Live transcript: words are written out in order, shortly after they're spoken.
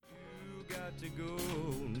got to go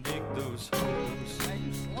dig those holes. Hey,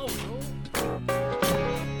 you slow,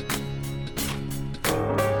 dude.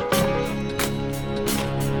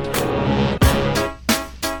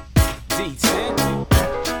 D10. Oh,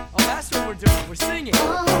 that's what we're doing. We're singing.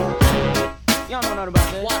 Y'all know nothing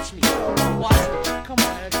about that. Watch me. Watch me. Come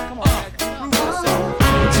on, Ed. Come on, Ed. Prove yourself.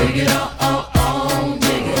 Dig it on,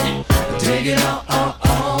 dig it. Dig it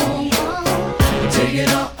on, dig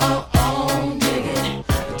it on, dig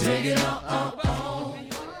it. Dig it on.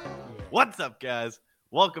 What's up, guys?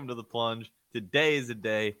 Welcome to The Plunge. Today is a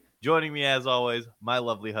day. Joining me, as always, my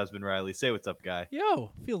lovely husband, Riley. Say what's up, guy.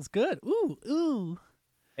 Yo, feels good. Ooh.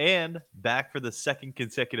 And back for the second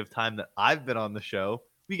consecutive time that I've been on the show,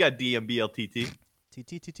 we got DMBLTT.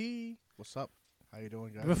 TTTT. What's up? How you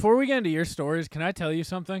doing, guys? Before we get into your stories, can I tell you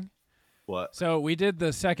something? What? So we did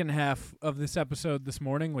the second half of this episode this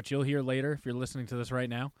morning, which you'll hear later if you're listening to this right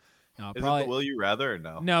now. Is it the Will You Rather or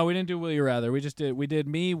no? No, we didn't do Will You Rather. We did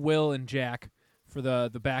me, Will, and Jack for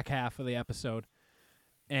the back half of the episode.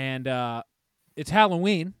 And it's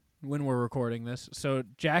Halloween when we're recording this. So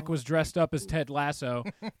Jack was dressed up as Ted Lasso,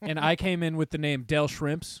 and I came in with the name Del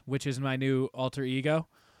Shrimps, which is my new alter ego.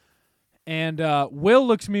 And Will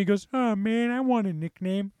looks at me and goes, "Oh, man, I want a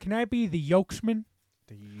nickname. Can I be the Yolksman?"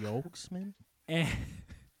 The Yolksman? And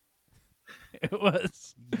it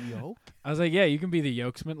was. Yolk? I was like, "Yeah, you can be the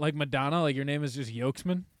Yolksman. Like Madonna, like your name is just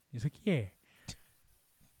Yolksman." He's like, "Yeah."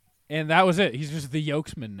 And that was it. He's just the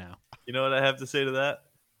Yolksman now. You know what I have to say to that?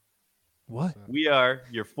 What? We are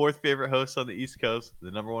your fourth favorite hosts on the East Coast,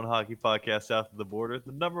 the number one hockey podcast south of the border,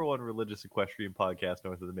 the number one religious equestrian podcast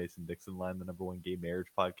north of the Mason-Dixon line, the number one gay marriage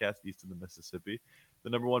podcast east of the Mississippi, the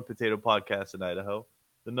number one potato podcast in Idaho,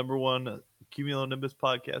 the number one cumulonimbus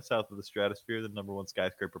podcast south of the stratosphere, the number one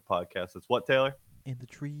skyscraper podcast. That's what, Taylor? In the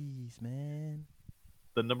trees, man.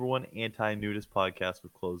 The number one anti-nudist podcast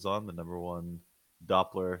with clothes on, the number one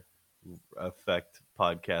Doppler effect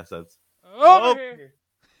podcast. That's Over here.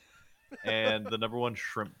 and the number one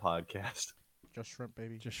shrimp podcast. Just shrimp,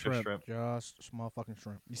 baby. Just shrimp. Shrimp. Just small fucking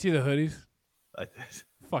shrimp. You see the hoodies? I-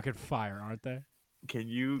 Fucking fire, aren't they? Can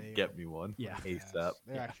you They- get me one? Yeah. ASAP. Gas.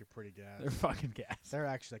 They're Yeah. actually pretty gas. They're fucking gas. They're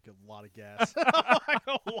actually like a lot of gas. like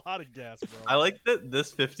a lot of gas, bro. I like that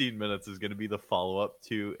this 15 minutes is going to be the follow-up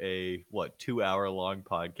to a 2-hour-long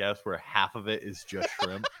podcast where half of it is just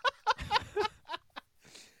shrimp.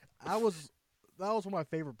 That was one of my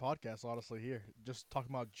favorite podcasts, honestly, here. Just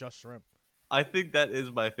talking about just shrimp. I think that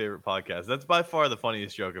is my favorite podcast. That's by far the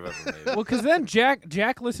funniest joke I've ever made. Well, because then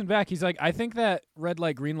Jack listened back. He's like, I think that red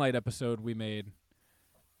light, green light episode we made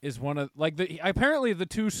is one of apparently the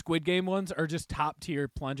two Squid Game ones are just top tier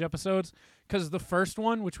Plunge episodes. Because the first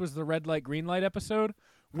one, which was the red light, green light episode,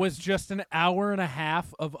 was just an hour and a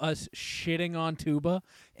half of us shitting on Tuba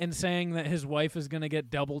and saying that his wife is gonna get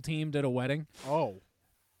double teamed at a wedding. Oh.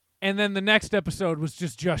 And then the next episode was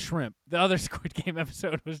just shrimp. The other Squid Game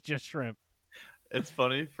episode was just shrimp. It's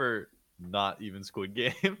funny for not even Squid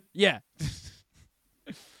Game. Yeah.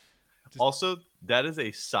 Also, that is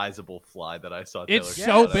a sizable fly that I saw. Taylor It's shoot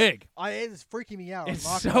so at. big. It's freaking me out. I'm It's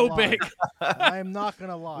not so gonna lie. big. I am not going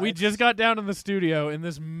to lie. We just got down in the studio and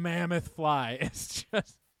this mammoth fly is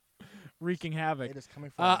just wreaking havoc. It is coming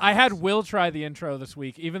from I had Will try the intro this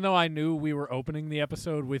week, even though I knew we were opening the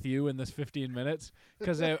episode with you in this 15 minutes,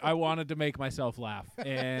 because I wanted to make myself laugh,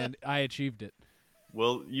 and I achieved it.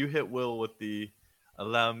 Will you hit Will with the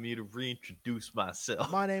allow me to reintroduce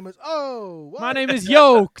myself? My name is My name is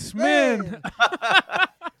Yokes, man.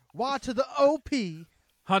 Y to the OP.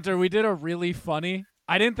 Hunter, we did a really funny.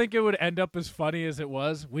 I didn't think it would end up as funny as it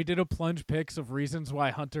was. We did a Plunge picks of reasons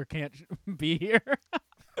why Hunter can't be here.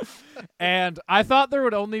 And I thought there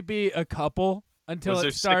would only be a couple until Was there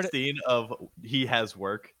it started. 16 of he has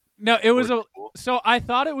work? No, it was Or cool? so I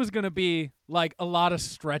thought it was going to be like a lot of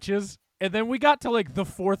stretches. And then we got to like the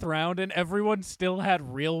fourth round and everyone still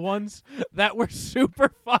had real ones that were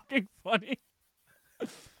super fucking funny. I'll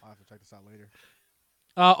have to check this out later.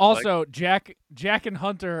 Also, Jack and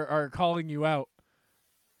Hunter are calling you out.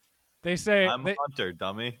 They say I'm Hunter,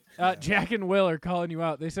 dummy. Jack and Will are calling you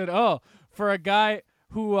out. They said, "Oh, for a guy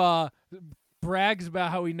who brags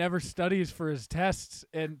about how he never studies for his tests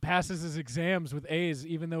and passes his exams with A's,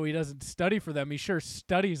 even though he doesn't study for them, he sure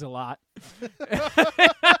studies a lot."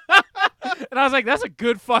 And I was like, "That's a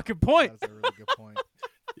good fucking point." That's a really good point.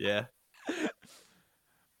 Yeah.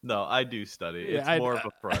 No, I do study. Yeah, It's I- more of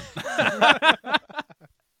a front.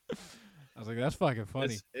 I was like, "That's fucking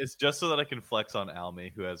funny." It's just so that I can flex on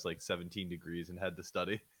Almy, who has like 17 degrees and had to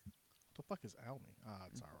study. What the fuck is Almy?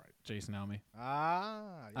 It's all right. Jason Almy.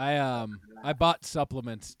 Yeah. I bought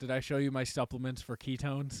supplements. Did I show you my supplements for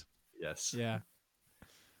ketones? Yes. Yeah.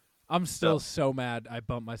 I'm still so mad I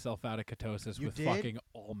bumped myself out of ketosis You with did? fucking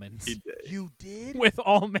almonds. He did. You did? With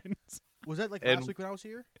almonds. Was that like And- last week when I was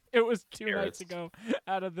here? It was 2 Carrots. nights ago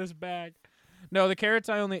out of this bag. No, the carrots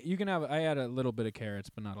I had a little bit of carrots,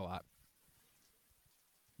 but not a lot.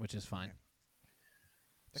 Which is fine.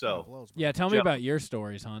 That So, kinda blows, bro. Yeah, tell me Joe. about your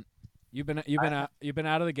stories, Hunt. You've been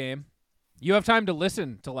out of the game. You have time to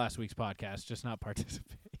listen to last week's podcast, just not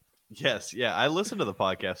participate. Yes, yeah. I listen to the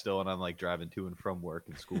podcast still when I'm like driving to and from work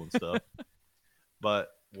and school and stuff. But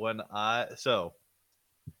when I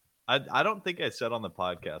don't think I said on the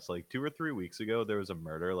podcast, like 2 or 3 weeks ago, there was a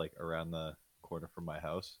murder like around the corner from my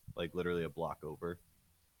house, like literally a block over.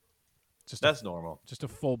 That's normal. Just a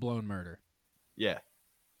full-blown murder. Yeah.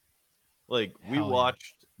 Like we Hell yeah.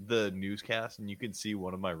 watched the newscast and you can see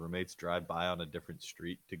one of my roommates drive by on a different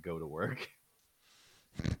street to go to work.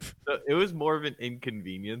 So it was more of an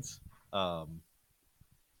inconvenience.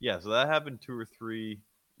 Yeah, so that happened 2 or 3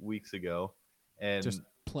 weeks ago. And Just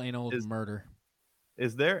plain old murder.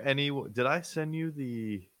 is there any? Did I send you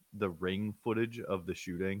the ring footage of the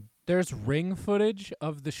shooting? There's ring footage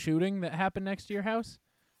of the shooting that happened next to your house?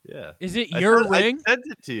 Yeah. Is it your ring? I sent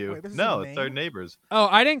it to you. Wait, this is No, in it's our Maine? neighbors. Oh,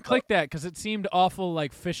 I didn't click that because it seemed awful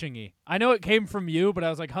like fishing-y. I know it came from you, but I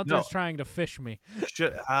was like, Hunter's trying to fish me.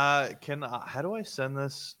 How do I send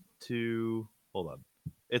this to? Hold on.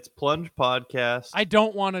 It's Plunge Podcast. I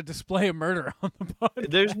don't want to display a murder on the podcast.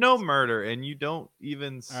 There's no murder, and you don't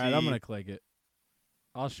even see. All right, I'm going to click it.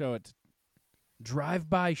 I'll show it.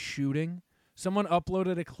 Drive-by shooting? Someone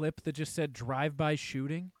uploaded a clip that just said drive-by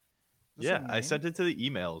shooting? Is this Yeah, in I Maine? sent it to the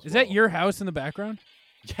email. As Is well. that your house in the background?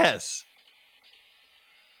 Yes.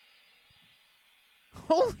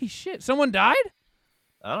 Holy shit. Someone died?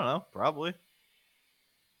 I don't know. Probably.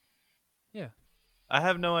 Yeah. I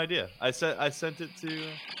have no idea. I sent it to.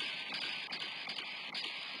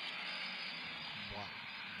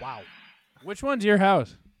 Wow. Which one's your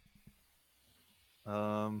house?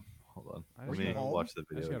 Hold on. I Let just me got- watch the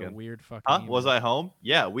I just video got a again. weird fucking Huh? email. Was I home?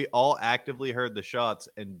 Yeah, we all actively heard the shots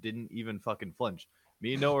and didn't even fucking flinch.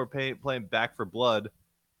 Me and Noah were playing Back for Blood.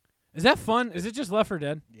 Is that fun? Is it just Left 4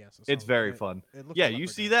 Dead? Yes. it It's sounds- very it- fun. it looks Yeah, like you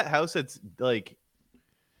Left 4 see Dead. that house? It's like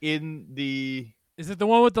in the. Is it the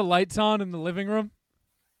one with the lights on in the living room?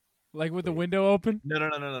 Like with the Wait. window open? No.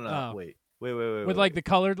 Oh. Wait. With like the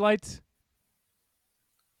colored lights?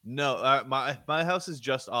 No, my house is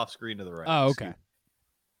just off screen to the right. Oh, excuse okay. me.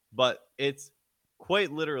 But it's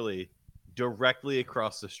quite literally directly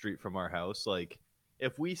across the street from our house. Like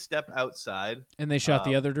if we step outside, And they shot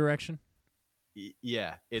the Um, other direction?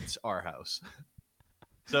 yeah, it's our house.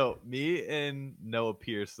 So me and Noah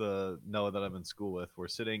Pierce, the Noah that I'm in school with, were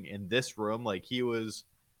sitting in this room. Like he was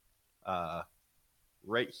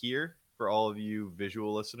right here for all of you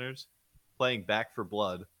visual listeners, playing Back for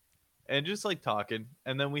Blood and just like talking.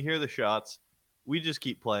 And then we hear the shots. We just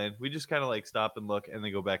keep playing. We just kind of like stop and look and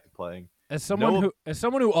then go back to playing. As someone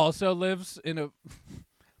who also lives in a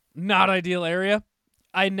not ideal area,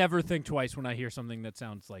 I never think twice when I hear something that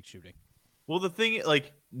sounds like shooting. Well, the thing,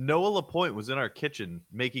 like, Noah Lapointe was in our kitchen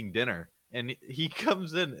making dinner, and he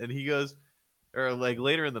comes in and he goes, or like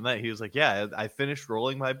later in the night, he was like, yeah, I finished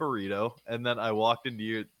rolling my burrito, and then I walked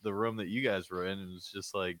into the room that you guys were in, and it was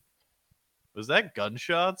just like, was that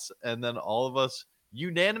gunshots? And then all of us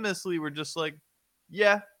unanimously were just like,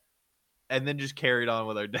 yeah, and then just carried on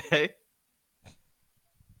with our day.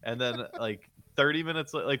 And then, like, 30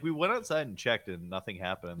 minutes later, like, we went outside and checked, and nothing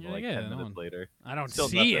happened. Yeah, Like, yeah, 10 no minutes one- later. I don't Still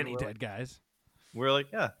see nothing, any we're dead like- guys. We're like,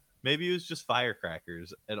 yeah, maybe it was just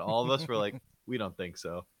firecrackers. And all of us were like, we don't think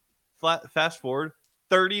so. Fast forward,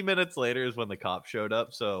 30 minutes later is when the cops showed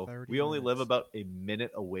up. So 30 we only live minutes. about a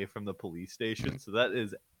minute away from the police station. So that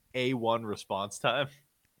is A1 response time.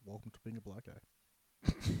 Welcome to being a black guy.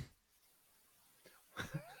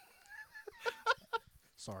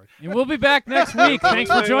 Sorry. And we'll be back next week.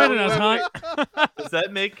 Thanks for Wait, joining wait, us, wait, Hunt. Does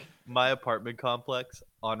that make my apartment complex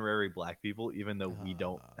honorary black people, even though we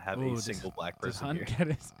don't have Ooh, a does- single black Does person Hunt here? get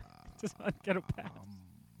his? Does Hunt get a pass?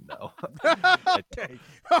 No. Okay.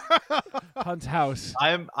 Hunt's house.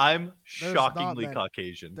 I'm There's not shockingly many.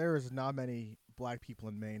 Caucasian. There is not many black people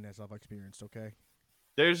in Maine as I've experienced. Okay.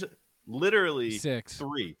 There's literally 6.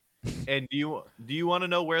 3. And do you want to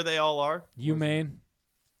know where they all are? You Maine?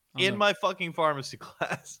 On In the- my fucking pharmacy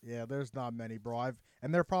class. Yeah, there's not many, bro.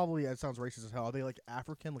 And they're probably, it sounds racist as hell. Are they like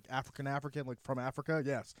African, like from Africa?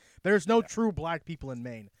 Yes. There's no true black people in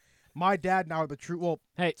Maine. My dad now the true, well,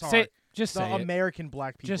 Hey, sorry, just the say it. American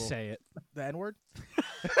black people. Just say it. The N word.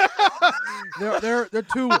 they're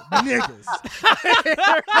two niggas. there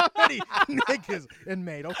are not many niggas in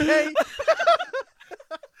Maine. Okay.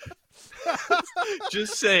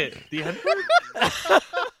 Just say it. The N-word?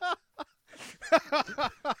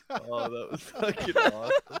 that was fucking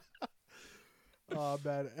awesome. Oh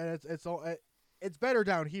man, and it's better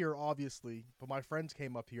down here, obviously. But my friends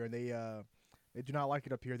came up here, and they do not like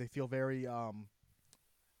it up here. They feel very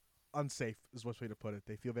unsafe, is one way to put it.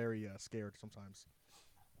 They feel very scared sometimes.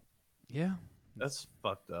 Yeah. That's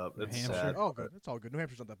fucked up. New That's Hampshire. sad. Oh, good. It's all good. New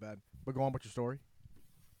Hampshire's not that bad. But go on with your story.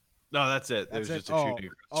 No, that's it. There's That's just it? a Oh, shooting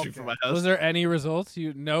across the street from okay. my house. Was there any results?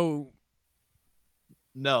 You know.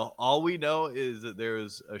 No, all we know is that there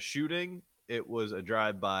was a shooting. It was a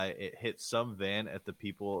drive-by. It hit some van at the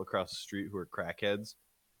people across the street who are crackheads,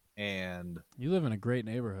 and You live in a great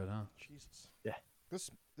neighborhood, huh? Jesus. Yeah. This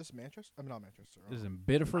Manchester? I mean, not Manchester. This is in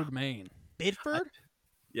Biddeford, Maine. Bidford?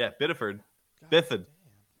 yeah, Biddeford. God Bifford.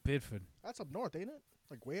 damn. Bidford. That's up north, ain't it?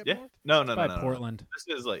 Like way up Yeah. north? No, no, By no, no. Portland.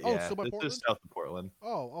 This is like Oh, yeah. still by This Portland? is south of Portland.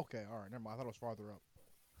 Oh, okay. All right. Never mind. I thought it was farther up.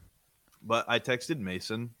 But I texted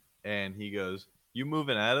Mason, and he goes, "You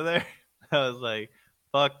moving out of there?" I was like,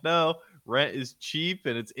 "Fuck no. Rent is cheap,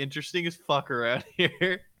 and it's interesting as fuck around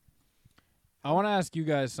here." I want to ask you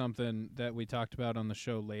guys something that we talked about on the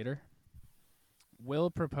show later.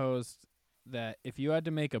 Will proposed that if you had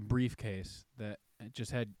to make a briefcase that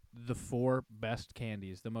just had the 4 best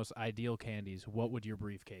candies, the most ideal candies, what would your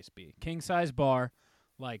briefcase be? King size bar,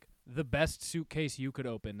 like the best suitcase you could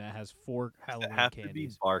open that has 4 Does it Halloween have to be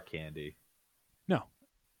candies. bar candy? No.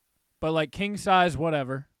 But like king size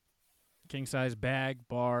whatever. King size bag,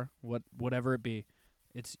 bar, whatever it be.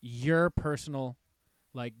 It's your personal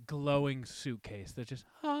like glowing suitcase that just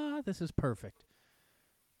this is perfect.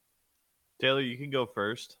 Taylor, you can go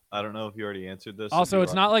first. I don't know if you already answered this. Also, If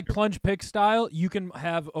it's you not are- like plunge pick style. You can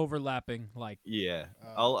have overlapping like Yeah,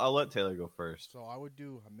 Uh, I'll let Taylor go first. So I would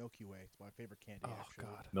do a Milky Way. It's my favorite candy, actually.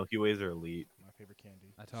 God. Milky Ways are elite. My favorite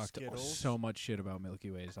candy. I talked Skittles. so much shit about Milky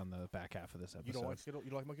Ways on the back half of this episode. You don't like Skittles? You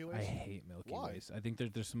don't like Milky Ways? I hate Milky Why? Ways. I think they're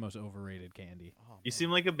the most overrated candy. Oh, You man. seem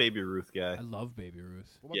like a Baby Ruth guy. I love Baby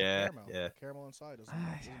Ruth. What about Yeah, the caramel? yeah. The caramel inside doesn't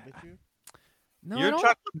bit you? No, You're I a don't.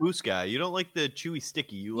 chocolate mousse guy. You don't like the chewy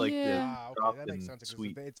sticky. You like Yeah. the Ah, soft okay, that makes and sense. 'cause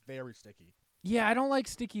sweet. It's very sticky. Yeah, I don't like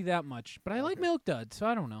sticky that much, but I like Okay. Milk Duds, so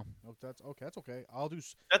I don't know. No, that's okay. That's okay. I'll do.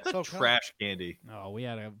 That's a So can I- trash candy. Oh, we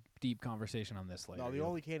had a deep conversation on this later. No, the yo.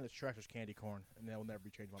 only candy that's trash is candy corn, and that will never be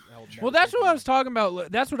changed. Well, that's what I was talking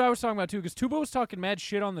about. That's what I was talking about too, because Tuba was talking mad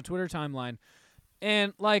shit on the Twitter timeline,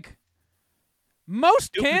 and like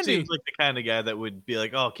most Dude candy, seems like the kind of guy that would be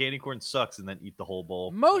like, "Oh, candy corn sucks," and then eat the whole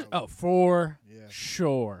bowl. for Yeah.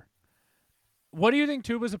 sure. What do you think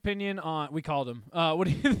Tuba's opinion on? We called him. What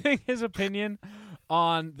do you think his opinion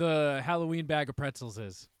on the Halloween bag of pretzels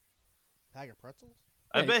is? Bag of pretzels?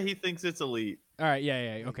 I Yeah. bet he thinks it's elite. All right,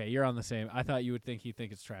 yeah. Okay, you're on the same. I thought you would think he'd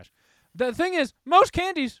think it's trash. The thing is, most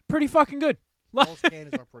candy's pretty fucking good. Most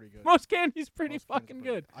candies are pretty good. Most candy's pretty Most candies are fucking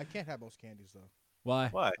pretty good. I can't have most candies though. Why?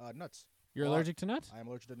 Why? Nuts. You're Why? allergic to nuts? I am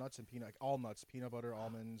allergic to nuts and peanut. All nuts, peanut butter,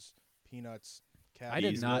 almonds, peanuts, cashews. I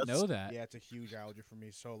did These not nuts? know that. Yeah, it's a huge allergy for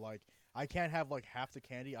me. So like, I can't have like half the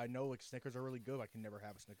candy. I know like Snickers are really good. But I can never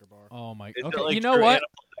have a Snicker bar. Oh my. Is it Okay, like you know true what?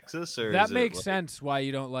 anaphylaxis, or That is it makes like- sense. Why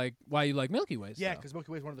you don't like? Why you like Milky Ways? Yeah, though. because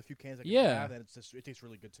Milky Way is one of the few candies I can Yeah. have, and it tastes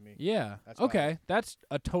really good to me. Yeah. That's why I Okay, that's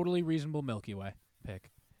a totally reasonable Milky Way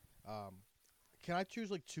pick. Can I choose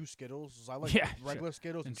like 2 Skittles? 'Cause I like Yeah, sure. regular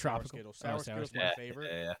Skittles And and sour tropical. Skittles. Oh, Sour sour Skittles are Yeah, my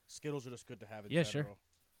favorite. yeah. Skittles are just good to have in Yeah, sure.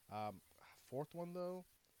 general. 4th one though,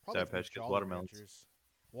 Sour probably Patch Kids, Jolly watermelons. Ranchers.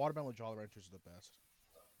 Watermelon Jolly Ranchers are the best.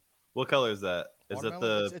 What color is that? Is that Watermelon?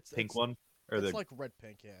 the It's- pink it's- one or It's the? like red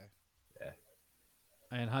pink, yeah.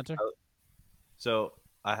 And Hunter. So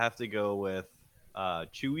I have to go with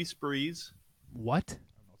Chewy Sprees. What? I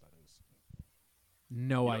don't know what that is.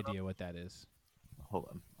 No You don't idea what that is. Hold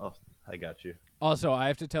on. Oh, I got you. Also, I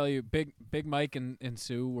have to tell you, Big Mike and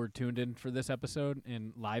Sue were tuned in for this episode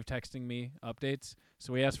and live texting me updates.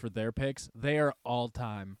 So we asked for their picks. They are all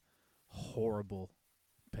time horrible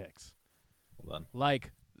picks. Hold on.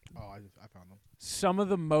 Like Oh, I found them. some of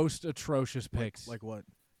the most atrocious picks. Like what?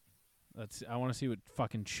 I want to see what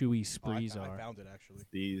fucking chewy Oh, sprees I are. found it actually.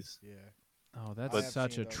 These. Yeah. Oh, I that's have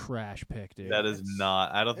such seen a them. trash pick, dude. That is It's-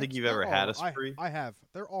 not. I don't think you've ever had a spree. I have.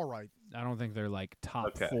 They're all right. I don't think they're like top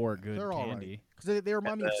Okay. 4 good They're all candy. right. Because they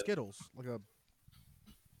remind me of then- Skittles. Like a.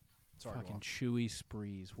 Sorry. go Fucking on. chewy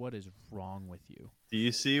sprees. What is wrong with you? Do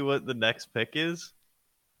you see what the next pick is?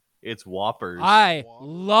 It's Whoppers. I Whoppers.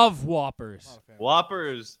 love Whoppers. Not a fan of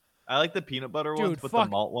Whoppers. I like the peanut butter ones, Dude, but fuck.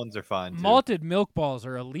 the malt ones are fine too. Malted milk balls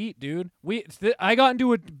are elite, dude. I got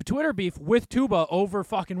into a Twitter beef with Tuba over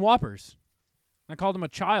fucking Whoppers. I called him a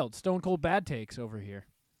child. Stone Cold Bad Takes over here.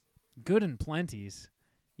 Good and plenties.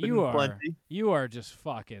 Good You and are plenty. you are just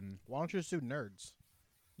fucking Why don't you just do nerds?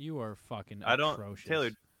 you are fucking I don't. atrocious.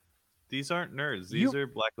 Taylor, these aren't nerds. You- These are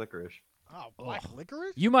black licorice. Oh, black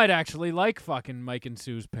licorice? You might actually like fucking Mike and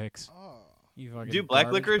Sue's picks. Oh. You fucking Dude, black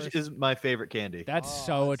garbage licorice person. is my favorite candy. That's Oh,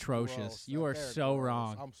 so that's atrocious. gross. You are They're so gross.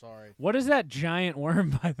 wrong. I'm sorry. What is that giant worm,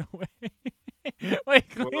 by the way? Wait,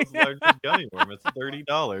 World's largest gummy worm. It's $30.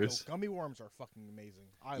 Yo, gummy worms are fucking amazing.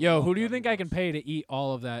 Yo, love who do you gummy think I can worms. pay to eat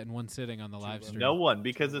all of that in one sitting on the live stream? No one,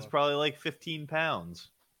 because it's Tuba. probably like 15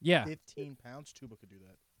 pounds. Yeah. 15 pounds? Tuba could do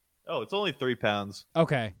that. Oh, it's only 3 pounds.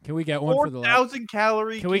 Okay. Can we get one for the live? 4,000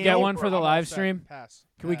 calorie. Can we get candy? one for the I'm live upset. stream? Pass.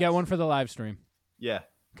 Can we get one for the live stream? Yeah,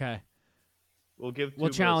 Okay. we'll give. We'll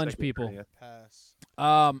Tuba a challenge second people. trivia. Pass.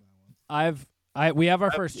 We have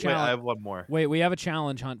our I- first wait, challenge. I have one more. Wait, we have a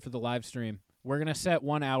challenge hunt for the live stream. We're gonna set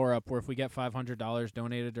 1 hour up where if we get $500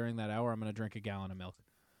 donated during that hour, I'm gonna drink a gallon of milk.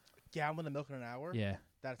 Gallon of milk in an hour? Yeah,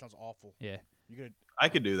 That sounds awful. yeah. You could. I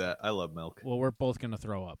could do that. I love milk. Well, we're both gonna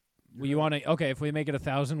throw up. Well, you want to? Okay, if we make it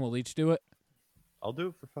 1,000, we'll each do it. I'll do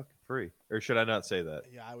it for fucking free. Or should I not say that?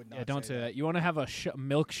 Yeah, I would not. Yeah, don't say say that. You want to have a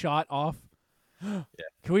milk shot off? Yeah.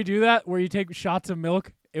 Can we do that where you take shots of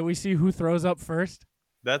milk and we see who throws up first?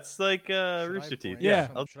 That's like Should I Rooster Teeth. bring Yeah.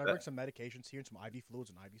 some- I'll Should do I bring that. some medications here and some IV fluids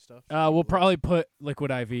and IV stuff? We'll probably put liquid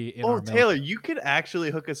IV in Oh, our milk. Taylor, you could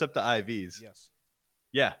actually hook us up to IVs. Yes.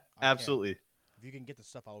 Yeah, I can. absolutely. If you can get the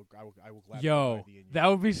stuff, I will gladly. Yo, put IV in you. that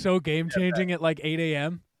would be so game changing at like 8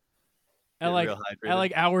 a.m. At Get like real hydrated. at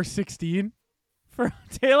like hour 16 for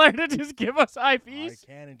Taylor to just give us I IVs.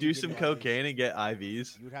 can indeed Do give some you IVs. cocaine and get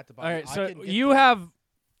IVs. You would have to buy. All right, I so can get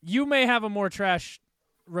you may have a more trash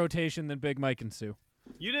rotation than Big Mike and Sue.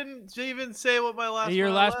 You didn't even say what my last. Your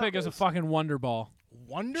one last left pick is a was. fucking Wonder Ball.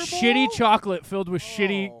 Wonder Ball? Shitty chocolate filled with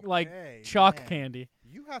shitty like Okay, chalk man. candy.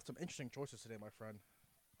 You have some interesting choices today, my friend.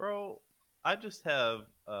 Bro, I just have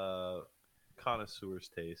connoisseur's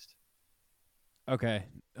taste. Okay.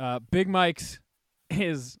 Big Mike's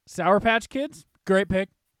is Sour Patch Kids. Great pick.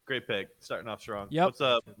 Great pick. Starting off strong. Yep. What's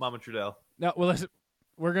up, Mama Trudell? No, well, listen,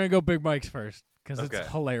 we're gonna go Big Mike's first because Okay. it's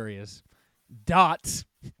hilarious. Dots.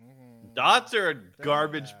 Dots are a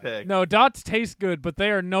garbage pick. No, dots taste good, but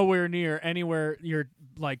they are nowhere near anywhere your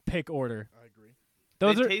like pick order. I agree.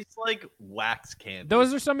 Those they are taste like wax candy.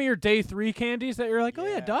 those are some of your day 3 candies that you're like, oh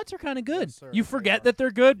yeah, Yeah. dots are kind of good. Yes, sir, You they forget are. that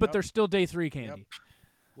they're good, but Yep. they're still day 3 candy.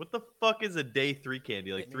 What the fuck is a day 3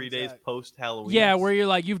 candy? Like It 3 means days that- post Halloween. Yeah, where you're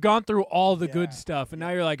like, you've gone through all the Yeah. good stuff, and now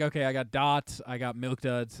you're like, okay, I got dots, I got milk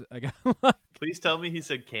duds, I got. Please tell me he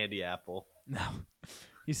said candy apple. No,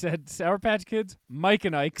 he said Sour Patch Kids, Mike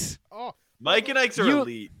and Ike's. Oh, Mike and Ike's are You-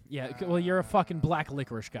 elite. Yeah, well, you're a fucking black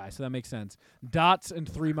licorice guy, so that makes sense. Dots and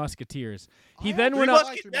Three Musketeers. He I then actually went Three up. Musketeers-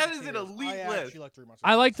 like Three that is an Musketeers. elite I list. actually like Three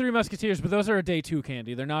I like Musketeers. Three Musketeers, but those are a day 2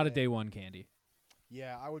 candy. They're not a Yeah. day 1 candy.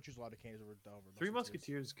 Yeah, I would choose a lot of candies over Three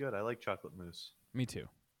Musketeers is good. I like chocolate mousse. Me too.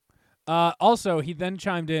 Also, he then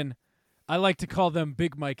chimed in. I like to call them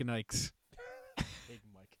Big Mike and Ike's. Big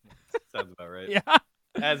Mike. Sounds about right. Yeah.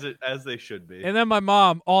 As they should be. And then my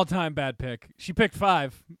mom, all-time bad pick. She picked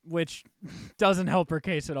 5, which doesn't help her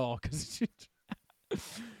case at all because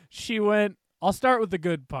she went. I'll start with the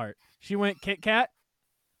good part. She went Kit Kat,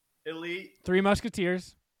 Elite. Three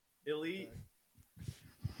Musketeers, Elite.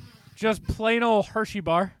 just plain old Hershey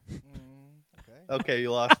bar, Okay. Okay,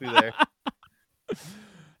 you lost me there.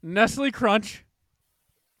 Nestle Crunch,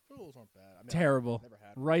 Those aren't bad. I mean, terrible. I've never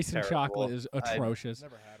had one. Rice and Terrible. chocolate is atrocious.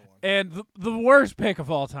 Never had one. And the worst pick of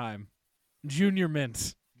all time, Junior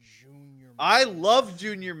Mints. Junior. I Mints. love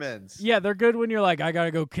Junior Mints. Yeah, they're good when you're like, I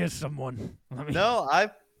gotta go kiss someone. Let me- No, I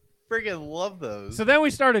friggin' love those. So then we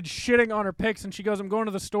started shitting on her picks, and she goes, I'm going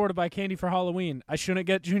to the store to buy candy for Halloween. I shouldn't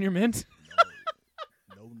get Junior Mints?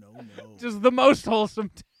 No. Just the most wholesome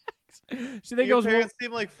text. She then Your goes, well, parents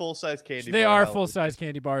seem like full-size candy. they bar are Halloween. full-size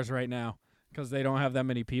candy bars right now because they don't have that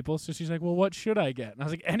many people. So she's like, well, what should I get? And I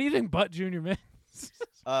was like, anything but Junior Mints.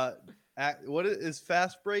 What is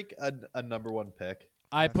Fast Break a number 1 pick?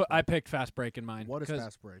 I Break. picked Fast Break in mine. What is 'cause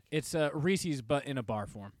Fast Break? It's Reese's, but in a bar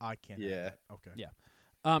form. I can't. have Yeah. that. Okay.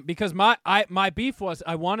 Yeah. Because my beef was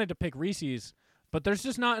I wanted to pick Reese's, but there's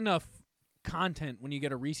just not enough content when you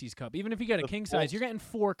get a Reese's cup. Even if you get a The king full- size, you're getting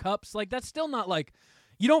 4 cups. Like that's still not like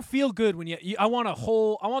you don't feel good when you I want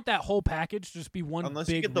that whole package to just be one Unless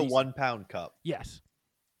big you get the Reese's. 1 pound cup. Yes.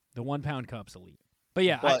 The 1 pound cup's elite. But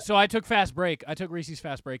yeah, But- so I took Fast Break. I took Reese's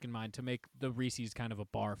Fast Break in mind to make the Reese's kind of a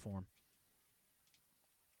bar form.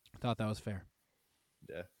 I thought that was fair.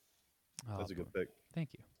 Yeah, Oh, that's a good pick.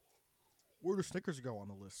 Thank you. Where do Snickers go on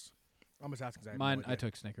the list? I'm just asking. 'cause I have Mine No I idea.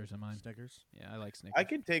 took Snickers in mine. Snickers. Yeah, I like Snickers. I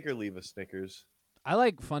can take or leave a Snickers. I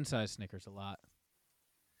like fun size Snickers a lot.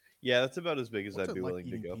 Yeah, that's about as big as What's I'd it be like willing to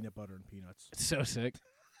eating go. peanut butter and peanuts? It's so sick.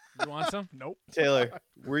 You want some? Nope. Taylor,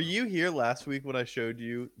 were you here last week when I showed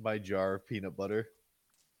you my jar of peanut butter?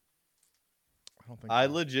 don't think I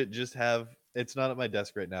so. legit just have. It's not at my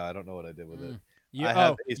desk right now. I don't know what I did with it. You, I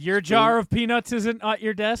have a your spoon- jar of peanuts isn't at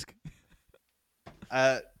your desk?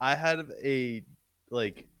 I had a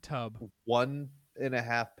Tub.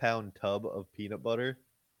 1.5 pound tub of peanut butter,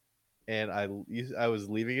 and I was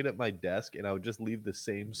leaving it at my desk, and I would just leave the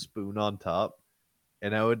same spoon on top,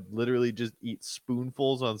 and I would literally just eat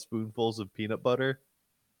spoonfuls on spoonfuls of peanut butter,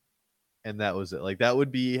 and that was it. Like that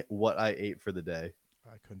would be what I ate for the day.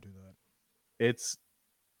 I couldn't do that. It's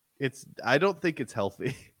I don't think it's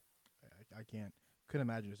healthy. I can't. Couldn't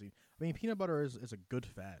imagine just eating. I mean, peanut butter is a good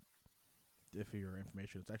fat. If for your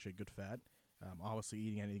information, it's actually a good fat. Obviously,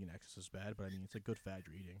 eating anything in excess is bad, but I mean, it's a good fat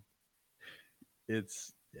you're eating.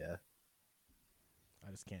 Yeah.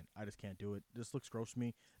 I just can't do it. This looks gross to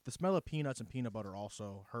me. The smell of peanuts and peanut butter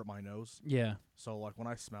also hurt my nose. Yeah. So like when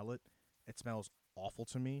I smell it, it smells awful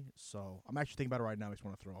to me. So I'm actually thinking about it right now. I just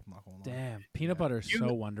want to throw up. I'm not going to lie. Damn. Peanut butter is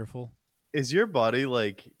so wonderful. Is your body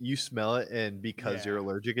like you smell it and because Yeah. you're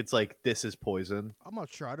allergic, it's like this is poison? I'm not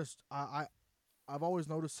sure. I've always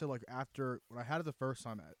noticed it like after when I had it the first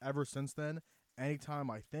time. Ever since then, anytime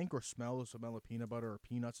I think or smell the smell of peanut butter or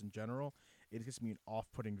peanuts in general, it gives me an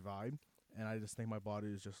off-putting vibe, and I just think my body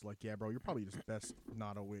is just like, yeah, bro, you're probably just best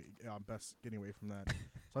getting away from that.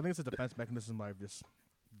 So I think it's a defense mechanism I've just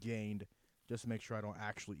gained just to make sure I don't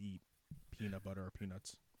actually eat peanut butter or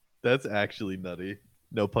peanuts. That's actually nutty.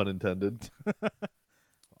 No pun intended.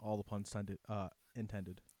 All the puns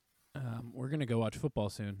intended. We're going to go watch football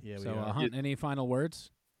soon. Yeah, we so, are. Hunt, any final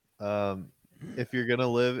words? If you're gonna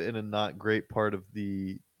live in a not great part of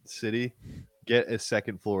the city, get a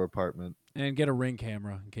second floor apartment. And get a Ring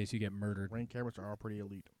camera in case you get murdered. Ring cameras are all pretty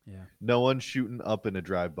elite. Yeah. No one shooting up in a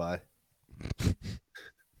drive-by.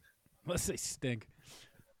 Unless they stink.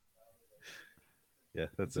 Yeah,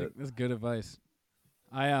 that's it. That's good advice.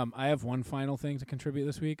 I have one final thing to contribute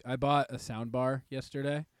this week. I bought a sound bar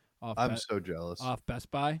yesterday I'm so jealous. off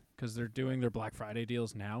Best Buy because they're doing their Black Friday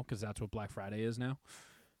deals now because that's what Black Friday is now.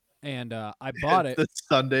 And I bought it the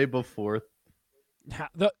Sunday before.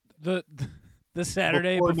 the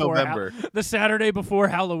Saturday Before before November. the Saturday before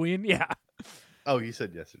Halloween. Yeah. Oh, you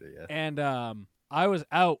said yesterday, yeah. And I was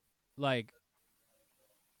out like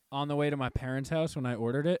on the way to my parents' house when I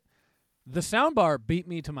ordered it. The soundbar beat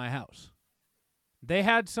me to my house. They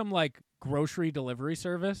had some like grocery delivery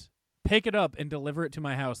service pick it up and deliver it to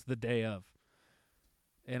my house the day of.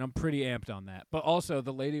 And I'm pretty amped on that. But also,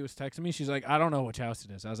 the lady was texting me. She's like, I don't know which house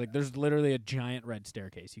it is. I was like, there's literally a giant red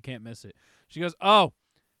staircase. You can't miss it. She goes, oh,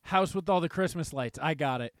 house with all the Christmas lights. I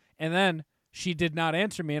got it. And then she did not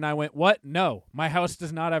answer me. And I went, what? No, my house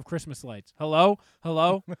does not have Christmas lights. Hello?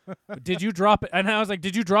 Hello? Did you drop it? And I was like,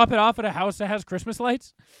 did you drop it off at a house that has Christmas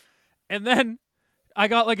lights? And then I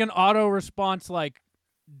got like an auto response like,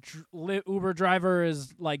 Uber driver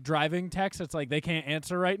is like driving text. It's like they can't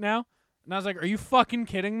answer right now. And I was like, are you fucking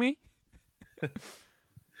kidding me?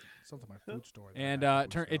 Something my food store. And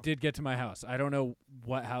it did get to my house. I don't know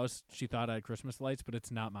what house she thought I had Christmas lights, but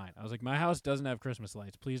it's not mine. I was like, my house doesn't have Christmas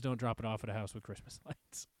lights. Please don't drop it off at a house with Christmas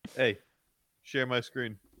lights. Hey, share my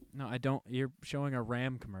screen. No, I don't. You're showing a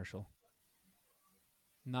Ram commercial.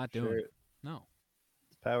 Not doing Share it. it. No.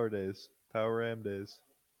 It's Power Days. Power Ram Days.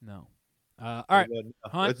 No. All right,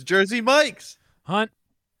 Hunt. It's Jersey Mike's. Hunt.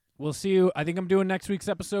 We'll see you. I think I'm doing next week's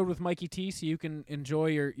episode with Mikey T, so you can enjoy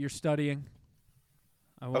your studying.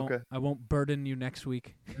 Okay. I won't burden you next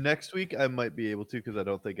week. Next week I might be able to because I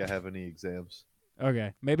don't think I have any exams.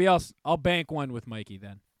 Okay. Maybe I'll bank one with Mikey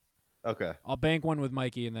then. Okay. I'll bank one with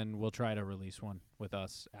Mikey, and then we'll try to release one with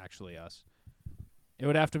us. Actually, us. It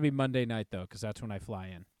would have to be Monday night though, because that's when I fly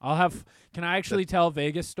in. Can I actually tell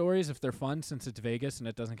Vegas stories if they're fun, since it's Vegas and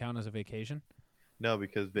it doesn't count as a vacation? No,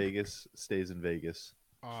 because Vegas stays in Vegas.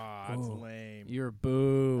 Oh, that's Ooh. lame. You're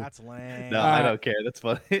boo. That's lame. No, All I right. don't care. That's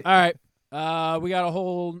funny. All right. We got a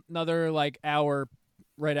whole another like hour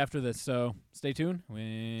right after this, so stay tuned.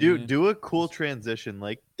 Dude, do a cool transition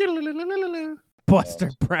like. Buster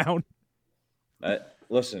Brown.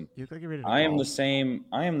 Listen, You gotta get rid of I am the same.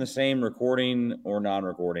 I am the same, recording or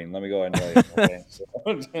non-recording. Let me go ahead and tell you. Okay? So-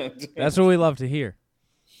 That's what we love to hear.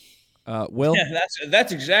 Will, Yeah,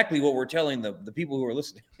 that's exactly what we're telling the people who are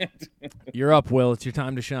listening. you're up. Will, it's your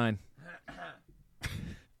time to shine.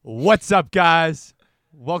 What's up, guys?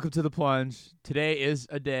 Welcome to the plunge. Today is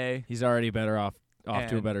a day. He's already better off to a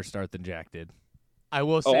And- better start than Jack did. I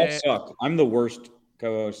will Oh, I say, suck. I'm the worst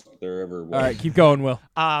co-host there ever was. All right, keep going, Will.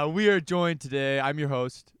 we are joined today. I'm your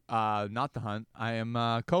host, not the Hunt. I am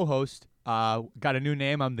co-host. Got a new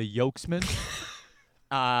name. I'm the Yokesman.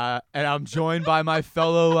 And I'm joined by my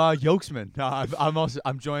fellow Yokesman.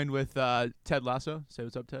 I'm joined with Ted Lasso. Say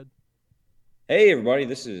what's up, Ted. Hey, everybody,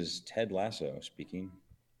 this is Ted Lasso speaking,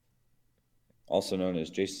 also known as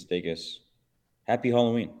Jason Sudeikis. Happy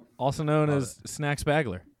Halloween. Also known as Snacks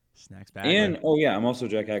Bagler. Snacks back. And, oh, yeah, I'm also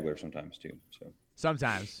Jack Hagler sometimes, too. So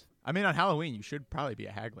Sometimes. I mean, on Halloween, you should probably be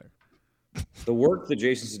a haggler. the work that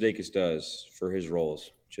Jason Sudeikis does for his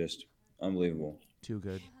roles, just unbelievable. Too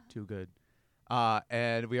good. Too good.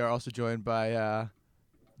 And we are also joined by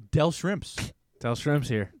Del Shrimps. Del Shrimp's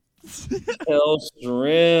here. Hell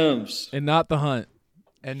shrimps. And not the Hunt.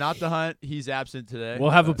 And not the Hunt. He's absent today.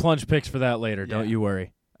 We'll have a plunge picks for that later. Yeah. Don't you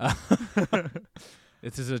worry.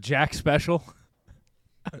 This is a Jack special.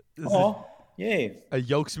 Oh, yay. A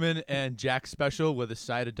Yolksman and Jack special with a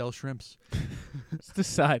side of Del Shrimps. Let's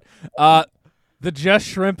decide. The Just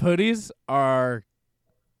Shrimp hoodies are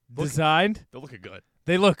designed. They're looking good.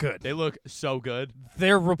 They look good. They look so good.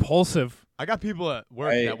 They're repulsive. I got people at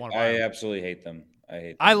work that want to buy I them. absolutely hate them. I hate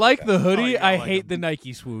them. I like the hoodie. you don't I like hate them. the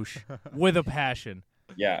Nike swoosh with a passion.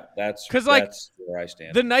 Yeah, that's 'Cause, like, that's where I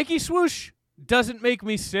stand. The Nike swoosh doesn't make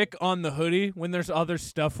me sick on the hoodie when there's other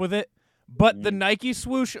stuff with it, but the Nike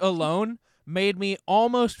swoosh alone made me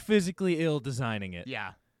almost physically ill designing it.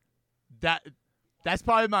 Yeah. That's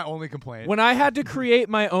probably my only complaint. When I had to create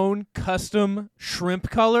my own custom shrimp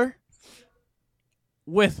color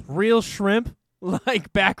with real shrimp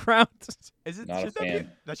like backgrounds. Is it, Not a should that be-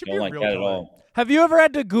 fan. That should Don't be a like real that at color. all. Have you ever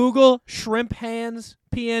had to Google shrimp hands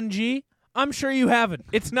PNG? I'm sure you haven't.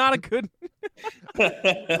 It's not a good.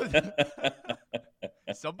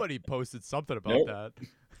 Somebody posted something about Nope. that.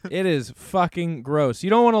 It is fucking gross. You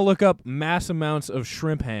don't want to look up mass amounts of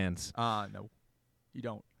shrimp hands. No. You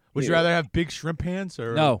don't. Would you Ew. rather have big shrimp hands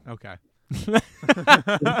or No. Okay. Is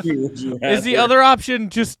the other option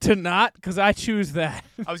just to not? Because I choose that.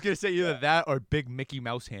 I was gonna say either that or big Mickey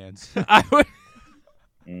Mouse hands. I would.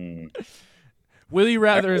 Mm. Will you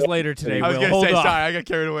rather is later today. I was Will. gonna Hold say on. sorry, I got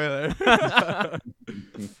carried away there.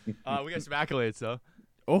 We got some accolades though.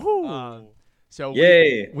 Oh, So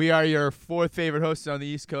Yay. we are your fourth favorite hosts on the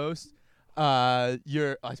East Coast.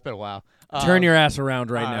 It's been a while. turn your ass around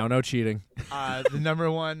right now. No cheating. The number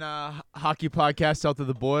one hockey podcast south of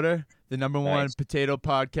the border. The number one Nice. potato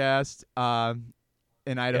podcast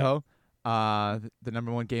in Idaho. The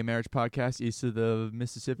number one gay marriage podcast east of the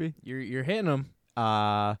Mississippi. You're hitting them.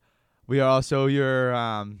 We are also your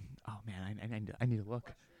oh man, I need to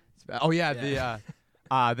look. Oh yeah, the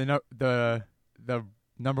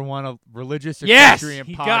number one religious Yes, equestrian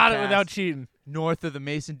he podcast got it without cheating. north of the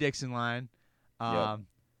Mason-Dixon line. And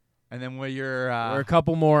then we're your Or a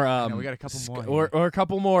couple more. we got a couple more Or here. a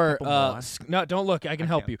couple more. Couple more. No, don't look. I can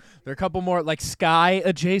help can't. you. There are a couple more like Sky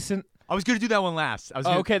adjacent. I was gonna do that one last. I was Oh,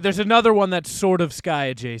 gonna, okay, there's another one that's sort of Sky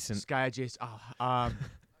adjacent. Sky adjacent.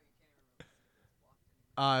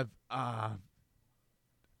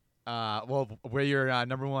 Well, we're your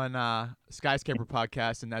number one skyscraper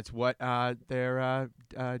podcast, and that's what their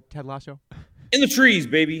Ted Lasso. In the trees,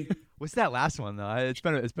 baby. What's that last one though? It's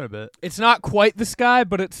been a bit. It's not quite the sky,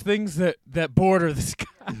 but it's things that border the sky.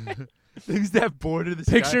 Things that border the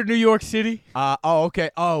Picture New York City. Okay.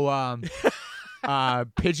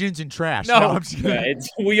 Pigeons and trash. No. I'm just kidding.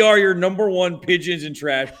 Yeah, we are your number one pigeons and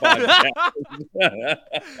trash podcast.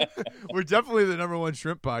 We're definitely the number one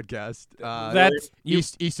shrimp podcast. That's you.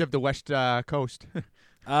 east of the west coast.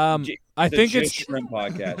 I think Just it's. shrimp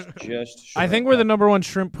podcast. Just I shrimp think we're the podcast. number one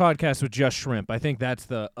shrimp podcast with just shrimp. I think that's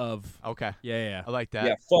the of. Okay, Yeah. I like that.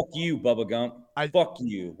 Yeah, fuck you, Bubba Gump. I- Fuck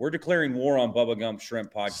you. We're declaring war on Bubba Gump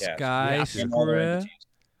Shrimp Podcast. And all their Skyscraper. entities.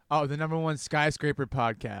 Oh, the number one skyscraper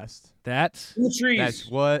podcast. That's. In the trees. That's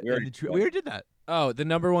what. We already we already did that. Oh, the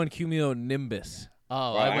number one cumulonimbus.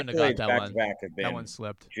 Oh, Well, I wouldn't have got accolades that back one. to back have been That one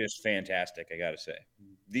slipped. just fantastic. I gotta say,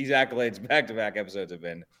 these accolades back to back episodes have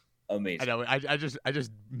been amazing. I know. I just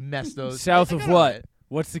messed those. South I of got it what? right.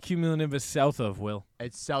 What's the cumulonimbus south of, Will?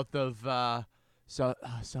 It's south of south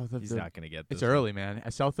of He's the. not going to get this. It's early, man.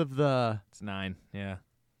 South of the It's 9. Yeah.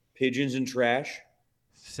 Pigeons and trash.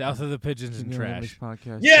 South of the pigeons and trash.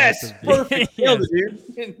 podcast. Yes, South of, perfect. Nailed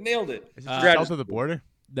it, dude. Nailed it. is it Uh, south of the border?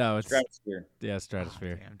 No, it's Stratosphere. yeah,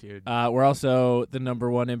 Stratosphere. Damn, dude. We're also the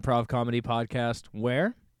number one improv comedy podcast.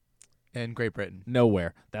 Where? In Great Britain,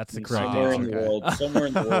 Nowhere. That's the correct Somewhere answer. in the Okay. world. Somewhere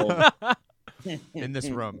in the world. in this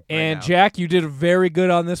room. right And now. Jack, you did very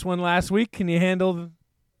good on this one last week. Can you handle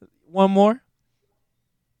one more?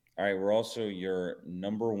 All right, we're also your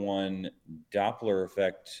number one Doppler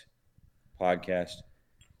effect podcast.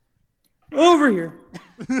 Over here.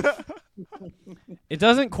 It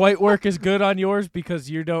doesn't quite work as good on yours because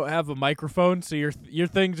you don't have a microphone, so your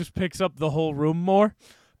thing just picks up the whole room more.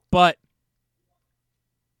 But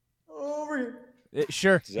Over here.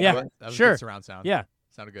 sure, Is that yeah, right? That was sure, good surround sound. yeah.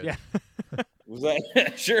 Sounded good. Yeah. Was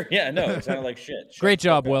that sure? Yeah, no, it sounded like shit. Great Shut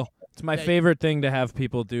job, the fuck Will. up. It's my Yeah. favorite thing to have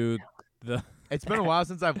people do the It's been a while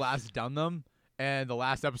since I've last done them, and the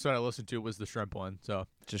last episode I listened to was the shrimp one. So just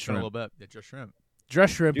it's been a shrimp. little bit. Yeah, just shrimp.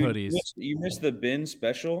 Dress shrimp Dude, hoodies. you missed the bin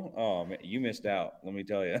special. Oh man, you missed out. Let me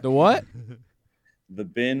tell you. The what? The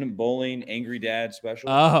bin bowling angry dad special.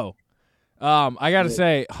 Oh. I got to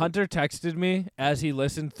say, Hunter texted me as he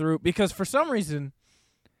listened through because for some reason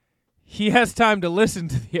he has time to listen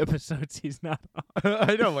to the episodes he's not on.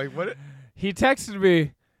 I know, like what? He texted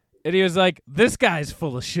me and he was like, "This guy's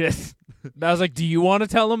full of shit." And I was like, "Do you want to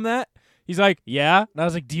tell him that?" He's like, "Yeah." And I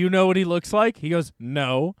was like, "Do you know what he looks like?" He goes,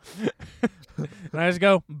 "No." And I just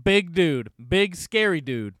go, "Big dude, big scary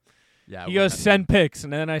dude." Yeah. He we're goes, not- "Send pics,"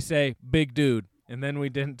 and then I say, "Big dude," and then we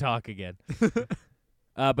didn't talk again.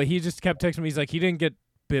 But he just kept texting me. He's like, he didn't get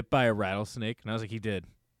bit by a rattlesnake, and I was like, he did.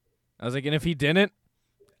 I was like, and if he didn't,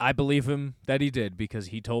 I believe him that he did because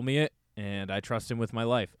he told me it, and I trust him with my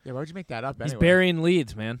life. Yeah, why'd you make that up? He's Anyway? burying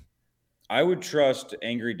leads, man. I would trust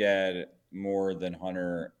angry dad more than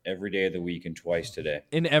Hunter every day of the week and twice today.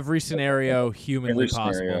 In every scenario humanly Every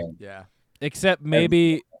possible, scenario. Yeah. except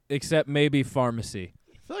maybe pharmacy.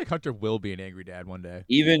 I feel like Hunter will be an angry dad one day.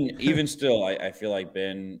 Even still, I feel like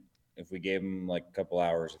Ben, if we gave him like a couple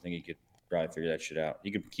hours, I think he could probably figure that shit out. He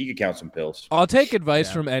could count some pills. I'll take advice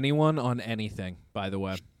Yeah. from anyone on anything, by the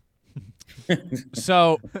way.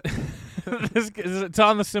 So, it's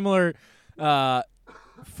on the similar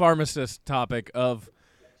pharmacist topic of.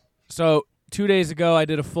 So 2 days ago, I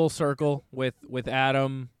did a full circle with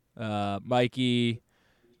Adam, Mikey,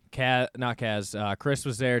 not Kaz, Chris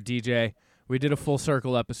was there, DJ. We did a full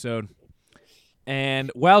circle episode.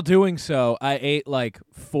 And while doing so, I ate like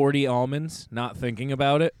 40 almonds, not thinking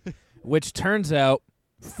about it, which turns out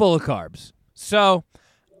full of carbs. So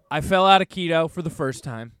I fell out of keto for the first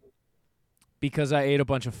time because I ate a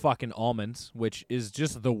bunch of fucking almonds, which is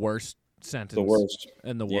just the worst sentence The worst.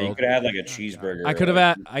 in the Yeah, you world. could have had like a cheeseburger. I could have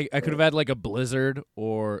like, had I could have had like a Blizzard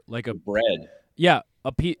or like a bread. a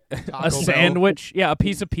Bell. sandwich, a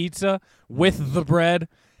piece of pizza with the bread,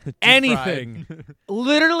 anything,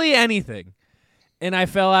 literally anything. And I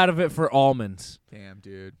fell out of it for almonds. Damn,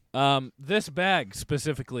 dude. This bag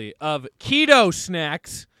specifically of keto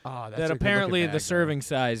snacks Oh, that's that a apparently good-looking the bag, serving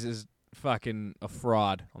size is fucking a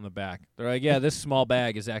fraud on the back. They're like, yeah, this small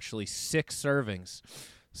bag is actually 6 servings.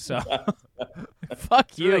 So, fuck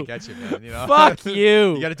That's where they you. get you, man. You know? Fuck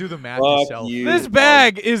you. You got to do the math Fuck yourself. you. This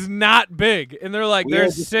bag is not big. And they're like, We are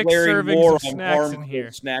there's 6 declaring servings war of on snacks in harmful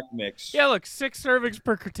here. Snack mix. Yeah, look, 6 servings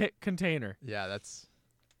per container. Yeah, that's.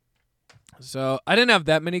 So I didn't have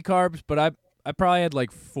that many carbs, but I probably had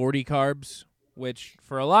like 40 carbs, which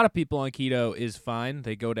for a lot of people on keto is fine.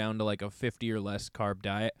 They go down to like a 50 or less carb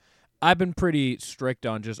diet. I've been pretty strict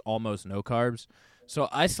on just almost no carbs. So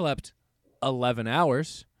I slept 11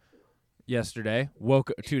 hours yesterday, woke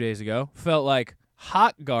 2 days ago, felt like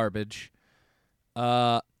hot garbage.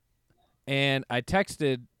 And I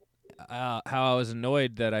texted how I was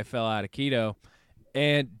annoyed that I fell out of keto.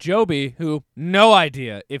 And Joby, who no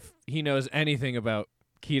idea if he knows anything about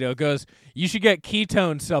keto, goes, "You should get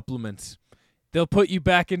ketone supplements. They'll put you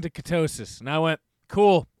back into ketosis." And I went,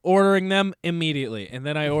 "Cool," ordering them immediately. And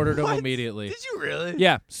then I ordered them What? immediately. Did you really?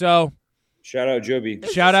 Yeah, so Shout out Joby.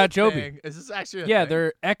 Is Shout this out a Joby. thing? Is this actually a yeah, thing?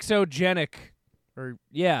 they're exogenic. Or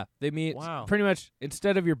yeah, they mean Wow. pretty much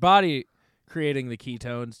instead of your body creating the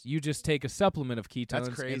ketones, you just take a supplement of ketones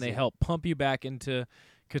and they crazy. help pump you back into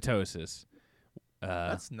ketosis.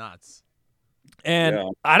 That's nuts. And Yeah.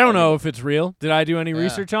 I don't know if it's real. Did I do any Yeah.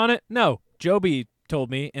 research on it? No. Joby told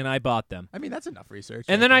me, and I bought them. I mean, that's enough research.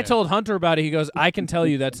 And right then I there. told Hunter about it. He goes, "I can tell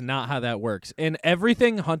you that's not how that works." And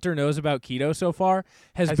everything Hunter knows about keto so far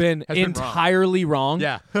has been been wrong. entirely wrong.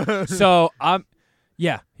 Yeah. So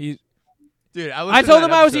he. Dude, I told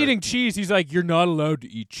him I was eating cheese. He's like, "You're not allowed to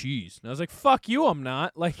eat cheese." And I was like, "Fuck you, I'm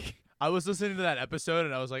not." Like, I was listening to that episode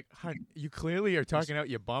and I was like, "Hun, you clearly are talking out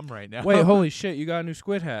your bum right now." wait, holy shit, you got a new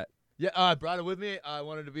squid hat. Yeah, I brought it with me. I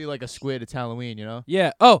wanted to be like a squid. It's Halloween, you know?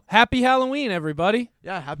 Yeah. Oh, happy Halloween, everybody.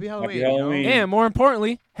 Yeah, happy Halloween. Halloween. And more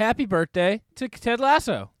importantly, happy birthday to Ted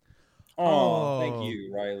Lasso. Oh, thank Oh.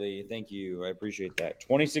 you, Riley. Thank you. I appreciate that.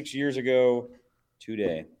 26 years ago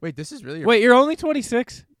today. Wait, this is really your Wait, you're only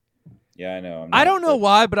 26? Yeah, I know. I don't know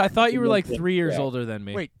why, but I thought you were like Yeah. 3 years older than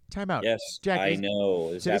me. Wait, time out. Yes, Jack, I is-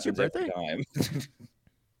 know. This today's your happens every birthday? time.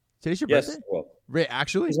 Today's your yes, birthday? well, Wait,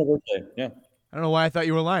 actually? it's my birthday. Yeah. I don't know why I thought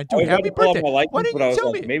you were lying. I Dude, was about happy to pull out birthday. my license, Why didn't but I you was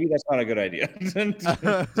tell like, me? maybe that's not a good idea.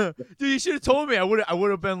 Dude, you should have told me. I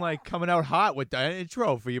would have been like coming out hot with the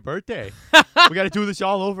intro for your birthday. We got to do this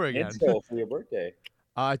all over again. Intro for your birthday.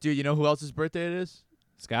 Dude, you know who else's birthday it is?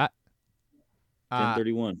 Scott?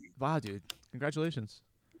 10:31. Wow, dude. Congratulations.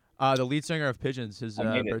 The lead singer of Pigeons, his I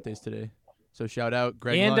made it. birthday's today. So shout out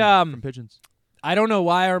Greg And, Lund from Pigeons. I don't know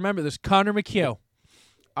why I remember this. Connor McKeough.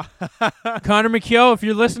 Connor McKeough, if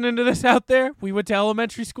you're listening to this out there, we went to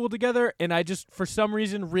elementary school together, and I just, for some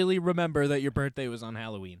reason, really remember that your birthday was on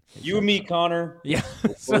Halloween. You and me, Connor. Yeah.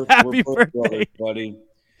 We're So both happy brothers, birthday. buddy.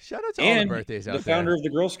 Shout out to all the And birthdays the out there. founder of the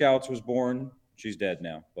Girl Scouts was born. She's dead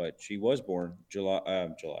now, but she was born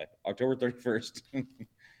October 31st.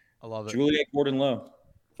 I love it. Juliet Gordon Lowe,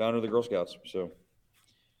 founder of the Girl Scouts. So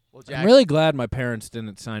Well, I'm really glad my parents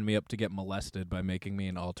didn't sign me up to get molested by making me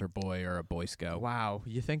an altar boy or a Boy Scout. Wow.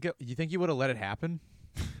 You think you would have let it happen?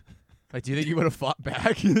 Like, do you think you would have fought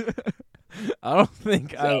back? I don't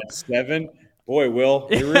think I. 7. Boy, Will,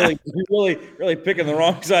 you're really picking the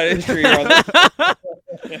wrong side of history here on this.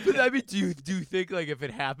 But I mean, do you think like if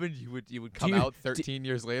it happened, you would come out 13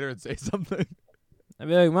 years later and say something? I'd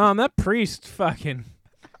be like, Mom, that priest fucking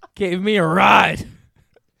gave me a ride.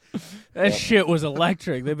 That shit was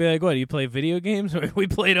electric. They'd be like, what, you play video games? We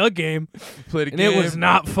played a game, Played a and game. it was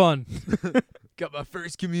not fun. Got my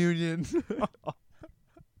first communion.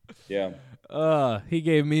 Yeah. He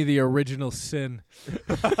gave me the original sin.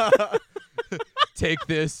 Take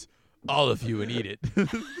this, all of you, and eat it.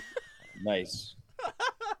 Nice.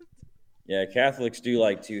 Yeah, Catholics do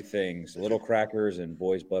like 2 things: little crackers and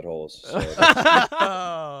boys' buttholes. So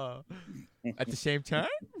At the same time?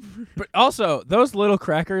 But also, those little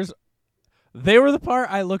crackers, they were the part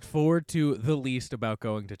I looked forward to the least about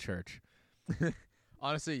going to church.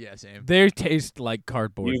 Honestly, yeah, same. They taste like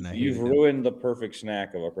cardboard. and I you've hated them. ruined the perfect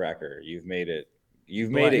snack of a cracker. You've made it Yeah.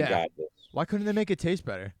 godless. Why couldn't they make it taste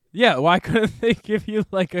better? Yeah, why couldn't they give you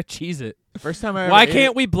like a Cheez-It? First time I ever Why ate can't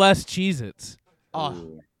it, we bless Cheez-Its? Oh,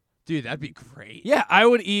 Ooh. dude, that'd be great. Yeah, I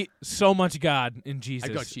would eat so much God in Jesus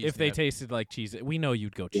I'd go Cheez if they Nip. tasted like Cheez-It. We know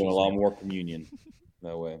you'd go Doing a lot Cheez-It. more communion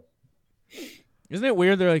that way. Isn't it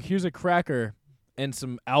weird? They're like, here's a cracker and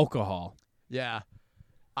some alcohol. Yeah.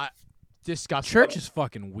 Disgusting. Church is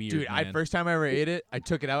fucking weird, Dude, man. first time I ever ate it, I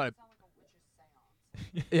took it out.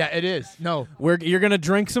 Yeah, it is. No, You're going to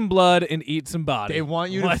drink some blood and eat some body. they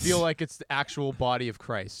want you What? to feel like it's the actual body of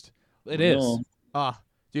Christ. It is. No.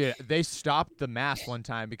 Dude, they stopped the mass one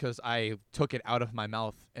time because I took it out of my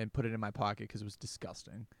mouth and put it in my pocket because it was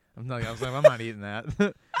disgusting. I was like, I'm not eating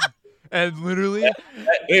that. And literally,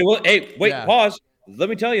 Wait, Yeah. pause. Let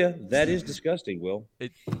me tell you, that is disgusting, Will.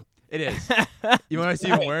 it is. You want to see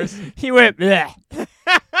even worse? He went, bleh.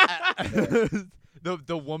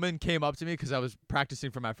 The woman came up to me because I was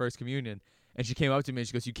practicing for my first communion, and she came up to me and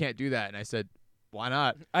she goes, "You can't do that." And I said, "Why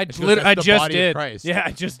not?" I And she goes, "That's the just body of did. Christ." Yeah,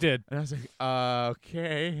 I just did. And I was like,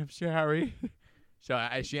 "Okay, I'm sorry." So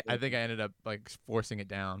I think I ended up like forcing it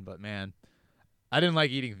down, but man, I didn't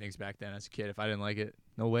like eating things back then as a kid. If I didn't like it,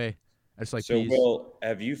 no way. I just like So, peas. Will,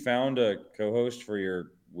 have you found a co-host for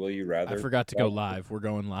your Will You Rather? I forgot to go live. We're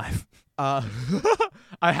going live. I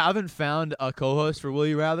haven't found a co-host for Will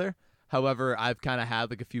You Rather. However, I've kind of had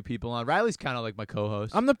like a few people on. Riley's kind of like my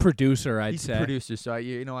co-host. I'm the producer, I'd He's say. the producer, so I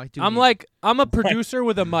do. I'm need- a producer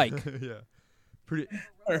with a mic.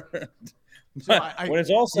 yeah. So When it's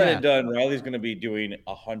all said yeah. and done, Riley's going to be doing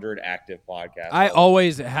 100 active podcasts. I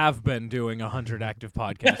always have been doing 100 active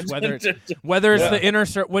podcasts, whether it's the inner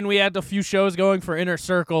circle when we had a few shows going for Inner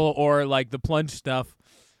Circle or like the plunge stuff.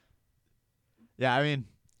 Yeah, I mean,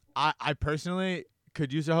 I personally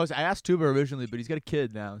could use a host. I asked Tuba originally, but he's got a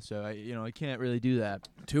kid now, so I can't really do that.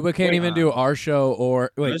 Tuba can't even do our show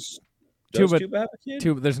or wait. Does Tuba- Tuba have a kid?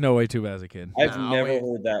 Tuba, there's no way Tuba has a kid. I've No, never wait.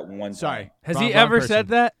 heard that one Sorry, time. Has wrong- he wrong ever person. said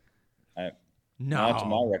that? Not to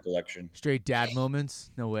my No, recollection. straight dad moments.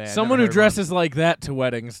 No way. I've Someone never who heard dresses like that to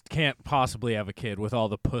weddings can't possibly have a kid with all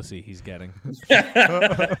the pussy he's getting.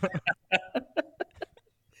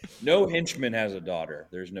 No henchman has a daughter.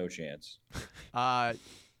 There's no chance. one.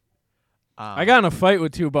 I got in a fight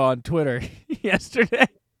with Tuba on Twitter yesterday.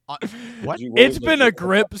 What? It's been a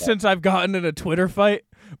grip since I've gotten in a Twitter fight.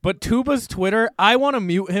 But Tuba's Twitter, I want to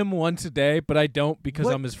mute him once a day, but I don't because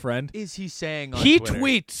What I'm his friend. is he saying on He Twitter?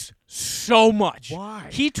 tweets so much. Why?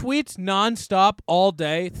 He tweets nonstop all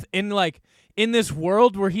day in this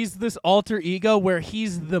world where he's this alter ego where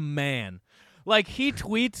he's the man. Like he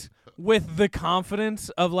tweets with the confidence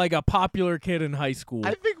of like a popular kid in high school.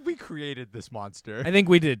 I think we created this monster. I think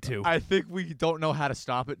we did too. I think we don't know how to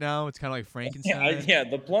stop it now. It's kind of like Frankenstein. Yeah,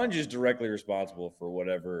 the plunge is directly responsible for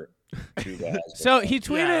whatever Tuba has. So he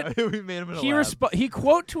tweeted. Yeah, we made him in a He lab. he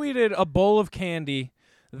quote tweeted a bowl of candy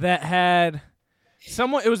that had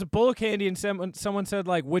someone. It was a bowl of candy, and someone said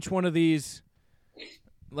like, "Which one of these?"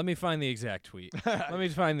 Let me find the exact tweet. Let me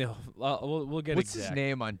find the. We'll get What's exact. his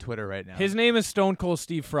name on Twitter right now? His name is Stone Cold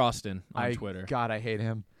Steve Frostin on Twitter. God, I hate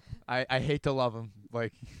him. I hate to love him.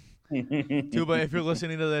 Like, Tuba, if you're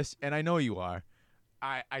listening to this, and I know you are,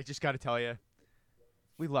 I just got to tell you,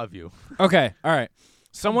 we love you. Okay, all right.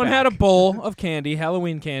 Someone had a bowl of candy,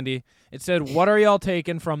 Halloween candy. It said, "What are y'all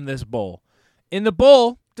taking from this bowl?" And the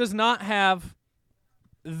bowl does not have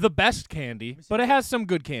the best candy, but it has some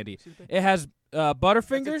good candy. It has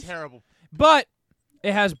Butterfingers, That's a terrible. but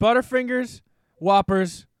it has Butterfingers,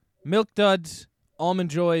 Whoppers, Milk Duds, Almond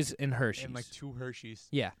Joys, and Hershey's. And like 2 Hershey's.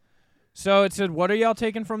 Yeah. So it said, "What are y'all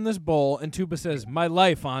taking from this bowl?" And Tuba says, "My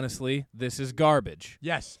life, honestly, this is garbage."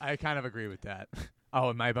 Yes, I kind of agree with that. Oh,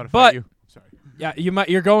 am I about to But- fight you? Sorry. Yeah,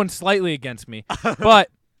 you're going slightly against me, but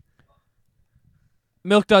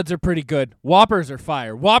Milk Duds are pretty good. Whoppers are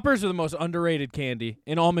fire. Whoppers are the most underrated candy,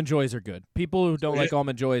 and Almond Joys are good. People who don't like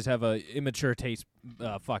Almond Joys have a immature taste,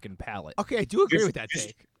 fucking palate. Okay, I do agree Just- with that just-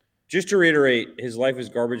 take. Just to reiterate, his life is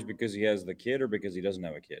garbage because he has the kid or because he doesn't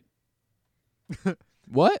have a kid?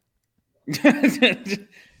 What?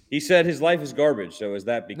 He said his life is garbage. So is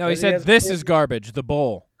that because No, he said has a this kid? is garbage. The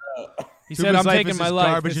bowl. He said, Tuba's "I'm life taking is my as life.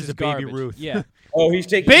 garbage This as is a Baby garbage." Ruth. Yeah, Oh, he's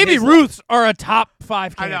taking Baby his Ruths are a top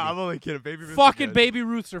 5 I candy. know, I'm only kidding. Baby Ruth's Fucking good. Baby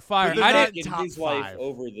Ruths are fire. But they're I not didn't. top his life 5.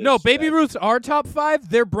 over this. No, Baby fact. Ruths are top 5.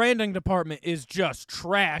 Their branding department is just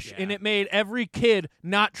trash, Yeah. and it made every kid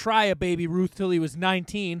not try a Baby Ruth till he was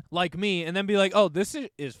 19, like me, and then be like, "Oh, this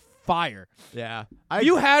is fire." Yeah. Have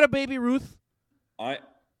you had a Baby Ruth?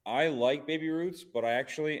 I like Baby Ruths, but I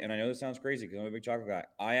actually, and I know this sounds crazy because I'm a big chocolate guy,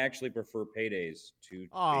 I actually prefer Paydays to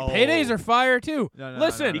Oh. Paydays are fire too. No,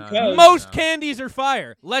 Listen, no, no, most no. candies are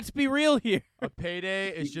fire. Let's be real here. A Payday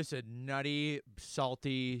is just a nutty,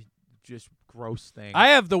 salty, just gross thing. I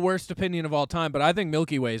have the worst opinion of all time, but I think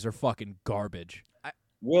Milky Ways are fucking garbage.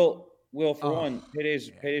 Will for Oh, one,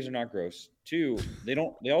 paydays are not gross. 2,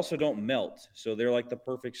 they also don't melt, so they're like the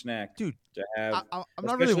perfect snack, Dude, to have. I'm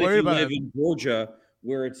not really especially worried if you about live it. in Georgia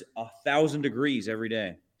where it's 1,000 degrees every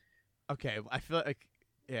day. Okay, I feel like,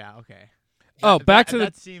 yeah, okay. Oh, back to the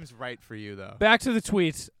that seems right for you though. back to the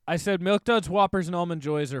tweets. I said Milk Duds, Whoppers, and Almond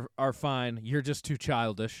Joys are fine. You're just too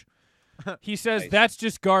childish. He says, Nice. "That's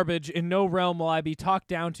just garbage. In no realm will I be talked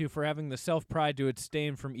down to for having the self-pride to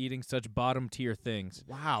abstain from eating such bottom-tier things."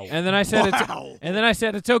 Wow. And then I said, Wow.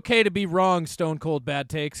 it's okay to be wrong, Stone Cold Bad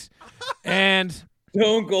Takes. And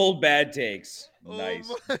Stone Cold bad takes. Nice.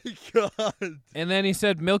 Oh my god. and then he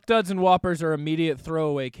said, "Milk Duds and Whoppers are immediate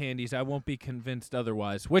throwaway candies. I won't be convinced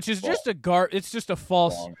otherwise." Which is just it's just a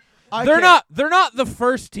false. Wrong. They're not the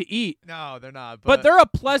first to eat. No, they're not. But they're a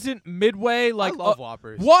pleasant midway. Like I love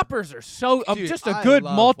Whoppers. Whoppers are so Dude, just a I good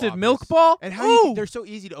love malted Whoppers. milk ball. And how you, Ooh. they're so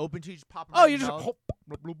easy to open to. You just pop them. Oh, right you in just your mouth.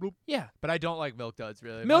 Bloop, bloop, bloop. yeah. But I don't like Milk Duds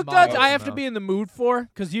really. Milk My mom Duds loves I have them, to be though. in the mood for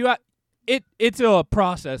because it's a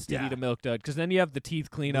process to Yeah. eat a Milk Dud because then you have the teeth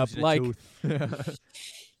clean up. Losing a Like tooth.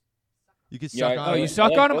 You can Yeah, suck I- on oh, it. you I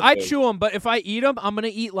suck like on them. both I those. chew them, but if I eat them, I'm gonna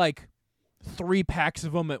eat like 3 packs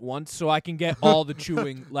of them at once so I can get all the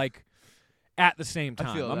chewing like at the same I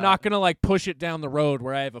time. feel I'm that. not gonna like push it down the road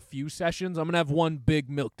where I have a few sessions. I'm gonna have one big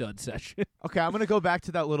Milk Dud session. Okay, I'm gonna go back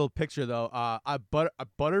to that little picture though.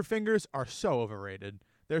 Butterfingers are so overrated.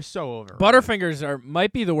 They're so overrated. Butterfingers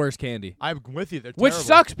might be the worst candy, I'm with you. They're which terrible.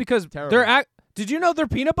 sucks because Terrible. Did you know they're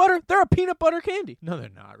peanut butter? They're a peanut butter candy. No, they're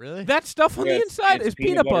not really. That stuff on Yeah, the it's- inside it's is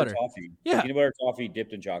peanut butter. Toffee. Yeah. Peanut butter toffee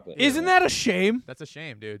dipped in chocolate. Isn't that a shame? That's a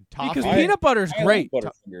shame, dude. Because Toffee. peanut butter's I great. like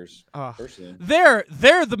Butterfingers, Ugh. personally.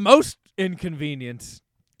 They're the most inconvenience.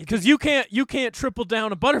 Because you can't triple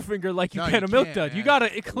down a Butterfinger like you No, can you a Milk can't, Dud. You man.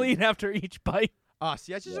 gotta clean after each bite.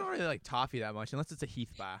 See, I just don't really like toffee that much unless it's a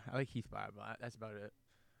Heath bar. I like Heath bar, but that's about it.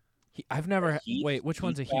 I've never. Heath? Wait, which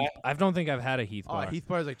one's a Heath Heath? bar? I don't think I've had a Heath Oh, bar. Heath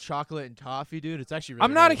bar is like chocolate and toffee, dude. It's actually really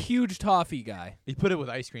I'm not a good. huge toffee guy. You put it with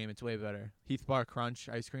ice cream, it's way better. Heath bar crunch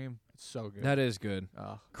ice cream, it's so good. That is good.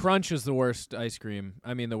 Oh, Crunch is the worst ice cream.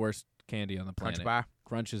 I mean, the worst candy on the planet. crunch bar.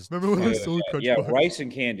 Crunch is. Remember when I Yeah, sold crunch yeah, bars? rice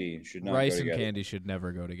and candy should not Rice go and together. candy should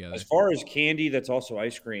never go together. As far as candy that's also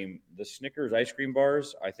ice cream, the Snickers ice cream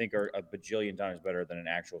bars, I think, are a bajillion times better than an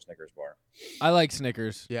actual Snickers bar. I like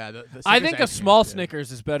Snickers. Yeah, the I Snickers think a ice cream small is good.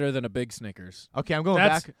 Snickers is better than a big Snickers. Okay, I'm going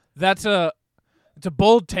That's back. it's a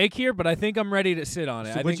bold take here, but I think I'm ready to sit on it.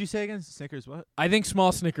 So I what'd think you say again? Snickers what? I think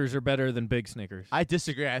small Snickers are better than big Snickers. I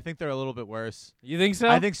disagree. I think they're a little bit worse. You think so?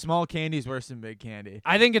 I think small candy is worse than big candy.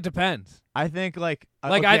 I think it depends. I think like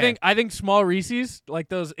I think small Reese's, like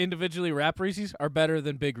those individually wrapped Reese's, are better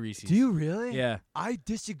than big Reese's. Do you really? Yeah. I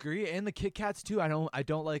disagree, and the Kit Kats too. I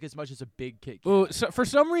don't like as much as a big Kit Kat. Ooh, so for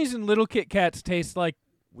some reason, little Kit Kats taste like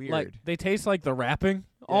Weird. they taste like the wrapping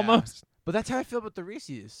Yeah. almost. But that's how I feel about the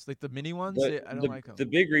Reese's, like the mini ones. But I don't the, like them. the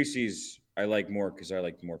big Reese's I like more because I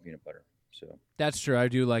like more peanut butter. So That's true. I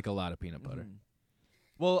do like a lot of peanut butter.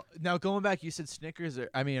 Well, now going back, you said Snickers.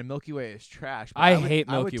 A Milky Way is trash. But I would, hate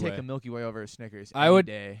I would Milky take Way. a Milky Way over a Snickers. I any would-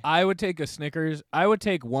 day. I would take a Snickers. I would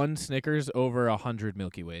take one Snickers over 100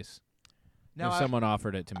 Milky Ways. Now If someone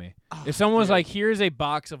offered it to me. Oh, If someone was dude. like, here's a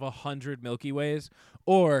box of 100 Milky Ways,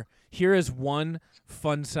 or here is one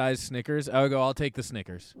fun-sized Snickers, I would go, I'll take the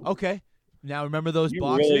Snickers. Okay. Now remember those You're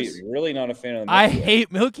boxes? really not a fan of the I Milky Way.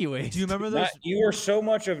 hate Milky Ways. Do you remember those? You are so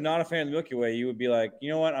much of not a fan of the Milky Way. You would be like, you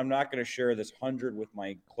know what? I'm not going to share this 100 with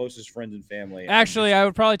my closest friends and family. Actually, I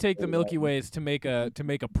would probably take the Milky Ways to make a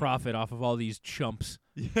profit off of all these chumps.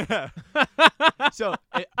 Yeah. So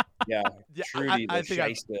yeah, yeah, Trudy, I the think I-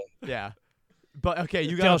 shyster. yeah. But okay,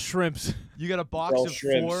 you Del got shrimps. a box Del of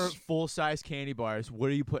shrimps. 4 full-size candy bars. What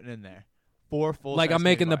are you putting in there? 4 full. Like I'm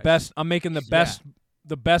making the best. I'm making the Yeah. best.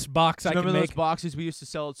 The best box I can Remember make. those boxes we used to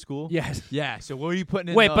sell at school? Yes. Yeah. So what are you putting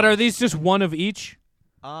in? Wait, but are those? these just one of each?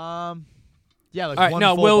 Yeah, like All right, one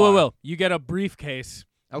no, full Will. bar. You get a briefcase.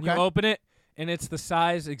 And Okay. You open it, and it's the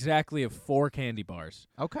size exactly of 4 candy bars.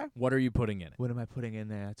 Okay. What are you putting in it? What am I putting in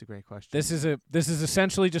there? That's a great question. This is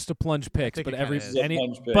essentially just a plunge picks, think but it kinda is. This is a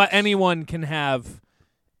plunge picks. but anyone can have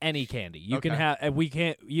any candy. You can Okay. have. And we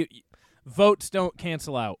can't. Votes don't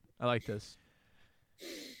cancel out. I like this.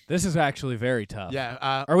 This is actually very tough.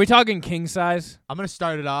 Yeah. Are we talking king size? I'm gonna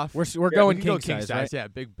start it off. We're Yeah, going we can king, go size, right? Yeah,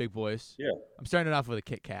 big boys. Yeah. I'm starting it off with a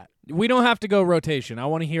Kit Kat. We don't have to go rotation. I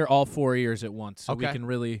want to hear all 4 ears at once, so we Okay. can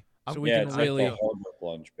really. So we yeah, can it's really. like the hardware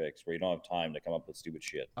plunge picks where you don't have time to come up with stupid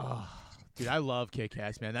shit. Oh, dude, I love Kit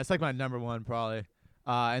Kats, man. That's like my number one, probably.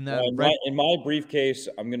 And then In my briefcase,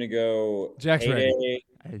 I'm gonna go. Jack's ready. Payday.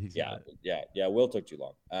 Yeah. Will took too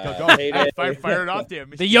long. Go. Payday. Fire it off there.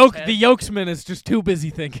 The yolksman is just too busy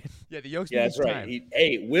thinking. Yeah, the yolks. Yeah, that's right.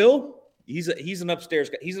 Will. He's an upstairs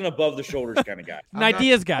guy. He's an above the shoulders kind of guy. An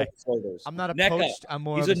ideas guy. Shoulders. I'm not a Neck poached. up. I'm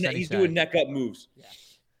more He's of a sunny he's side. doing neck up moves.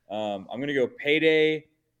 I'm gonna go Payday,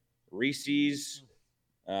 Reese's,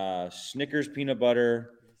 Snickers peanut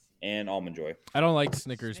butter, and Almond Joy. I don't like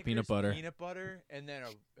Snickers peanut butter. Peanut butter, and then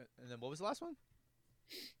what was the last one?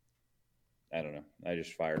 I don't know. I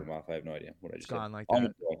just fired him off. I have no idea what I just said. Gone like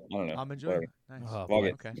Almond that. Joy. I don't know. Almond Joy. Whatever. Nice. Oh, Fuck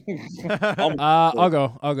it. Okay. Almond I'll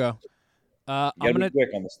go. I'm You gotta gonna be quick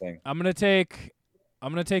on this thing. I'm gonna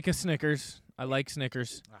take a Snickers. I like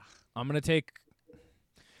Snickers. I'm gonna take.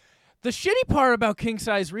 The shitty part about king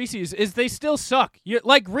size Reese's is they still suck.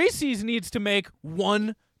 Like Reese's needs to make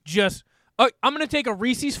one just. I'm gonna take a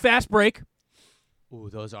Reese's fast break. Ooh,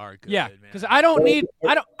 those are good. Yeah, man. because I don't need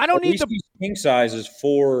the. Reese's king size is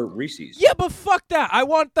 4 Reese's. Yeah, but fuck that. I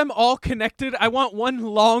want them all connected. I want one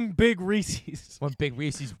long big Reese's, one big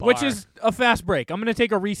Reese's bar. which is a fast break. I'm gonna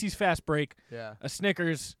take a Reese's fast break, yeah. a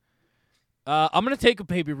Snickers. I'm gonna take a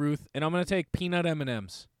Baby Ruth, and I'm gonna take peanut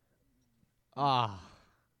M&Ms.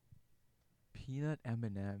 Peanut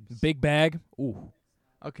M&Ms. Big bag. Ooh.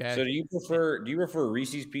 Okay. So do you prefer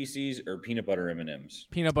Reese's Pieces or peanut butter M&Ms?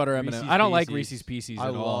 Peanut butter M&Ms. Reese's I don't like Pieces. Reese's Pieces I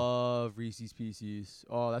at all. love Reese's Pieces.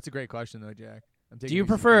 Oh, that's a great question though, Jack. I'm taking Do you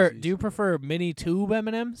Reese's prefer Pieces. mini tube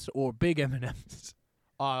M&Ms or big M&Ms?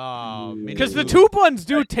 Because the tube ones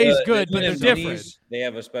do taste The good, but they're M&Ms different. minis, They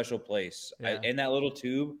have a special place. Yeah. In that little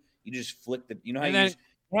tube, you just flick the. You know how And you then- just,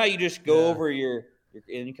 how you just go Yeah. over your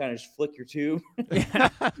and you kind of just flick your tube.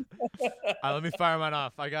 Let me fire mine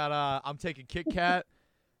off. I got. I'm taking Kit Kat,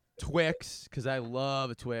 Twix, because I love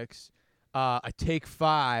a Twix. I Take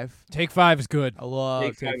 5. Take 5 is good. I love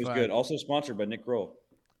Take 5 is good. Also sponsored by Nick Kroll.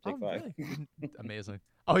 Take 5. Really? Amazing.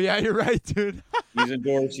 Oh yeah, you're right, dude.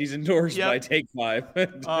 He's endorsed Yep. by Take 5.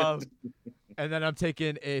 And then I'm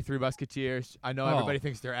taking a Three Musketeers. I know Oh. everybody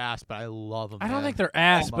thinks they're ass, but I love them. I don't man. think they're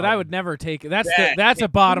ass, but I would never take it. That's That- a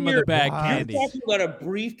bottom of the you're- bag Wow. candy. You're talking about a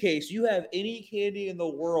briefcase. You have any candy in the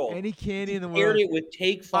world. Any candy in the Paired world. it with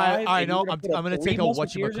Take 5. I and know. you're gonna I'm put gonna Three take a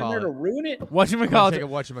Musketeers in there whatchamacallit. to ruin it. I'm gonna take a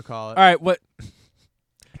Whatchamacallit. whatchamacallit. All right, what?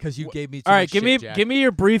 Because you gave me too All right, much give shit, me Jack. give me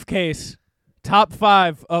your briefcase. Top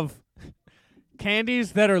 5 of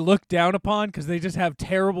candies that are looked down upon because they just have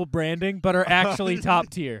terrible branding, but are actually top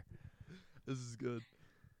tier. This is good.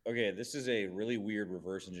 Okay, this is a really weird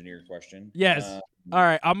reverse engineered question. Yes. All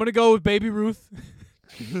right, I'm gonna go with Baby Ruth.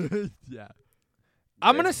 Yeah.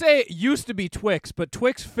 I'm gonna say it used to be Twix, but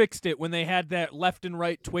Twix fixed it when they had that left and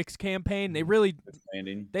right Twix campaign. They really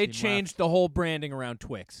Landing. they Team changed the whole branding around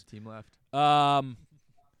Twix. Team left. So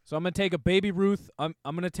I'm gonna take a Baby Ruth. I'm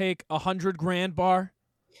gonna take a 100 grand bar.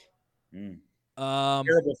 Mm. Um,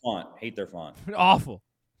 Terrible font. Hate their font. awful,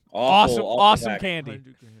 Awful, awesome package. candy.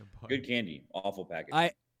 100 grand bar. Good candy. Awful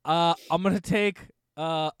package. I'm gonna take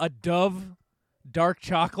a Dove dark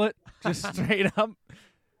chocolate, just straight up.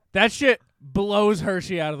 That shit blows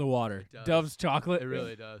Hershey out of the water. It does. Dove's chocolate. It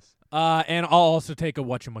really does. And I'll also take a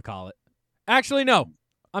whatchamacallit. Actually, no.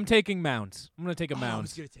 I'm taking Mounds. I'm gonna take a I was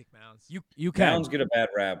Mounds. gonna take Mounds. You can. Mounds get a bad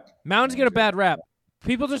rap. Mounds get a bad rap.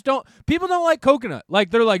 People don't like coconut. Like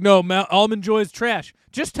they're like, no, Almond Joy is trash.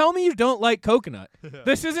 Just tell me you don't like coconut.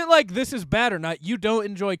 This isn't like this is bad or not. You don't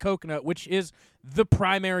enjoy coconut, which is the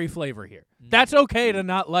primary flavor here. That's okay to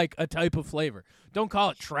not like a type of flavor. Don't call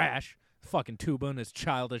it trash. Fucking Tuba and his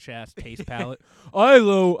childish ass taste palette.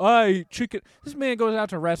 I chicken. This man goes out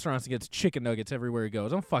to restaurants and gets chicken nuggets everywhere he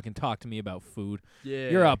goes. Don't fucking talk to me about food. Yeah.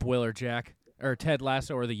 You're up, Will or Jack or Ted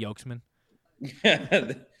Lasso or the Yolksman.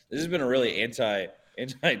 This has been a really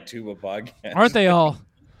anti-tuba podcast. Aren't they all?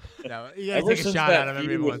 No, you gotta Ever take a since shot that at him every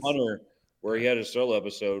feud with once. Hunter, where he had a solo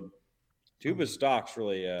episode, Tuba's stocks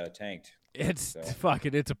really tanked. It's So.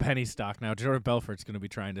 fucking. It's a penny stock now. Jordan Belfort's going to be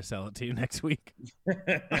trying to sell it to you next week.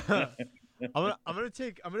 I'm gonna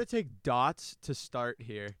take Dots to start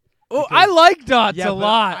here. Oh, Because- I like Dots yeah, a but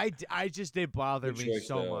lot. I just they bother Good me choice,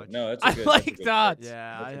 so though. much. No, that's I a good, like that's a good Dots. pick.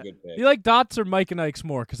 Yeah, That's a good pick. You like Dots or Mike and Ike's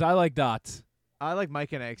more? Because I like Dots. I like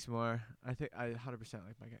Mike and X more. I think I 100%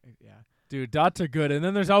 like Mike. Yeah. Dude, Dots are good. And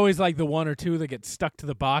then there's always like the one or two that get stuck to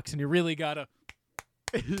the box, and you really gotta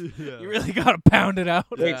pound it out.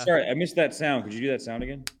 Wait, sorry, I missed that sound. Could you do that sound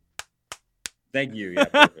again? Thank you. Yeah,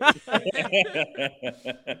 perfect.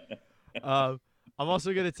 I'm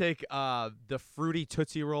also gonna take the fruity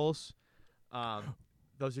Tootsie Rolls.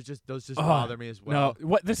 Those just bother me as well. No,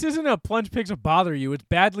 what? This isn't a plunge picks to bother you. It's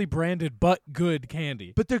badly branded but good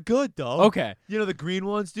candy. But they're good though. Okay. You know the green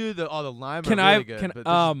ones, dude. The lime Can are I- really good. can- but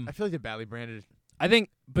I feel like they're badly branded. I think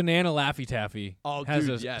Banana Laffy Taffy Oh, has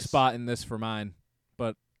dude, a yes. spot in this for mine,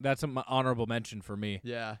 but that's an honorable mention for me.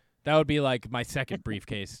 Yeah. That would be like my second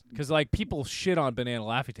briefcase because like people shit on Banana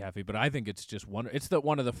Laffy Taffy, but I think it's just one. It's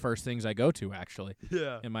one of the first things I go to actually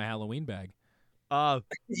Yeah. in my Halloween bag.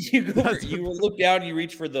 you look down and you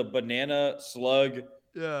reach for the banana slug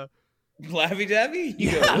Yeah. Laffy Taffy. You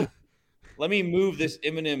Yeah. go, let me move this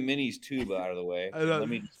M&M Minis tube out of the way. I know. Let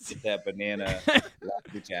me just get that banana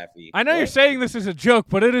Laffy Taffy. I know you're saying this is a joke,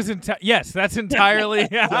 but it is yes, that's entirely.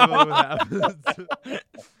 Definitely what happens.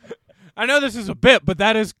 I know this is a bit, but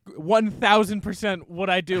that is 1,000% what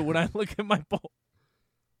I do when I look at my bowl.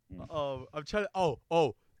 I'm trying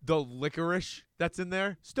to. The licorice that's in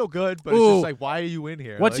there, still good, but it's Ooh. just like, why are you in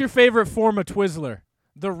here? What's Like, your favorite form of Twizzler?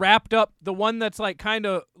 The wrapped up, the one that's like kind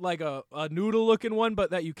of like a noodle looking one, but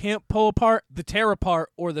that you can't pull apart, the tear apart,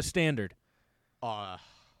 or the standard? I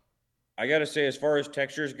gotta say, as far as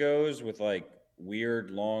textures goes, with like weird,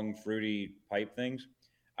 long, fruity pipe things,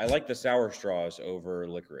 I like the sour straws over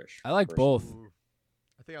licorice. I like personally. both. Ooh.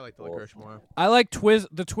 I think I like the licorice more. I like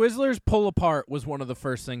the Twizzlers pull apart was one of the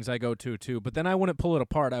first things I go to too, but then I wouldn't pull it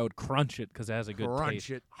apart. I would crunch it because it has a good Crunch taste.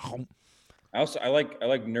 it. I like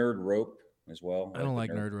Nerd Rope as well. I don't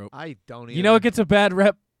like the Nerd Rope. I don't either. You know, it gets a bad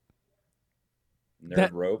rep.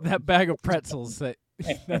 Nerd Rope. That bag of pretzels that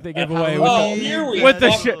they give away Oh, here we with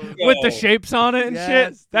the fucking go. with the shapes on it and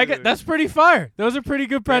Yes, shit. dude. That's pretty fire. Those are pretty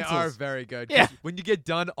good They are pretzels. very good. Yeah. 'Cause when you get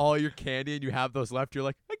done all your candy and you have those left, you're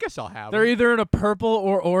like, I guess I'll have They're them. either in a purple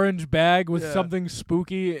or orange bag with Yeah. something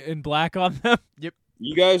spooky and black on them.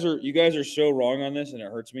 You guys are so wrong on this, and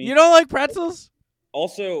it hurts me. You don't like pretzels?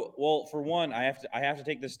 Also, well, for one, I have to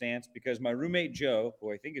take this stance because my roommate Joe,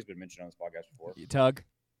 who I think has been mentioned on this podcast before. You tug.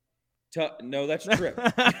 No, that's Trip.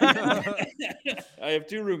 I have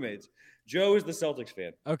two roommates. Joe is the Celtics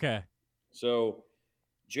fan. Okay. So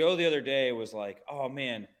Joe the other day was like, "Oh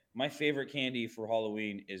man, my favorite candy for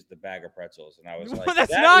Halloween is the bag of pretzels," and I was like,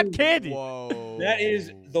 That's "That not is- candy. Whoa. That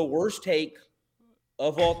is the worst take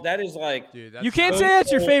of all. That is like Dude, that's You can't so say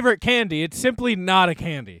that's your cold. favorite candy. It's simply not a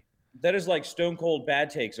candy. that is like stone cold bad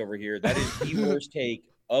takes over here. That is the worst take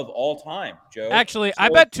of all time, Joe. Actually, I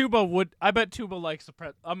So- bet Tuba likes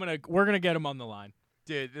the we're gonna get him on the line.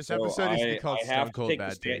 Dude, this So episode needs to be called I have Stone to Cold take the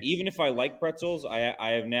Bad stand. Takes. Even if I like pretzels, I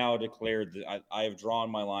have now declared that I have drawn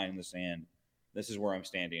my line in the sand. This is where I'm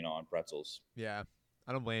standing on pretzels. Yeah,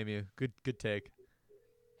 I don't blame you. Good take.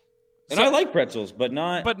 And I like pretzels, but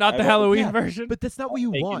not But not the I've- Halloween yeah, version. But that's not what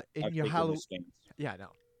you taken- want in I've your taken the Halloween. stance. Yeah, no.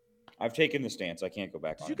 I've taken the stance. I can't go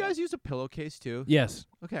back Did on you it now. guys use a pillowcase too? Yes,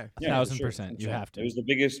 Okay. Yeah, 1,000%. You have to. It was the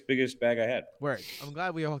biggest bag I had. Word. I'm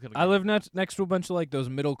glad we all can. I live next to a bunch of like those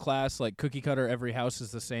middle class like cookie cutter. Every house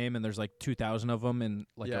is the same, and there's like 2,000 of them in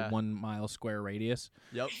like Yeah. a 1 mile square radius.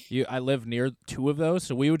 Yep. I live near 2 of those,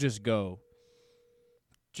 so we would just go,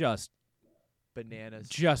 just Bananas.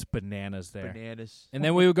 bananas there. Bananas. And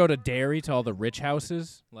then we would go to dairy to all the rich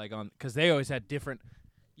houses, like because they always had different.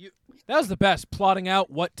 That was the best, plotting out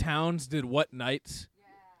what towns did what nights.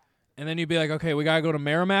 And then you'd be like, okay, we got to go to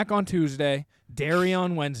Merrimack on Tuesday, Derry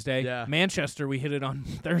on Wednesday, Yeah. Manchester, we hit it on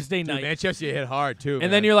Thursday Dude, night. Manchester hit hard too.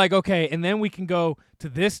 And then you're like, okay, and then we can go to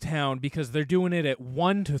this town because they're doing it at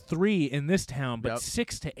 1 to 3 in this town, but Yep.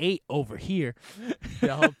 6 to 8 over here.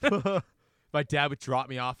 Yep. My dad would drop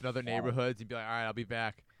me off in other neighborhoods. He'd be like, all right, I'll be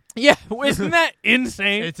back. Yeah, isn't that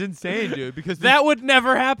insane? It's insane, dude, because That would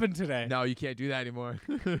never happen today. no, you can't do that anymore.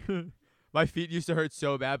 My feet used to hurt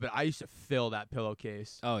so bad, but I used to fill that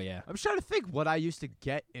pillowcase. Oh, yeah. I'm trying to think what I used to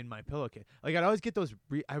get in my pillowcase. Like, I'd always get those.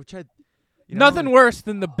 I would try. Nothing worse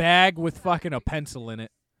than the bag with fucking a pencil in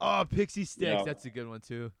it. Oh, pixie sticks. Yeah. That's a good one,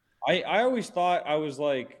 too. I always thought I was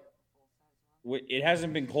like, it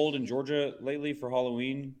hasn't been cold in Georgia lately for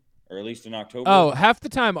Halloween, or at least in October. Oh, half the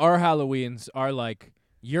time our Halloweens are like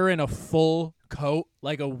you're in a full coat,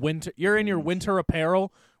 like a winter. You're in your winter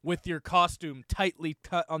apparel with your costume tightly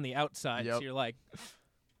cut on the outside. So Yep. you're like,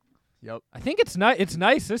 Yep. I think it's nice. It's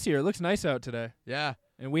nice this year. It looks nice out today, Yeah.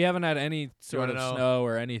 and we haven't had any sort wanna of know? snow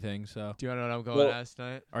or anything. So, Do you want to know what I'm going Well- as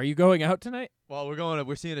tonight? are you going out tonight? Well,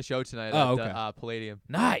 we're seeing a show tonight Oh, at okay. the Palladium.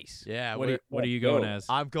 Nice. Yeah. What are you going go. as?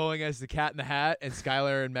 I'm going as the Cat in the Hat, and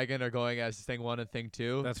Skylar and Megan are going as Thing 1 and Thing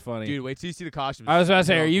 2. That's funny. Dude, wait till you see the costumes. I was about to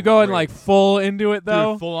say, They're are you going great. like full into it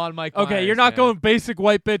though? Dude, full on Mike Okay, Myers, you're not man. going basic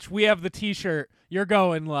white bitch. We have the T-shirt. You're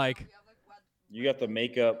going like You got the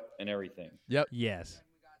makeup and everything. yes.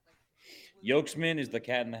 Yolksman is the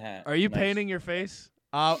Cat in the Hat. Are you Nice. painting your face?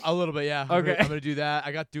 A little bit, yeah. Okay. I'm gonna do that.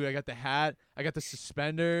 I got the hat. I got the I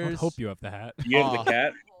suspenders. would hope you have the hat. You have Aw. the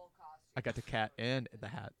cat? I got the cat and the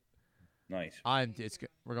hat. Nice. It's good.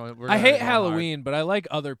 We're going. I hate Halloween, but I like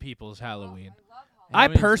other people's Halloween. I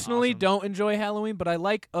Halloween's personally awesome. don't enjoy Halloween, but I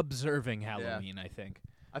like observing Halloween, I think.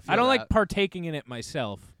 I don't like that. partaking in it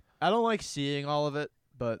myself. I don't like seeing all of it,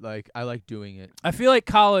 but like I like doing it. I feel like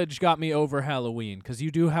college got me over Halloween because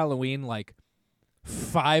you do Halloween like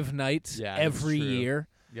 5 nights Yeah, that's every true. year.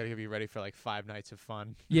 You gotta be ready for like 5 nights of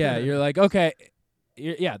fun. Yeah, you're like, okay.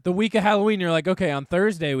 Yeah, the week of Halloween, you're like, okay, on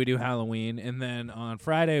Thursday we do Halloween, and then on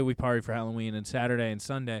Friday we party for Halloween, and Saturday and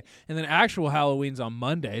Sunday, and then actual Halloween's on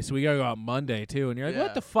Monday, so we gotta go out Monday too. And you're like, Yeah.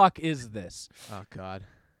 what the fuck is this? Oh God.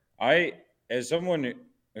 As someone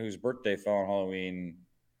whose birthday fell on Halloween,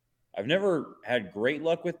 I've never had great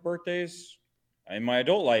luck with birthdays. In my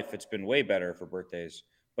adult life, it's been way better for birthdays.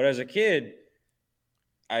 But as a kid,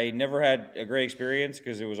 I never had a great experience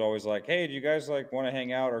because it was always like, hey, do you guys like want to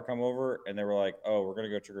hang out or come over? And they were like, oh, we're going to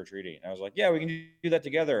go trick or treating. I was like, yeah, we can do that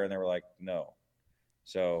together. And they were like, no.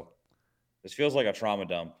 So this feels like a trauma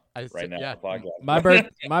dump right now. Yeah. On the podcast.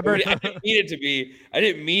 My I didn't mean it to be. I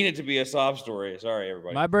didn't mean it to be a sob story. Sorry,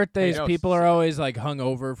 everybody. My birthdays, know, people are always like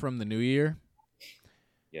hungover from the New Year,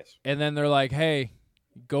 Yes. and then they're like, hey,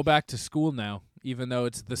 go back to school now, even though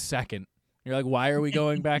it's the 2nd. You're like, why are we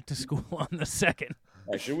going back to school on the 2nd?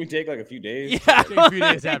 Should we take like a few days? Yeah. Take a few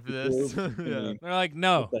days after this. Yeah. They're like,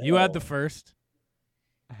 no, What the you had hell? the first.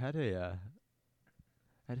 I had a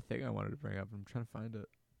thing I wanted to bring up. I'm trying to find it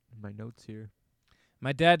in my notes here.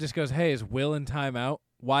 My dad just goes, hey, is Will in timeout?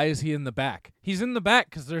 Why is he in the back? He's in the back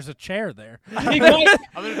because there's a chair there. I'm in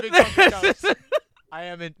a big fucking house. I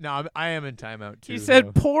am in timeout too. He said,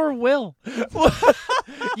 though. poor Will.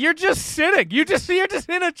 You're just sitting. You're just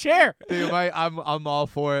in a chair. Dude, I'm all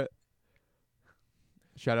for it.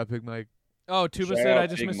 Shout out Big Mike. Oh, Tuba Shout said out I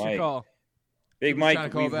just Big missed Mike. your call. Big Who's trying to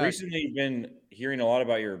Mike, call we've back? recently been hearing a lot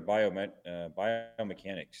about your biomechanics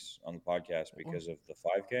on the podcast because of the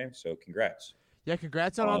 5K. So congrats. Yeah,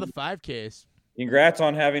 congrats on all the 5Ks. Congrats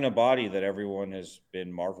on having a body that everyone has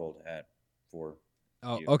been marveled at for.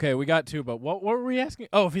 Oh, you. okay, we got Tuba. What were we asking?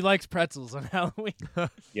 Oh, if he likes pretzels on Halloween.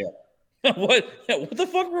 What the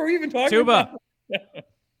fuck were we even talking Tuba, about?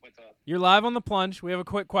 you're live on the plunge. We have a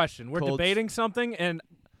quick question. We're Colts. debating something, and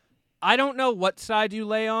I don't know what side you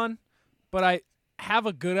lay on, but I have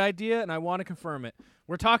a good idea, and I want to confirm it.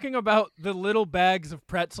 We're talking about the little bags of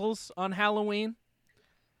pretzels on Halloween.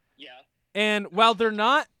 Yeah. And while they're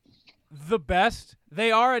not the best,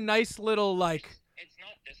 they are a nice little, like, It's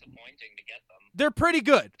not disappointing to get them. they're pretty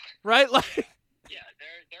good, right? Like, Yeah,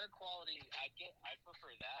 they're quality. I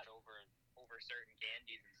prefer that over certain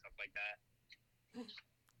candies and stuff like that.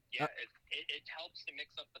 Yeah, it helps to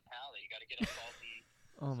mix up the palate. You got to get a salty,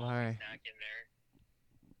 Oh my. snack in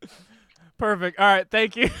there. perfect. All right,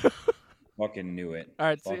 thank you. Fucking knew it. All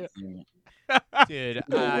right, see ya. Fucking Dude,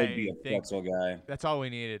 would I be a think pretzel guy. that's all we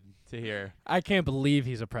needed to hear. I can't believe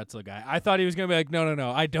he's a pretzel guy. I thought he was going to be like,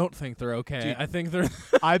 no, I don't think they're okay. Dude. I think they're...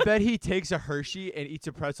 I bet he takes a Hershey and eats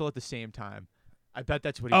a pretzel at the same time. I bet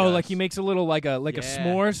that's what he Oh, does. like he makes a little, like a Yeah.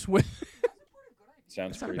 s'mores with...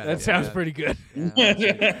 Sounds That's not pretty. bad. fun. That sounds Yeah. pretty good.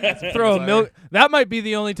 Yeah, Throw a Butter. milk. That might be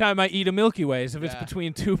the only time I eat a Milky Way is if it's Yeah.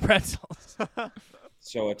 between two pretzels.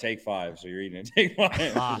 So a take 5. So you're eating a take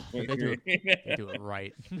 5. They do it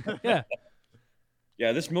right. Yeah.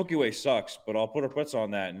 Yeah, this Milky Way sucks, but I'll put a pretzel on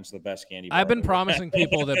that, and it's the best candy bar. I've been ever. promising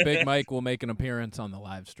people that Big Mike will make an appearance on the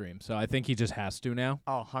live stream, so I think he just has to now.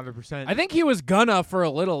 Oh, 100%. I think he was gonna for a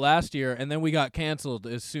little last year, and then we got canceled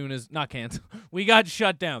as soon as not canceled. We got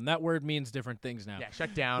shut down. That word means different things now. Yeah,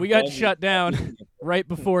 shut down. We got Well, shut down right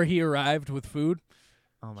before he arrived with food.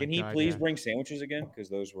 Oh my Can he God, please yeah. bring sandwiches again? Because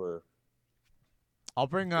those were. I'll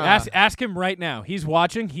bring. Ask him right now. He's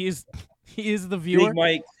watching. He is the viewer.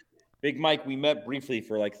 Big Mike, we met briefly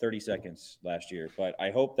for like 30 seconds last year, but I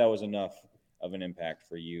hope that was enough of an impact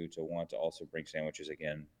for you to want to also bring sandwiches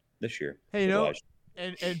again this year. Hey, you for the know, live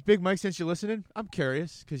stream. and Big Mike, since you're listening, I'm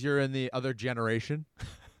curious because you're in the other generation.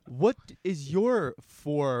 What is your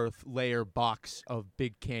 4-layer box of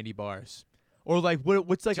big candy bars? Or like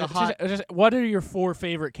what's like a hot? What are your 4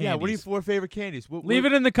 favorite candies? Yeah, what are your 4 favorite candies? Leave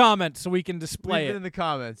it in the comments so we can display Leave it it. in the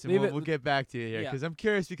comments, and Leave we'll get back to you here Yeah. because I'm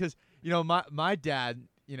curious because my dad,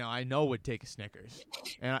 I know would take a Snickers,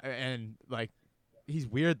 and like he's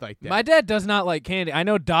weird like that. My dad does not like candy. I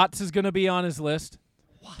know Dots is going to be on his list.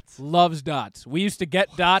 What? Loves Dots. We used to get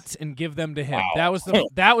Dots and give them to him. Wow.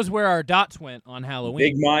 That was where our Dots went on Halloween.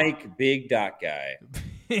 Big Mike, big dot guy.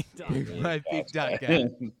 Big Dots. Big dot guy.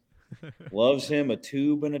 Loves him a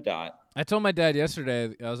tube and a dot. I told my dad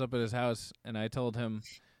yesterday, I was up at his house, and I told him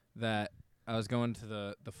that I was going to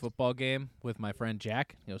the football game with my friend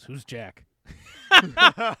Jack. He goes, "Who's Jack?"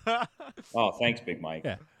 Oh, thanks, Big Mike.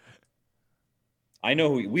 Yeah. I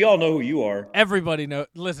know we all know who you are. Everybody know.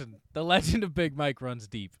 Listen, the legend of Big Mike runs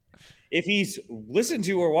deep. If he's listened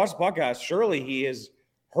to or watched the podcast, surely he has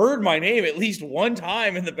heard my name at least one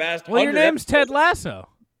time in the past. Well, your 100 name's Ted Lasso.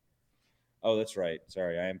 Oh, that's right.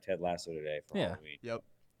 Sorry, I am Ted Lasso today for Yeah. Halloween. Yep.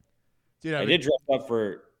 Dude, I did dress up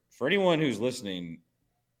for anyone who's listening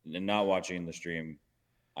and not watching the stream.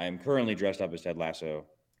 I am currently dressed up as Ted Lasso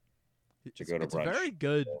to go to it's brunch. a very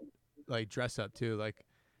good like dress up too. Like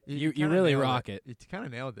You kinda really nailed rock it. You kind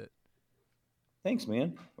of nailed it. Thanks,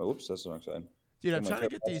 man. Oh, whoops, that's the wrong side. Dude, I'm Got my trying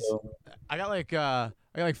to Ted get these. Lasso. I got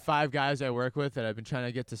like 5 guys I work with that I've been trying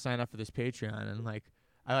to get to sign up for this Patreon, and like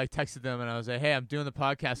I texted them and I was like, "Hey, I'm doing the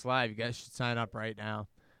podcast live. You guys should sign up right now,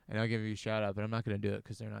 and I'll give you a shout out." But I'm not gonna do it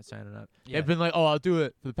because they're not signing up. Yeah. They've been like, "Oh, I'll do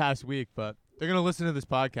it for the past week," but they're gonna listen to this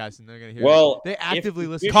podcast and they're gonna hear. Well, it. They actively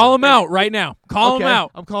listen. Call him out right now. Call him Okay,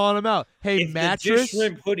 out. I'm calling them out. Hey, If mattress. the dish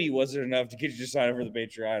shrimp hoodie wasn't enough to get you to sign up for the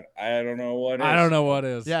Patreon, I don't know what is. I don't know what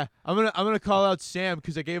is. Yeah, I'm gonna call out Sam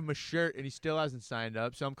because I gave him a shirt and he still hasn't signed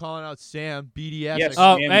up. So I'm calling out Sam BDS. Yes,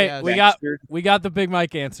 Oh, Sam, hey, yes. we got the Big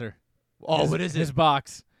Mike answer. Oh, His- what is his it?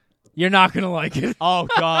 box? You're not gonna like it. Oh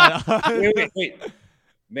God. Wait.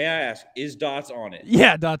 May I ask, is Dots on it?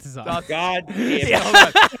 Yeah, Dots is on. Dots- God damn it.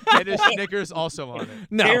 Yeah. And his Snickers also on it.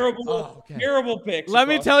 No. Terrible, Oh, okay. terrible picks. Let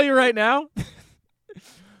me across- tell you right now.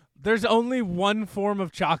 There's only one form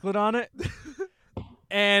of chocolate on it,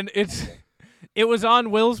 and it was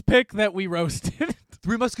on Will's pick that we roasted.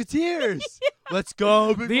 3 Musketeers. Let's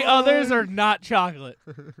go. Big The Mike. others are not chocolate.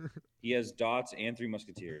 He has Dots and 3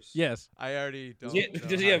 Musketeers. Yes. I already don't.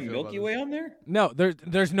 Does he know how have I feel Milky about Way on there? No,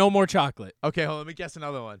 there's no more chocolate. this. Okay, hold on. Let me guess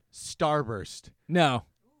another one. Starburst. No.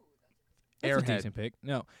 That's a Airhead. decent pick.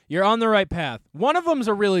 No, you're on the right path. One of them's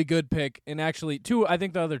a really good pick, and actually, 2. I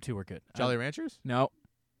think the other 2 are good. Jolly Ranchers. No,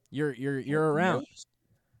 you're around.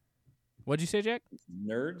 What'd you say, Jack?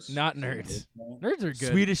 Nerds? Not nerds. Nerds are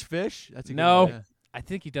good. Swedish Fish. That's a good No. one, yeah. I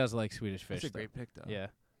think he does like Swedish Fish. That's a though. great pick though. Yeah,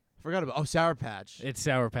 Forgot about. Oh, Sour Patch. it's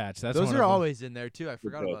Sour Patch. That's Those one are of them. always in there too. I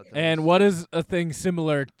forgot pick. about those. And what is a thing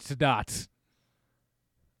similar to Dots?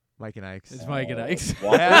 Mike and Ike's. It's Mike and Ike's.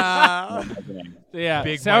 Yeah. Yeah,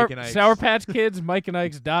 Big Sour, Mike and Ike's. Sour Patch Kids, Mike and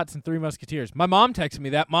Ike's, Dots, and 3 Musketeers. My mom texted me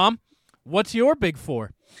that. Mom, what's your big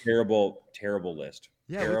 4? Terrible list.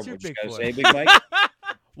 Yeah, Terrible. what's your Just big gotta 4? say, Big Mike.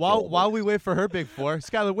 While we wait for her big 4,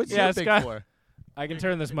 Skylar, what's Yeah, your big Sky- 4? I can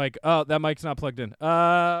turn this mic. Oh, that mic's not plugged in.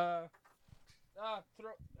 I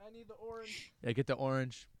need the orange. Yeah, get the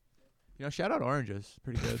orange. Shout out oranges.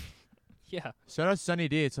 Pretty good. Yeah, Shout out Sunny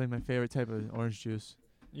D. It's like my favorite type of orange juice.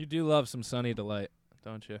 you do love some Sunny Delight,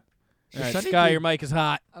 don't you? Yeah, All right, Sunny Sky, D- your mic is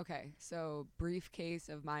hot. Okay, so briefcase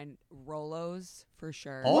of mine, Rolos for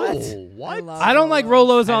sure. Oh, I what? love I don't like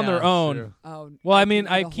Rolos. Rolos I on know, their it's own. true. Oh, Well, I can mean,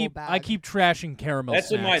 eat I a whole keep bag. trashing caramel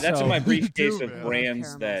That's in snacks. my so- briefcase do, of man. brands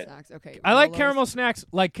Caramel that snacks. Okay, I like Rolos. caramel snacks,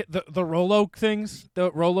 like the Rolo things,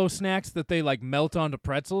 the Rolo snacks that they like melt onto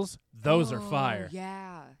pretzels. Those are Oh, fire.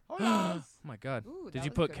 Yeah. Oh my god! Ooh, Did that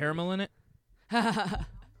you was put good. caramel in it?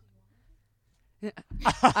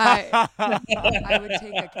 I would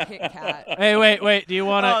take a Kit Kat. Hey, wait. Do you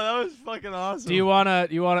want to? Oh, that was fucking awesome. Do you want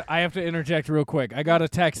to? I have to interject real quick. I got a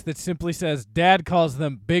text that simply says, "Dad calls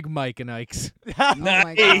them Big Mike and Ike's." Oh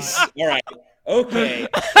my Nice. God. All right. Okay.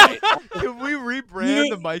 Can we rebrand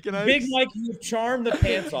the Mike and Ike's? Big Mike, you've charmed the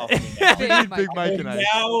pants off me now. Big Mike and Ike's.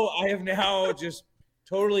 I have now just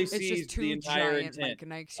totally It's just seized two the entire giant intent. Mike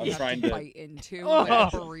and Ike's of you have trying to to- bite into Oh.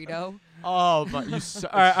 like a burrito. Oh, but you.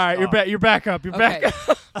 All right. You're back up. You're Okay. back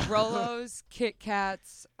up. Rolos, Kit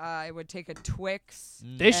Kats. I would take a Twix.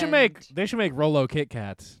 They should make and- Rolo Kit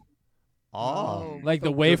Kats. Oh. Like the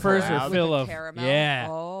The wafers collab? are With full the of caramel. yeah.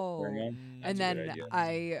 Oh. There you go. And That's a then good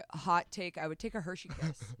idea. I would take a Hershey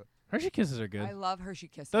Kiss. Hershey Kisses are good. I love Hershey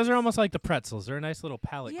Kisses. Those are almost like the pretzels. They're a nice little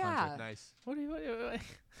palate Yeah. cleanser. Nice. What do you?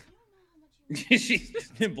 She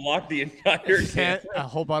blocked the entire Can't, a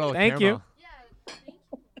whole bottle of Thank caramel.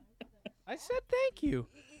 I said thank you.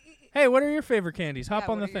 Hey, what are your favorite candies? Hop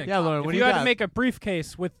Yeah, on what the are your thing. Yeah, Lauren, If what do you you had got? to make a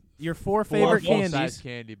briefcase with your four Four favorite full-size candies,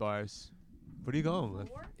 candy bars. What are you going with?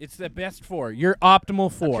 it's the best four. Your optimal I'm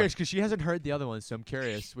four. curious because she hasn't heard the other ones, so I'm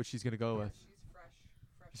curious what she's gonna go with.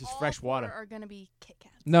 This is All fresh four water. are gonna be Kit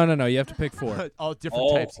Kats. No. You have to pick four. All different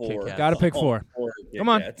All types of four. Kit Kats. Gotta pick All four. Kit Come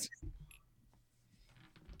on. Kats.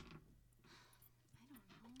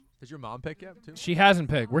 Does your mom pick yet too? She hasn't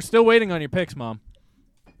picked. We're still waiting on your picks, Mom.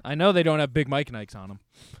 I know they don't have Big Mike and Ike's on them.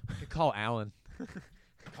 I could call Alan.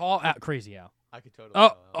 Call out Crazy Al. I could totally. Oh,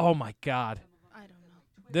 call Alan. oh my God. I don't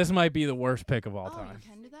know. This might be the worst pick of all Oh, time. you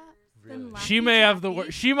can do that. Really? Then She Laffy may have the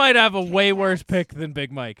Taffy. she might have a way Kit worse Kats. pick than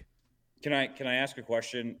Big Mike. Can I ask a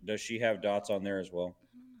question? Does she have dots on there as well?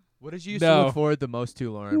 What did you used to No. look forward the most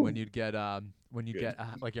to, Lauren, when you'd get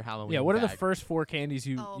Good. like your Halloween? Yeah, what are the bag? first four candies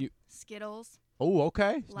you Oh, Skittles, Oh,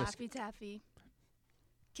 okay. Laffy Taffy,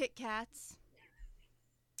 Kit Kats.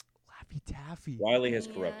 Laffy Taffy. Riley has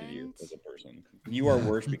corrupted you And- as a person. You are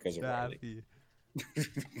worse because of Riley. Taffy.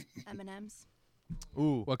 M&M's.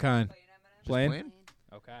 Ooh. What kind? Just Plain? plain?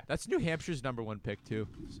 Okay. That's New Hampshire's #1 pick too.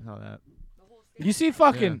 How that? You see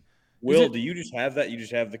fucking Will, it- do you just have that? You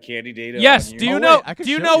just have the candy data? Yes, on do you Oh, know wait, I could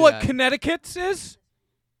do you show know you what that. Connecticut's is?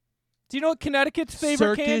 Do you know what Connecticut's favorite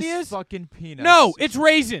Circus candy is? fucking peanuts. No, it's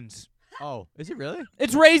raisins. Oh, is it really?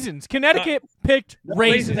 It's raisins. Connecticut picked Not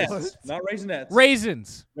raisins. Raisinets. Not raisinets.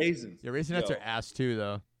 Raisins. Raisins. Yeah, Raisinets Yo. are ass too,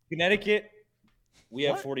 though. Connecticut. We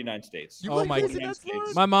have What? 49 states. You Oh like my Raisinets, God.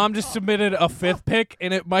 Lauren? My mom just submitted a fifth pick,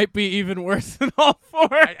 and it might be even worse than all four.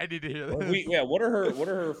 I need to hear Well, this. yeah. What are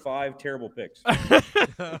her 5 terrible picks?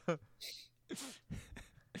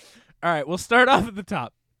 All right, we'll start off at the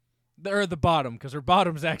top, or the bottom, because her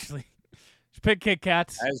bottom's actually. She picked Kit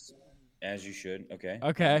Kats. As you should. Okay.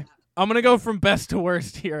 Okay, I'm gonna go from best to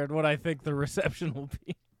worst here, and what I think the reception will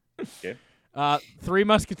be. Okay. Three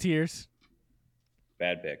Musketeers.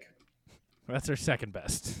 Bad pick. That's her second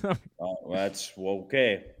best. Well, that's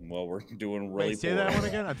okay. Well, we're doing really Wait, say poor. that one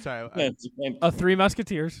again. I'm sorry. Three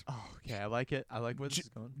Musketeers. Oh, okay, I like it. I like where this is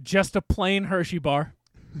going. Just a plain Hershey bar.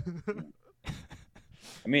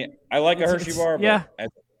 I mean, I like a Hershey bar, but yeah. as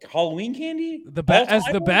Halloween candy? The best as the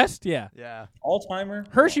All-timer? best, yeah. Yeah, All timer?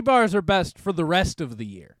 Hershey bars are best for the rest of the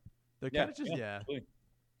year. they're Yeah, kind of just yeah, absolutely.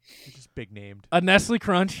 they're just big named. A Nestle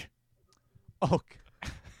Crunch. Oh,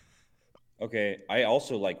 Okay, I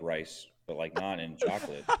also like rice, but like not in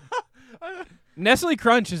chocolate. Nestle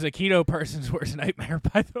Crunch is a keto person's worst nightmare,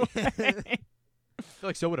 by the way. I feel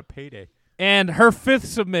like so would a payday. And her fifth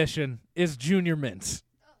submission is Junior Mints.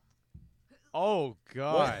 Oh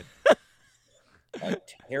God. A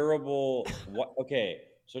terrible. What? Okay,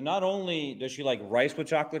 so not only does she like rice with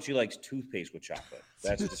chocolate, she likes toothpaste with chocolate.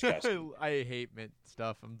 That's disgusting. I hate mint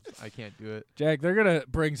stuff. I can't do it. Jack, they're going to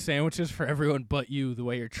bring sandwiches for everyone but you the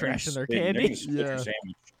way you're They're gonna trashing their spit- They're candy. gonna spit your Yeah.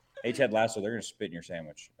 sandwich. Hey, Ted Lasso, they're gonna spit in your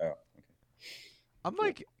sandwich. Oh, okay. I'm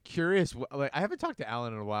like curious. Like I haven't talked to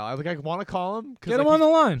Alan in a while. I want to call him. 'Cause, Get like, him on the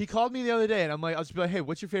line. He called me the other day, and I'm like, I'll just be like, hey,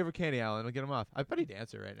 what's your favorite candy, Alan? I'll get him off. I bet he'd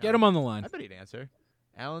answer right now. Get him on the line. I bet he'd answer.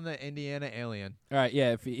 Alan, the Indiana alien. All right,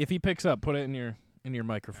 yeah, if he picks up, put it in your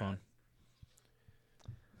microphone.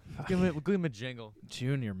 Give him a jingle.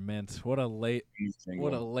 Junior Mints. What a late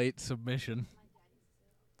submission.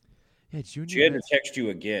 Yeah, Junior. She had to Mints. text you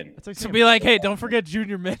again. That's like To saying- be like, hey, don't forget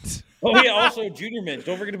Junior Mints. Oh yeah, also Junior Mints.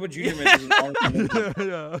 Don't forget to put Junior Mints. As an honorable mention.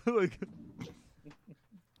 yeah, like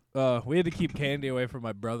We had to keep candy away from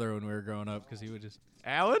my brother when we were growing up because he would just.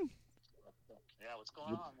 Alan. Yeah, what's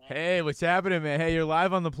going on, man? Hey, what's happening, man? Hey, you're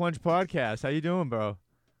live on the Plunge podcast. How you doing, bro?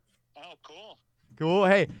 Oh, cool. Cool.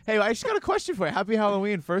 Hey, I just got a question for you. Happy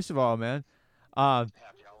Halloween, first of all, man. Happy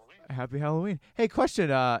Halloween. Happy Halloween. Hey, question.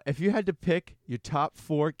 If you had to pick your top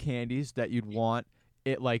 4 candies that you'd want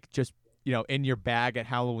it like just in your bag at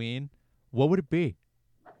Halloween, What would it be?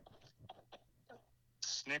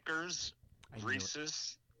 Snickers, I knew it.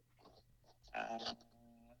 Reese's,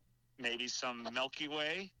 maybe some Milky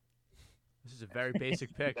Way, This is a very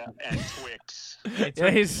basic pick. and Twix. Yeah,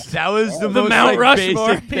 he's That was the The most Mount like, Rushmore.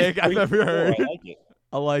 basic pick I've ever heard. I like it.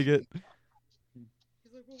 I like it.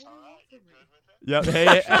 All right, you good with it? Yep.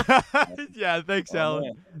 Hey. Yeah. Thanks, Oh, Alan.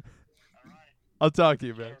 man. All right. I'll talk to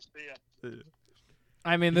you, man. See ya.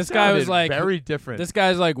 I mean, He this guy was sounded like, very different. this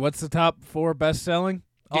guy's like, what's the top 4 best selling?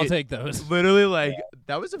 I'll Dude, take those. Literally, like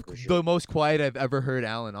that was For sure. the most quiet I've ever heard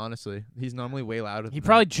Alan. Honestly, he's normally way louder. He than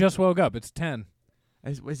probably just woke up. It's 10.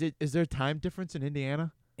 that. Is there a time difference in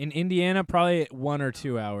Indiana? In Indiana, probably 1 or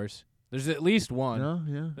 2 hours. There's at least one. No,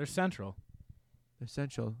 yeah, They're central.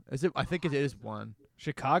 essential. Is it? I think it is one.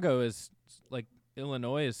 Chicago is like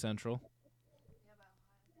Illinois is central.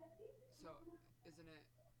 So, isn't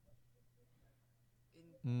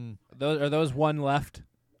it? In, Those are those one left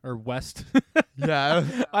or west? Yeah,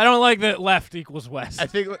 I don't like that left equals west. I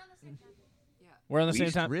think. We're on the same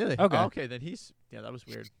East, time. Really? Okay. Oh, okay, then he's. Yeah, that was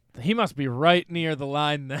weird. He must be right near the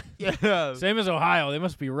line then. Yeah. Same as Ohio. They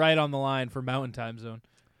must be right on the line for Mountain Time Zone.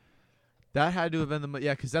 That had to have been the.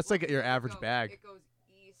 Yeah, because that's like your average bag. It goes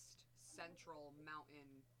east, central, mountain,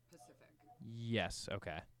 Pacific. Yes.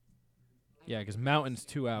 Okay. Yeah, because Mountain's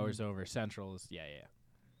 2 hours over. Central is yeah.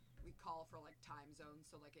 We call for like time zones,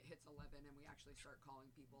 so like it hits 11, and we actually start calling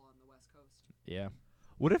people on the West Coast. Yeah.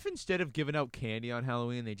 What if instead of giving out candy on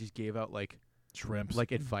Halloween, they just gave out like Shrimps.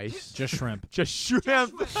 like advice? Just shrimp. Just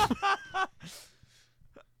shrimp.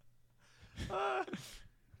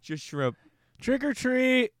 Just shrimp. Trick or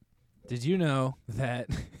treat. Did you know that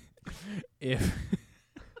if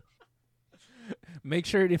make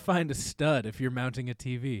sure to find a stud if you're mounting a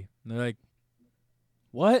TV? And they're like,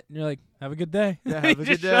 what? And you're like, have a good day. Yeah, have a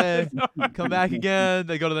Just good shut day. the door. Come back again.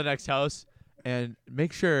 They go to the next house and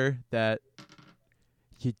make sure that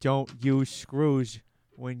you don't use screws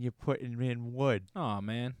when you're putting in wood. Oh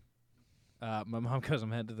man. My mom goes,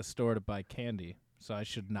 I'm heading to the store to buy candy, so I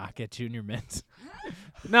should not get Junior Mints.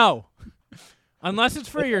 No. Unless it's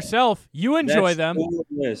for yourself. You enjoy That's them. on the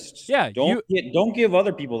list. Yeah, Don't give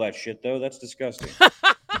other people that shit though. That's disgusting.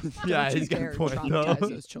 Yeah, Don't he's you got a dare point traumatize though.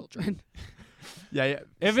 those children. Yeah.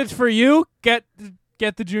 If it's for you, get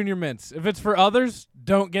the Junior Mints. If it's for others,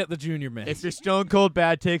 don't get the Junior Mints. If you're stone cold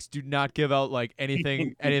bad takes, do not give out like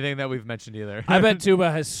anything that we've mentioned either. I bet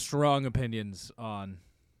Tuba has strong opinions on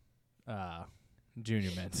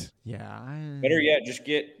Junior Mints. Yeah. Better yet, just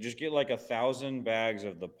get like 1,000 bags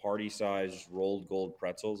of the party size rolled gold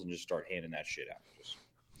pretzels and just start handing that shit out. Just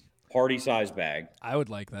party size bag. I would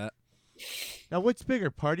like that. Now, what's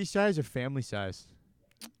bigger, party size or family size?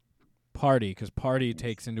 Party, because party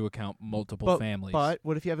takes into account multiple families. But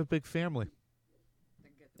what if you have a big family?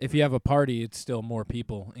 If you have a party, it's still more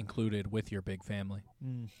people included with your big family.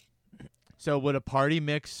 So would a party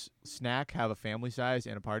mix snack have a family size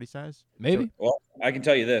and a party size? Maybe. Well, I can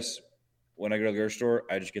tell you this: when I go to the grocery store,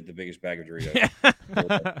 I just get the biggest bag of Doritos.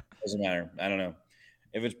 Doesn't matter. I don't know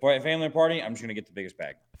if it's family party. I'm just gonna get the biggest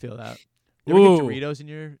bag. I feel that. You ever get Ooh. Doritos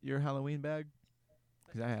in your Halloween bag?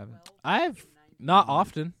 Because I haven't. I've not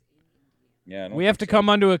often. Yeah, I don't We have to think so. come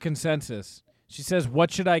onto a consensus. She says, "What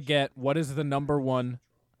should I get? What is the number one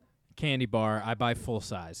candy bar I buy full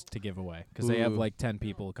size to give away?" Because they have Ooh. like 10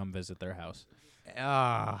 people come visit their house.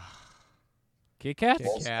 Kit Kats?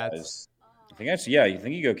 Full Cats. size. I think that's yeah. You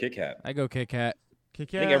think you go Kit Kat? I go Kit Kat. Kit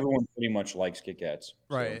I think Kat. everyone pretty much likes Kit Kats.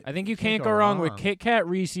 so. Right. I think you Can't can't go go wrong with wrong. Kit Kat,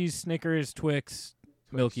 Reese's, Snickers, Twix,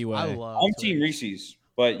 Milky Way. I love I'm Team Twix. Reese's,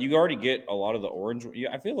 but you already get a lot of the orange.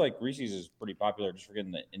 Yeah, I feel like Reese's is pretty popular just for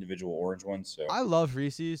getting the individual orange ones. So I love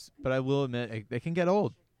Reese's, but I will admit they can get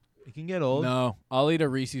old. It can get old. No, I'll eat a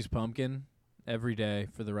Reese's pumpkin every day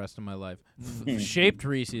for the rest of my life. Shaped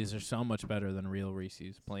Reese's are so much better than real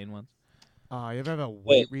Reese's, plain ones. You ever have a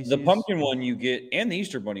white the Reese's? pumpkin one you get, and the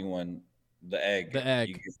Easter bunny one, the egg. The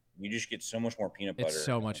egg. You just get so much more peanut butter. It's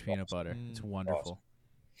so much peanut butter. It's Mm. wonderful.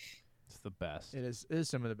 It's the best. It is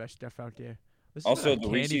some of the best stuff out there. This has been Also, a the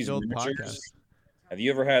Reese's candy-filled miniatures. podcast. Have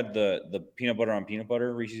you ever had the peanut butter on peanut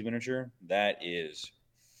butter Reese's miniature? That is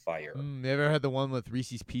fire. You ever had the one with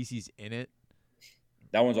Reese's Pieces in it?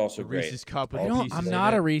 That one's also The great. Reese's cup with I the don't, pieces I'm in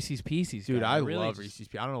not it. a Reese's Pieces Dude, guy. I really love just- Reese's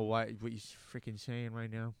Pieces. I don't know what you're freaking saying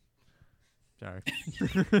right now. Sorry.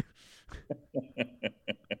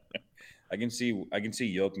 I can see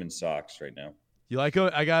Yolkman socks right now. You like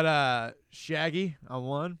it? I got Shaggy on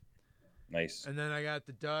one, Nice. and then I got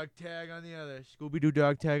the dog tag on the other. Scooby-Doo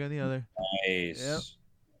dog tag on the other. Nice. Yep.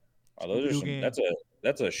 Oh, those are Scooby-Doo some, game.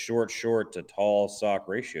 that's a short to tall sock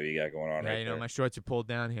ratio you got going on Yeah, right you know there. my shorts are pulled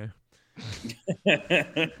down here.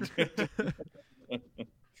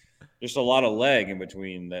 just a lot of leg in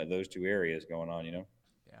between those two areas going on, you know?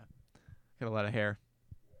 Yeah. Got a lot of hair.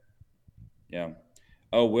 Yeah.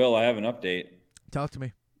 Oh, Will, I have an update. Talk to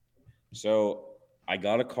me. So I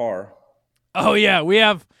got a car. Oh yeah, we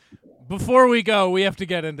have. Before we go, we have to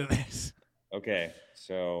get into this. Okay,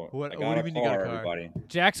 so What I do got you a mean you got a car, car? everybody.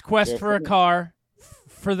 Jack's quest So for a car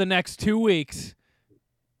for the next 2 weeks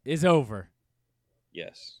is over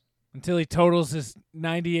Yes. until he totals his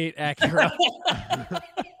 98 Acura.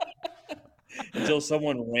 Until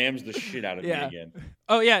someone rams the shit out of me Yeah. again.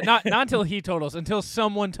 Oh yeah, not until he totals, until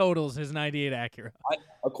someone totals his 98 Acura.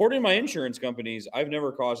 According to my insurance companies, I've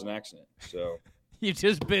never caused an accident. So You've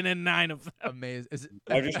just been in 9 of them. Amazing. Is it,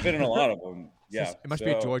 I've just been in a lot of them. Yeah. It must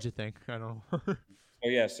be a Georgia thing. I don't know. Oh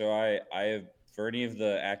yeah, so I have, for any of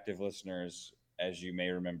the active listeners, as you may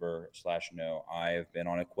remember / know, I have been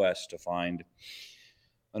on a quest to find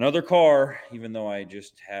another car, even though I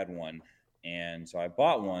just had one. And so I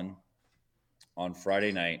bought one on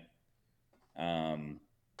Friday night.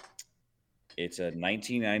 It's a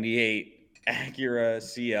 1998 Acura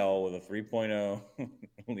CL with a 3.0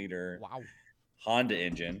 liter Honda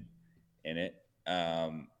engine in it.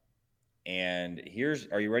 And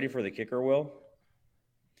are you ready for the kicker, Will?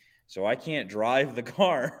 So I can't drive the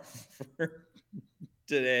car for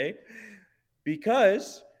today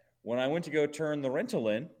because when I went to go turn the rental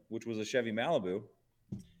in, which was a Chevy Malibu,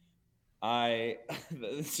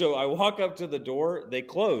 so I walk up to the door. They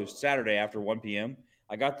closed Saturday after 1 p.m.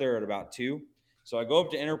 I got there at about 2. So I go up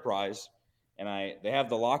to Enterprise and they have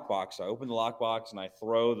the lockbox. So I open the lockbox and I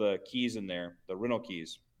throw the keys in there, the rental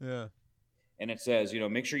keys. Yeah. And it says,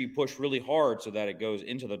 make sure you push really hard so that it goes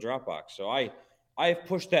into the drop box. So I've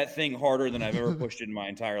pushed that thing harder than I've ever pushed it in my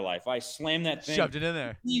entire life. I slammed that thing. Shoved it in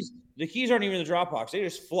there. The keys aren't even in the drop box. They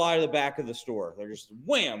just fly to the back of the store. They're just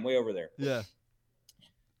wham, way over there. Yeah.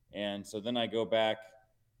 And so then I go back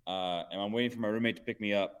and I'm waiting for my roommate to pick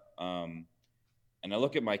me up. And I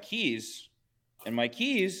look at my keys, and my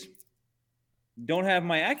keys don't have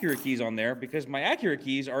my Acura keys on there because my Acura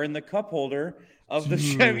keys are in the cup holder of the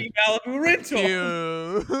Chevy Malibu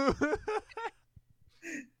rental.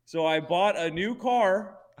 So I bought a new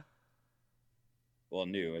car. Well,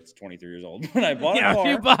 new. It's 23 years old. But I bought a car.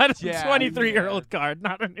 You bought a 23-year-old car,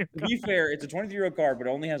 not a new car. To be fair, it's a 23-year-old car, but it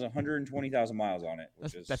only has 120,000 miles on it.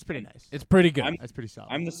 That's pretty nice. It's pretty good. That's pretty solid.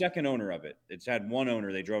 I'm the second owner of it. It's had one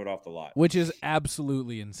owner. They drove it off the lot. Which is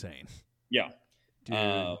absolutely insane. Yeah. Dude.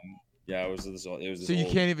 Yeah, it was this so you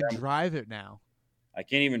can't even drive it now? I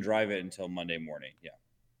can't even drive it until Monday morning. Yeah.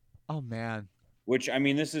 Oh, man. Which, I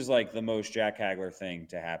mean, this is like the most Jack Hagler thing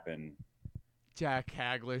to happen. Jack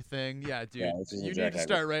Hagler thing? Yeah, dude. Yeah, this is a you Jack need to Hagler.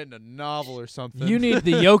 start writing a novel or something. You need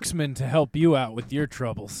the yokesman to help you out with your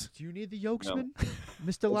troubles. Do you need the yokesman, Mr.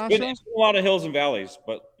 It's Lasso? been a lot of hills and valleys,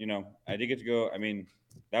 but, I did get to go. I mean,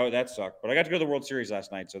 that sucked. But I got to go to the World Series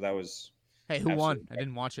last night, so that was... Hey, who won? I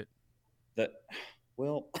didn't watch it.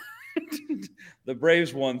 Well, the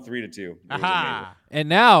Braves won 3-2. Aha! And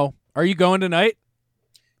now, are you going tonight?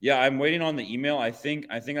 Yeah, I'm waiting on the email. I think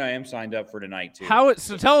I am signed up for tonight too.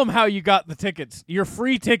 So tell them how you got the tickets. Your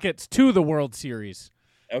free tickets to the World Series.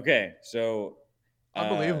 Okay, so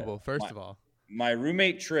unbelievable. First of all, my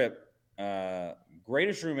roommate Trip,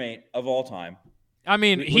 greatest roommate of all time. I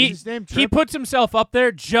mean, he puts himself up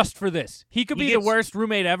there just for this. He could be the worst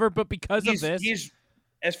roommate ever, but because of this, he's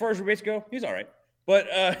as far as roommates go, he's all right. But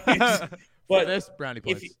but this brownie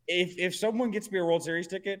points. If someone gets me a World Series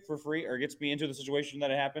ticket for free or gets me into the situation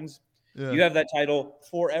that it happens, Yeah. you have that title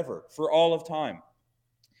forever, for all of time.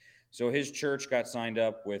 So his church got signed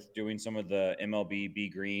up with doing some of the MLB B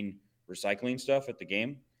Green recycling stuff at the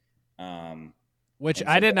game. Which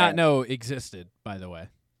I did not know existed, by the way.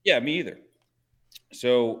 Yeah, me either.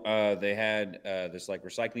 So they had this like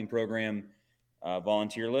recycling program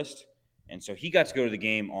volunteer list. And so he got to go to the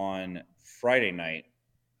game on Friday night.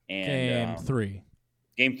 And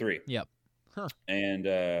Game 3. Yep. Huh. And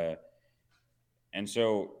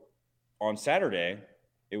so on Saturday,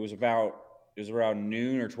 it was around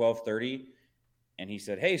noon or 12:30, and he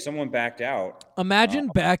said, "Hey, someone backed out." Imagine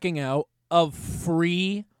backing out of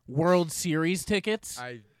free World Series tickets.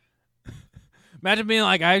 Imagine being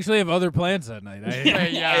like, I actually have other plans that night.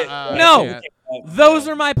 Those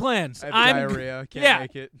are my plans. I have diarrhea. Can't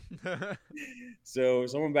make it. So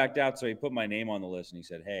someone backed out, so he put my name on the list, and he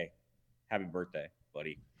said, "Hey, happy birthday,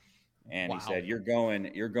 buddy." And he said, "You're going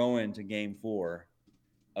to Game 4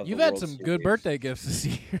 of You've the had World some Series." good birthday gifts this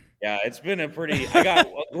year. Yeah, it's been I got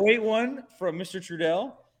a great one from Mr.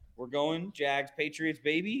 Trudell. We're going Jags Patriots,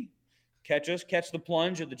 baby. Catch the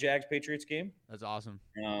plunge at the Jags Patriots game. That's awesome.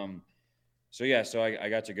 So I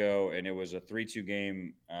got to go, and it was a 3-2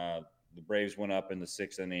 game. The Braves went up in the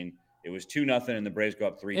 6th inning. It was 2-0, and the Braves go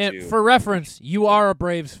up 3-2. And for reference, you are a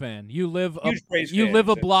Braves fan. You live Huge Braves you fan, live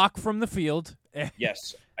a so- block from the field.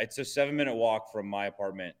 Yes, it's a 7-minute walk from my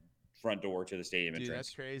apartment front door to the stadium Dude, entrance.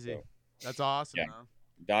 that's crazy. So, That's awesome. yeah.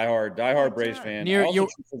 Though. diehard Braves fan. I also cheer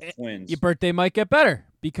for the Twins. Your birthday might get better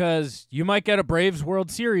because you might get a Braves World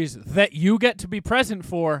Series that you get to be present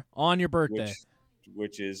for on your birthday.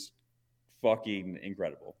 Which is fucking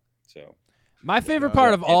incredible. So My favorite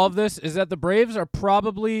part of all of this is that the Braves are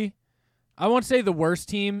probably, I won't say the worst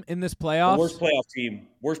team in this playoffs. Worst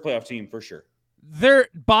playoff team for sure. They're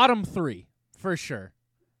bottom 3 for sure.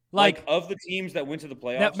 Like of the teams that went to the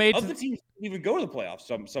playoffs, that made of the teams that didn't even go to the playoffs,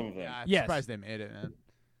 some of them. Yeah, I'm Yes. surprised they made it, man.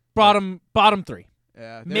 bottom 3.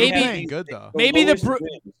 Yeah, Maybe- they're playing good though. Maybe lowest wins.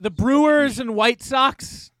 the Brewers and White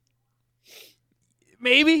Sox.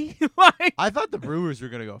 Maybe like I thought the Brewers were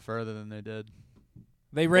gonna go further than they did.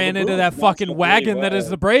 they Well, ran the into Brewers that matched fucking up wagon really that is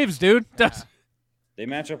well. the Braves, dude. That's They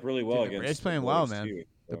match up really well Dude, the against Braves the playing well, Braves, man. too.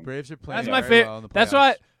 The So, Braves are playing that's my very favorite. well in the That's playoffs.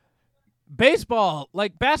 why baseball,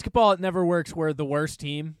 like basketball, it never works where the worst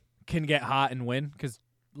team can get hot and win because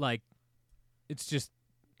like it's just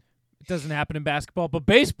it doesn't happen in basketball. But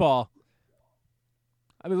baseball,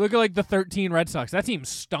 I mean, look at like the 13 Red Sox. That team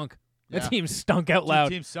stunk. That Yeah. team stunk out loud.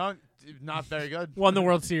 Team sunk. Not very good. Won the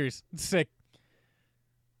World Series. It's sick.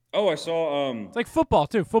 Oh, I saw. It's like football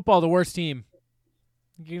too. Football, the worst team.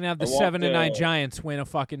 You can have the I walked, 7-9 Giants win a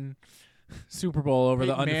fucking Super Bowl over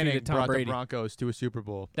the Peyton Manning undefeated Tom brought Brady. the Broncos to a Super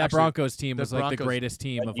Bowl. That Actually, Broncos team the was like the Broncos- greatest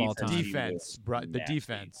team of all time. defense brought the nasty.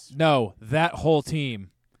 defense. No, that whole team.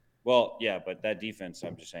 Well, yeah, but that defense,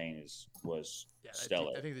 I'm just saying, was Yeah,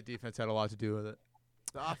 stellar. I think the defense had a lot to do with it.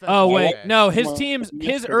 The offense Oh was wait, okay. no, his Come on, teams, Mr.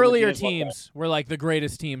 his earlier Martinez, what teams were like the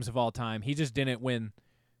greatest teams of all time. He just didn't win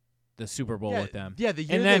the Super Bowl yeah, with them. Yeah, the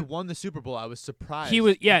year And they then won the Super Bowl, I was surprised. he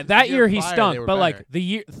was, yeah, The that year he prior, stunk, they were but like better. the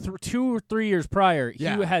year 2 or 3 years prior,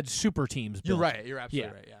 Yeah. he had super teams. You're built. right. You're absolutely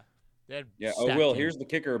Yeah. right. Yeah. They had Yeah. Oh, stacked Will, teams. here's the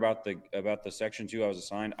kicker about the Section 2 I was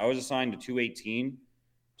assigned. I was assigned to 218,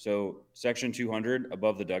 so Section 200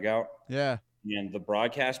 above the dugout, Yeah. and the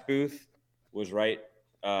broadcast booth was right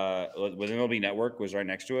with MLB Network was right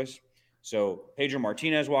next to us. So Pedro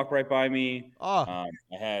Martinez walked right by me. Oh, I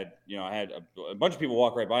had a bunch of people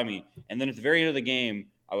walk right by me, and then at the very end of the game,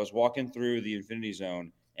 I was walking through the Infinity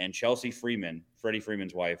Zone, and Chelsea Freeman, Freddie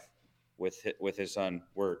Freeman's wife, with his son,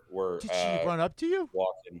 were did she run up to you?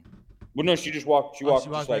 walking. Well, no, she just walked. She Oh, walked she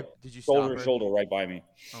just walked like right- Did you shoulder stop to her? shoulder right by me.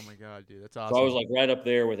 Oh my god, dude, that's So awesome. I was like right up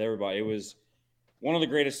there with everybody. It was one of the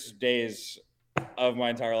greatest days of my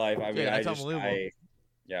entire life. I mean, Dude, that's I just, unbelievable.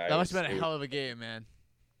 yeah, that must have been a hell of a game, man.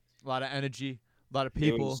 A lot of energy, a lot of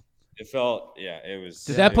people. It felt, yeah, it was.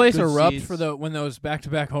 Did Yeah, that place good erupt seats. for when those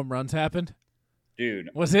back-to-back home runs happened? Dude,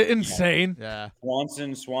 Was it insane? Yeah. Swanson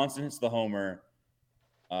hits the homer.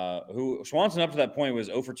 Who Swanson up to that point was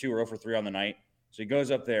 0 for 2 or 0 for 3 on the night. So he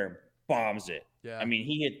goes up there, bombs it. Yeah. I mean,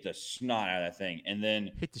 he hit the snot out of that thing, and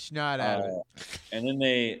then Hit the snot out of it. and then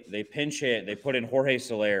they pinch hit. They put in Jorge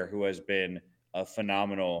Soler, who has been a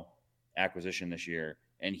phenomenal acquisition this year,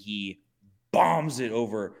 and he bombs it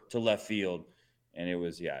over to left field. And it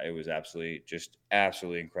was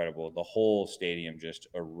absolutely incredible. The whole stadium just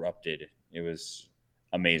erupted. It was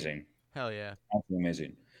amazing. Hell yeah. Absolutely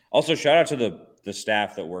amazing. Also, shout out to the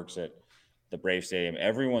staff that works at the Brave Stadium.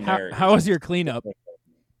 Everyone there. How was your cleanup?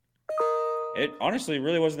 It honestly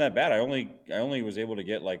really wasn't that bad. I only was able to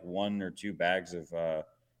get like 1 or 2 bags of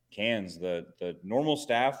cans. The normal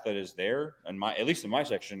staff that is there, and at least in my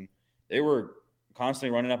section, they were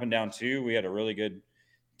constantly running up and down too. We had a really good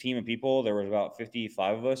team of people. There was about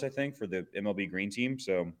 55 of us, I think, for the MLB Green team.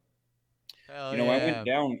 So, Hell I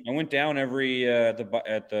yeah. went down every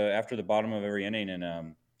after the bottom of every inning,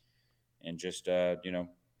 and just said,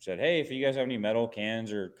 hey, if you guys have any metal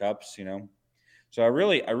cans or cups, So I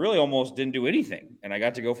really almost didn't do anything, and I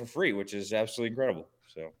got to go for free, which is absolutely incredible.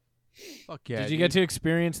 So, Fuck yeah. Did you get to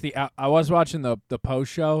experience the? I was watching the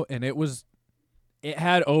post show, and it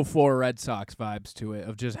had 04 Red Sox vibes to it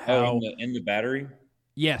of just how in the battery.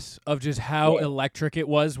 yes, of just how Yeah. electric it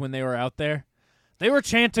was when they were out there. They were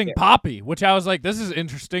chanting Poppy, which I was like, this is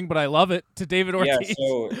interesting, but I love it, to David Ortiz.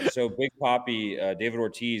 Yeah, so Big Poppy, David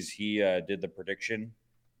Ortiz, he did the prediction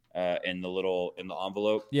in the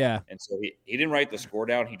envelope. Yeah. And so he didn't write the score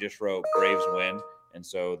down. He just wrote Braves win. And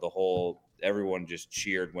so everyone just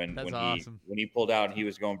cheered when awesome. he pulled out and he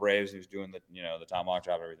was going Braves. He was doing the tomahawk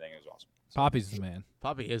chop, everything. It was awesome. Poppy's the man.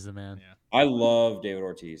 Poppy is the man. Yeah. I love David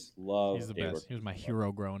Ortiz. He's the David best. He was Ortiz. my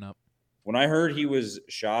hero growing up. When I heard he was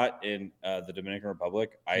shot in the Dominican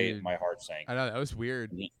Republic, Dude. my heart sank. I know, that was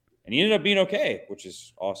weird. And And he ended up being okay, which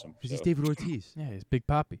is awesome. Because he's So. David Ortiz. Yeah, he's Big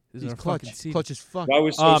Poppy. This is He's our clutch. fucking season. Clutch as fuck. I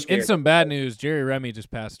was so scared. In some bad news, Jerry Remy just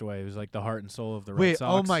passed away. He was like the heart and soul of the Red Wait,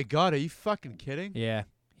 Sox. oh my God, are you fucking kidding? Yeah,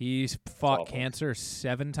 he's fought awful. cancer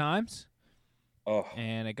 7 times, Oh,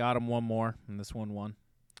 and it got him one more, and this one won.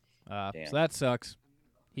 Damn. So that sucks.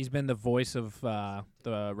 He's been the voice of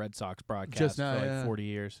the Red Sox broadcast Just now, for like yeah. 40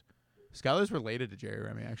 years. Skylar's related to Jerry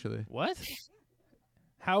Remy, actually. What?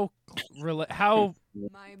 How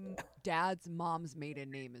My dad's mom's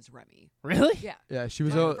maiden name is Remy. really? Yeah. Yeah, she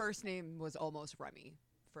was. My first name was almost Remy.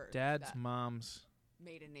 For Dad's that mom's.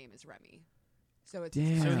 maiden name is Remy. So it's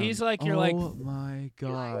Damn. So he's like your like Oh my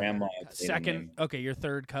God. grandma. second. Okay, your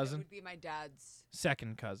third It cousin, would be my dad's.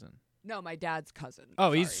 second cousin. No, my dad's cousin.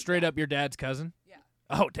 Oh, he's Sorry, straight yeah. up your dad's cousin. Yeah.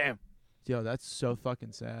 Oh, damn. Yo, that's so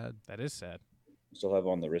fucking sad. That is sad. Still have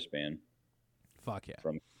on the wristband Fuck yeah.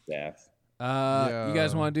 from staff. You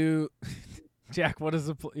guys Yeah. want to do? Jack, what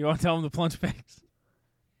is you want to tell him the plunge picks?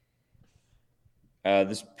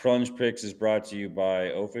 This plunge picks is brought to you by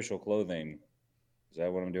Official Clothing. Is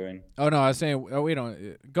that what I'm doing? Oh no, I was saying. Oh, we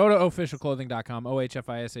don't go to officialclothing.com.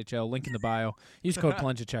 OHFISHL. Link in the bio. Use code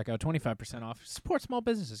plunge at checkout. 25% off. Support small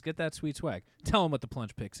businesses. Get that sweet swag. Tell them what the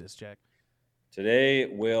plunge picks is, Jack. Today,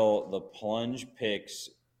 Will, the plunge picks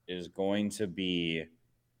is going to be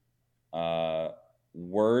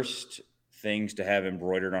worst things to have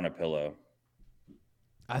embroidered on a pillow.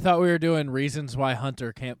 I thought we were doing reasons why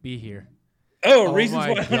Hunter can't be here. Oh, reasons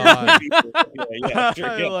my why. God. yeah, sure,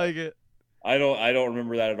 I yeah. like it. I don't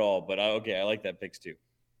remember that at all, but okay, I like that picks too.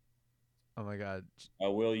 Oh my God.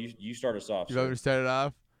 Will, you start us off. You sir. want me to start it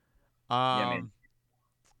off? man.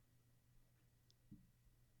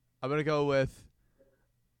 I'm gonna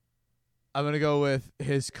go with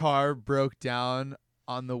his car broke down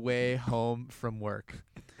on the way home from work.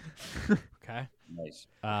 Okay. Nice.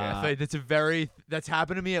 I feel like that's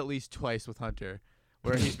happened to me at least twice with Hunter,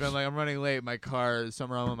 where he's been like, I'm running late, something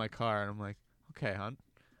wrong with my car, and I'm like, okay, Hunt.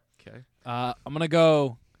 Okay. I'm gonna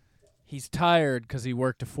go. He's tired because he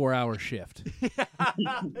worked a 4-hour shift.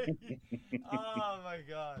 Oh my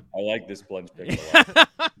God. I like this plunge pick a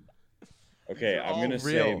lot. Okay, These are I'm all gonna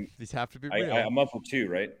real. say These have to be real. I'm up for 2,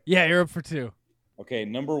 right? Yeah, you're up for 2. Okay,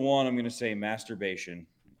 number 1, I'm gonna say masturbation.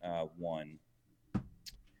 1.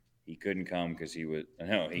 He couldn't come because he was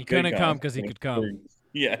he couldn't come 'cause he could come.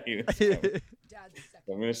 Yeah, he was coming. Dad's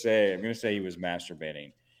second. I'm gonna say he was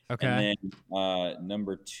masturbating. Okay. And then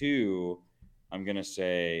number 2, I'm gonna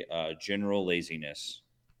say general laziness,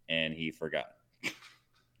 and he forgot.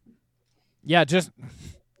 Yeah, just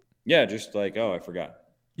like I forgot.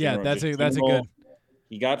 yeah. General- That's just a general- good.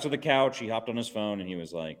 He got to the couch, he hopped on his phone, and he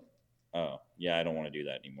was like, "Oh, yeah, I don't want to do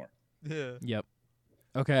that anymore." Yeah. Yep.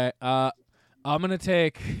 Okay. I'm gonna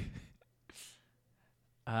take.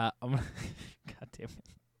 I'm gonna. God damn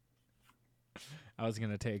it. I was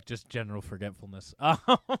gonna take just general forgetfulness. I'm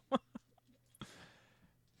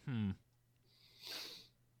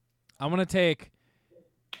gonna take.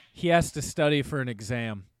 He has to study for an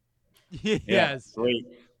exam. Yeah, Yes. great.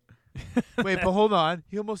 Wait, but hold on.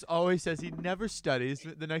 He almost always says he never studies.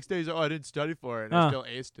 The next day he's like, oh, I didn't study for it, and I still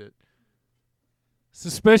aced it.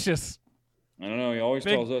 Suspicious. I don't know. He always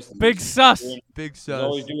Big- tells us that Big he's sus. doing- Big He's sus.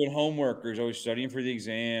 always doing homework, or he's always studying for the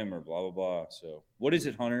exam, or blah blah blah. So, what is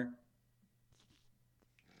it, Hunter?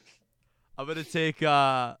 I'm gonna take.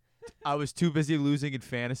 I was too busy losing in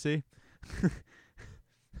fantasy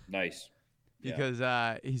Nice. Yeah.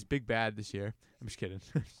 because he's big bad this year. I'm just kidding.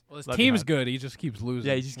 Well, his Love you, team's Hunt. good. He just keeps losing.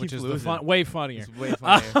 Yeah, he just which keeps is losing. way funnier. He's way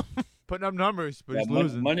funnier. Putting up numbers, but Yeah, he's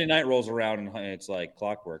losing. Monday night rolls around and it's like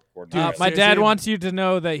clockwork. according to Dude, us. My dad seriously? wants you to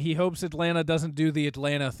know that he hopes Atlanta doesn't do the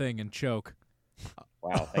Atlanta thing and choke.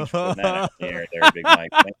 Wow, thanks for putting that out there, Big Mike.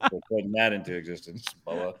 Thanks for putting that into existence,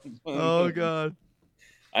 Boa. Oh God.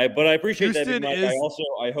 But I appreciate that, Big Houston Mike. is-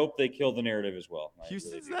 I hope they kill the narrative as well. I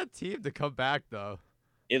Houston's really that team to come back though.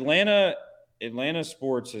 do. Atlanta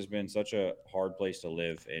sports has been such a hard place to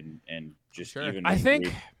live and just Sure. even. I think-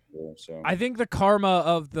 breathe through, so. I think the karma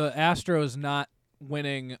of the Astros not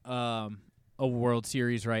winning a World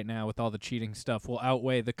Series right now with all the cheating stuff will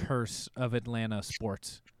outweigh the curse of Atlanta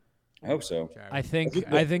sports. I hope so. I think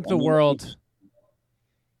that- I think I the mean, world,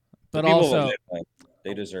 but The people also of Atlanta,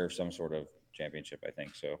 they deserve some sort of championship. I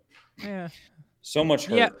think so. yeah. So much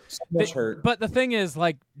hurt. Yeah, so much hurt. But the thing is,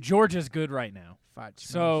 like Georgia's good right now,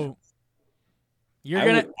 so you're I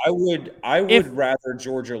gonna. I would if- rather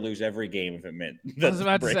Georgia lose every game if it meant. I was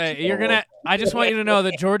about to say you're gonna. I just want you to know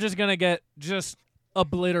that Georgia's gonna get just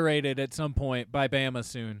obliterated at some point by Bama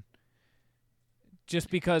soon. just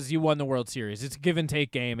because you won the World Series. It's a give and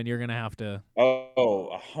take game, and you're gonna have to.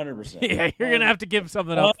 Oh, 100%. Yeah, you're gonna have to give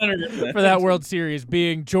something up 100%. for that World Series.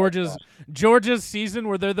 Being Georgia's season,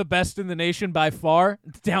 where they're the best in the nation by far,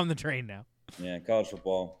 it's down the drain now. Yeah, college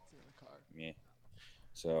football. Yeah.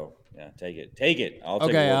 So yeah, take it. I'll take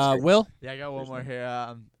Okay, a World Series. Will. Yeah, I got one more here.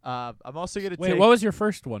 I'm also gonna Wait, take. what was your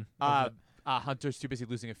first one? Hunter's too busy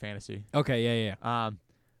losing a fantasy. Okay, yeah. And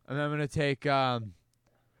then I'm gonna take.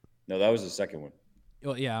 No, that was the second one.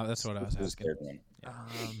 Well, yeah, that's what I was This is asking. the third one.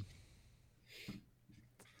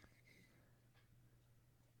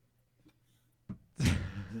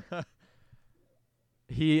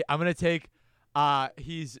 I'm gonna take.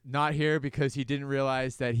 He's not here because he didn't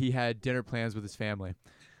realize that he had dinner plans with his family.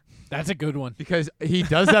 That's a good one. Because he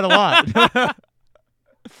does that a lot.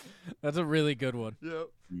 That's a really good one. Yep.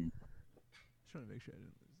 Trying to make sure I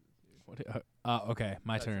didn't lose it. Okay,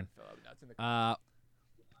 my turn. That's in the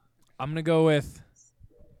I'm gonna go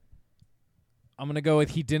with.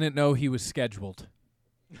 He didn't know he was scheduled.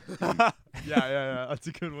 Yeah. That's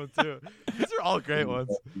a good one too. These are all great ones.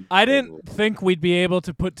 I didn't think we'd be able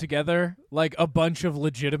to put together like a bunch of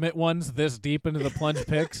legitimate ones this deep into the plunge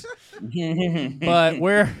picks, but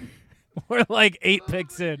we're like 8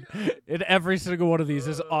 picks in, and every single one of these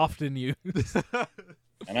is often used.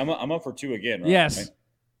 And I'm up for 2 again, right? Yes. Right?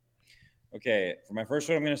 Okay, for my first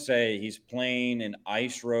one, I'm going to say he's playing an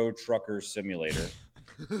ice road trucker simulator.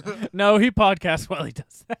 No, he podcasts while he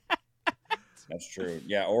does that. That's true.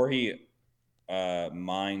 Yeah, or he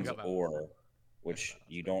mines ore, which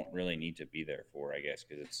you don't really need to be there for, I guess,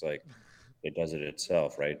 because it's like it does it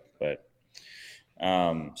itself, right? But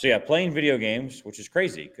so yeah, playing video games, which is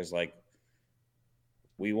crazy because like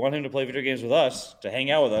we want him to play video games with us, to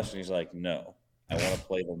hang out with us, and he's like, no, I want to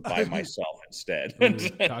play them by myself instead.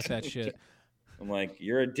 Talk that shit. I'm like,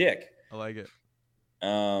 you're a dick. I like it.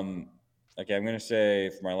 Okay, I'm gonna say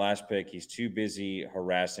for my last pick, he's too busy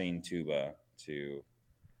harassing Tuba to.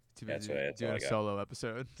 That's what I a got. solo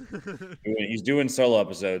episode. He's doing solo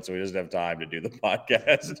episodes, so he doesn't have time to do the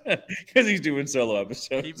podcast because he's doing solo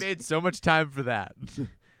episodes. He made so much time for that.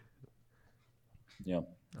 Yeah.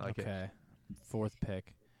 I like it. Okay, 4th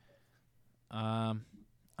pick. I'm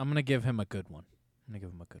gonna give him a good one.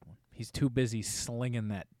 He's too busy slinging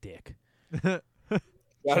that dick. Shout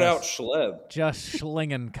out Schleb. Just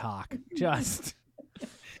slinging cock. Just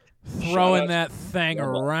throwing that thing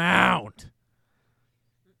around.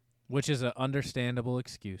 Which is an understandable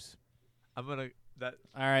excuse. I'm gonna that.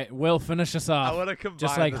 All right, Will, finish us off. I want to combine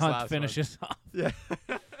just like this Hunt last finishes off. Yeah.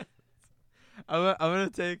 I'm gonna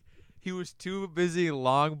take. He was too busy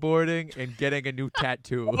longboarding and getting a new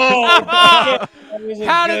tattoo. How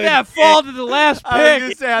did that fall to the last pick? I was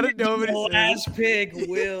gonna say I didn't know what he said. Last pick,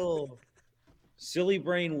 Will. Silly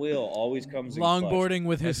brain Will always comes in clutch. Longboarding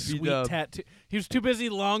with his SB sweet dub. tattoo. He was too busy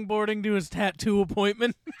longboarding to his tattoo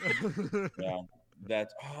appointment. Yeah.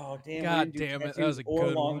 That's damn. God damn it, that was a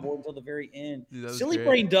good one. Longboard until the very end. Dude, that was Silly great.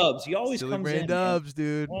 brain dubs. He always Silly comes brain in. dubs,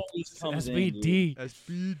 dude. Man. Always comes in, SBD.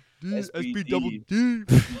 SBD. SBD. SB double D.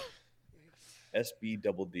 SB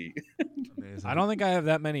double D. Amazing. I don't think I have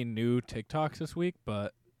that many new TikToks this week,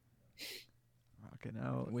 but Rocking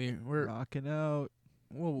out. we're Rocking out.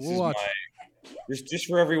 we'll This is watch. just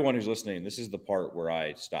for everyone who's listening, this is the part where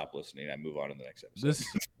I stop listening. I move on to the next episode. This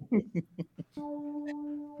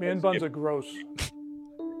Man buns are gross.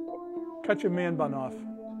 Cut your man bun off.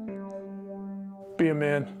 Be a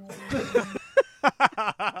man.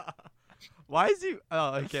 Why is he?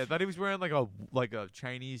 Oh, okay. I thought he was wearing like a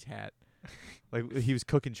Chinese hat, like he was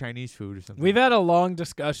cooking Chinese food or something. We've had a long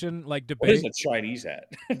discussion, like What is debate, a Chinese hat?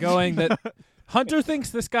 going that Hunter thinks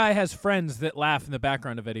this guy has friends that laugh in the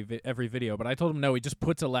background of every video, but I told him no. He just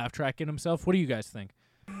puts a laugh track in himself. What do you guys think?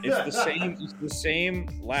 It's the same. It's the same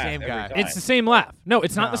laugh. Same every guy. time. It's the same laugh. No,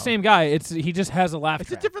 it's not the No. same guy. He just has a laugh It's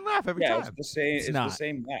track. a different laugh every Yeah, time. it's the same. It's the not.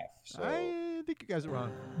 same laugh. So. I think you guys are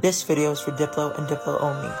wrong. This video is for Diplo and Diplo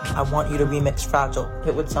only. I want you to remix Fragile.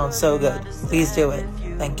 It would sound so good. Please do it.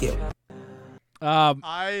 Thank you.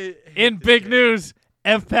 In big news,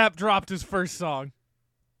 FPAP dropped his first song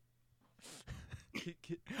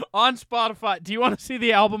on Spotify. Do you want to see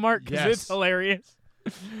the album art? Because it's Yes. hilarious.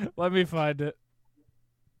 Let me find it.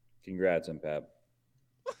 Congrats, Pep.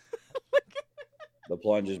 The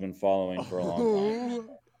plunge has been following for a long time. Look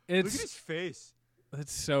at his It's face.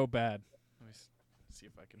 so bad. Let me see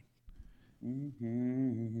if I can.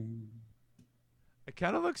 It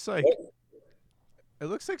kind of looks like. It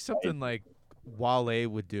looks like something like Wale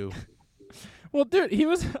would do. Well, dude, he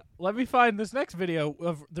was. Let me find this next video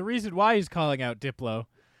of the reason why he's calling out Diplo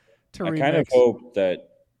to I remix. kind of hope that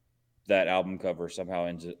that album cover somehow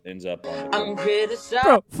ends up on the I'm criticized.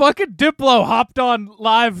 Bro, fucking Diplo hopped on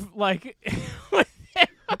live like.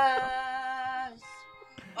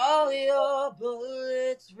 All your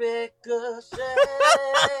bullets ricochet.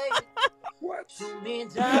 What? Shoot me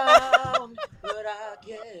down, but I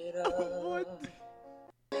get up.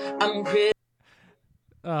 I'm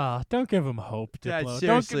Don't give him hope, Yeah, Diplo.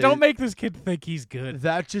 seriously. Don't make this kid think he's good.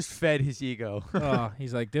 That just fed his ego.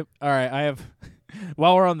 He's like, all right, I have.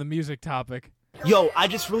 While we're on the music topic. Yo, I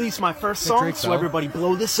just released my first song, Drake, so though. everybody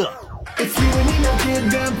blow this up. If you and me no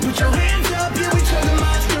get done, put your hands up. Yeah, we talking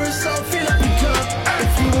monster, so fill up your cup.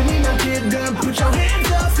 If you and me no get done, put your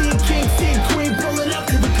hands up. See king, see queen, pulling up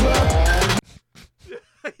to the club.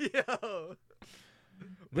 Yo.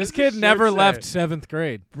 This does kid the never shirt left say? 7th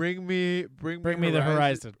grade. Bring me the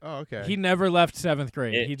horizon. Oh, okay. He never left 7th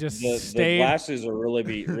grade. He just the stayed. glasses are really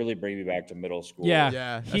bring me back to middle school.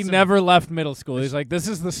 Yeah, he never left middle school. He's like, this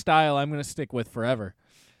is the style I'm going to stick with forever.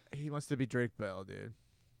 He wants to be Drake Bell, dude.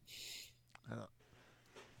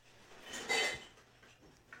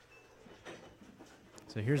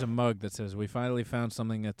 So here's a mug that says, "We finally found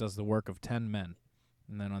something that does the work of 10 men."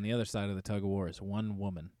 And then on the other side of the tug of war is one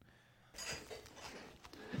woman.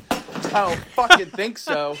 I don't fucking think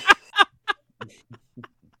so.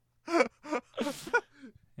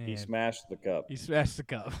 He smashed the cup. He smashed the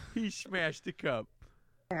cup. He smashed the cup.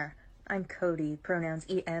 I'm Cody. Pronouns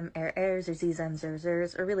em, ers, or zem,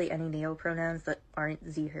 zers, or really any neopronouns that aren't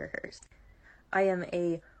ze, her, hers. I am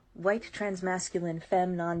a white transmasculine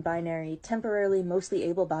femme non-binary, temporarily mostly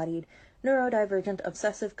able-bodied, neurodivergent,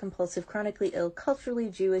 obsessive-compulsive, chronically ill, culturally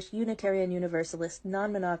Jewish, Unitarian Universalist,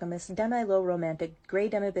 non-monogamous, demi-low romantic, gray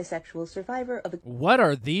demi-bisexual survivor of a... What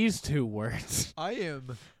are these two words? I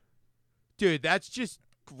am... Dude, that's just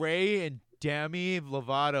gray and demi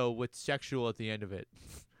Lovato with sexual at the end of it.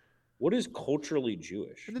 What is culturally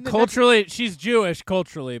Jewish? Culturally, she's Jewish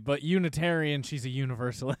culturally, but Unitarian, she's a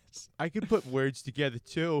Universalist. I could put words together,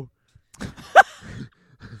 too.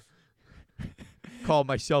 Call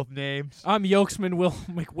myself names. I'm Yokesman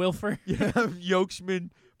McWilfer. Yeah, I'm Yokesman,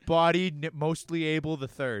 bodied, mostly able the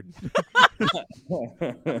third. All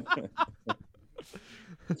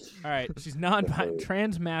right, she's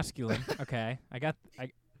transmasculine. Okay,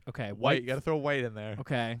 okay, White, you gotta throw white in there.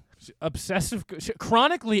 Okay, obsessive,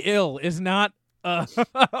 chronically ill is not.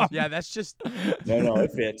 Yeah, that's just. No,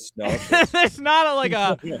 it fits. No, it fits. It's not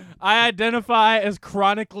I identify as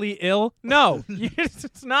chronically ill. No,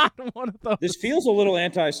 it's not one of those. This feels a little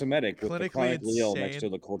anti-Semitic with the Clinically chronically ill insane. next to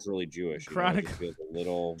the culturally Jewish. Chronic- It feels a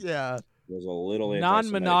little. Yeah. Feels a little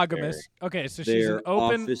anti-Semitic Non-monogamous. there. Okay, so she's an There,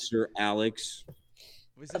 open. Officer Alex.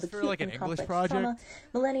 Was of this for like an acute and English complex project? trauma,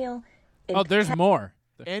 millennial... Oh, there's more.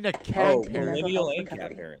 And a cat Oh, parent. millennial and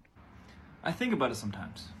cat parent. I think about it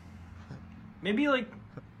sometimes. Maybe like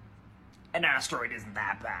an asteroid isn't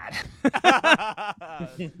that bad.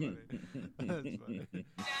 That's funny.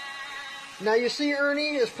 Now you see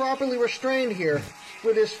Ernie is properly restrained here,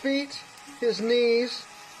 with his feet, his knees,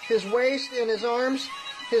 his waist and his arms,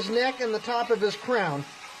 his neck and the top of his crown.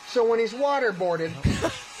 So when he's waterboarded,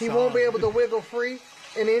 he won't be able to wiggle free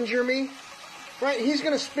and injure me. Right? He's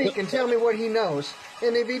going to speak and tell me what he knows.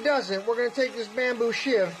 And if he doesn't, we're going to take this bamboo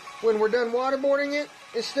shiv when we're done waterboarding it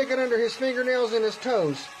and stick it under his fingernails and his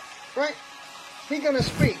toes. Right? He's going to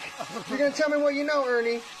speak. You're going to tell me what you know,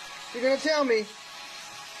 Ernie. You're going to tell me.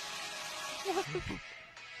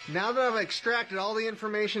 Now that I've extracted all the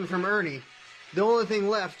information from Ernie, the only thing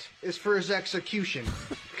left is for his execution.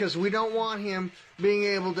 Because we don't want him being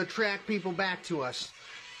able to track people back to us.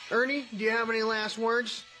 Ernie, do you have any last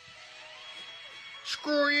words?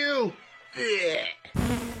 Screw you!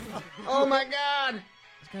 Oh my god!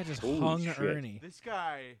 This guy just Holy hung shit. Ernie. This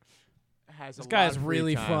guy has This a guy lot is of free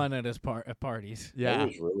really time. fun at his at parties. Yeah. That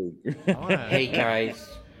was really Hey guys,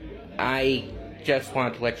 I just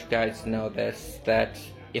want to let you guys know this, that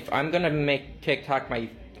if I'm gonna make TikTok my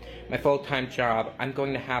full-time job, I'm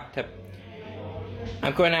going to have to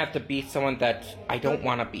be someone that I don't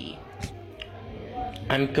want to be.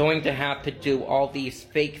 I'm going to have to do all these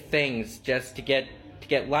fake things just to get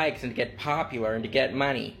likes and to get popular and to get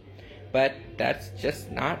money. But that's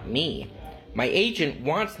just not me. My agent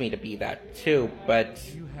wants me to be that too, but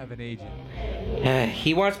You have an agent.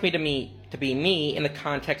 he wants me to be me in the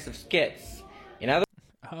context of skits. In other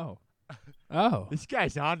Oh. This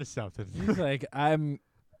guy's onto something. He's like,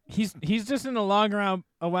 he's just in a long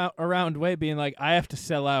around way being like, I have to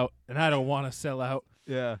sell out and I don't want to sell out.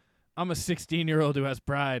 Yeah. I'm a 16-year-old who has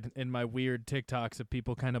pride in my weird TikToks that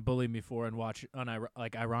people kind of bully me for and watch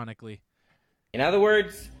ironically. In other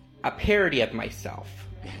words, a parody of myself.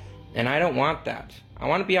 And I don't want that. I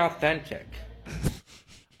want to be authentic.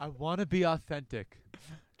 I want to be authentic.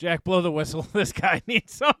 Jack, blow the whistle. This guy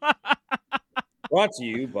needs some. Brought to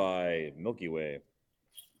you by Milky Way.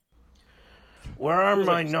 Where are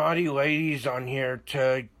my naughty ladies on here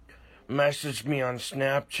to message me on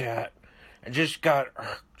Snapchat? I just got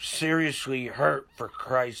seriously hurt, for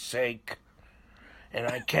Christ's sake. And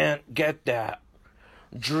I can't get that.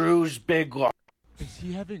 Drew's Big Lock. Is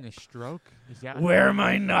he having a stroke? Is that Where are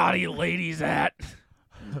my naughty ladies at?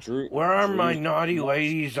 Where are my naughty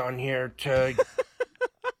ladies on here to...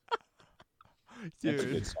 That's a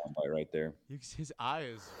good soundbite right there. His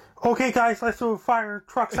eyes. Okay, guys, let's do fire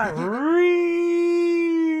trucks out.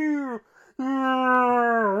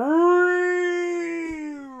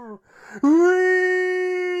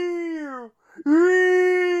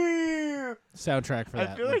 Soundtrack for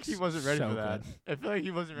that. I feel like he wasn't ready so for that. good. I feel like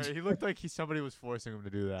he wasn't ready. He looked like somebody was forcing him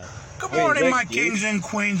to do that. Good morning, my kings and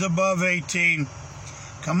queens above 18.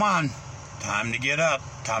 Come on. Time to get up.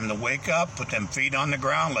 Time to wake up. Put them feet on the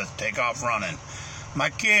ground. Let's take off running.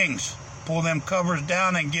 My kings, pull them covers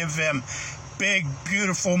down and give them big,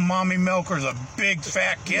 beautiful mommy milkers a big,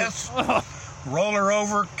 fat kiss. Roll her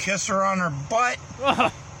over, kiss her on her butt.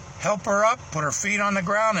 Help her up, put her feet on the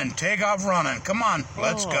ground, and take off running. Come on,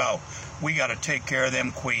 let's go. We got to take care of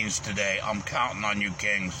them queens today. I'm counting on you,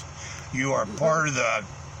 kings. You are part of the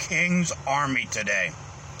king's army today.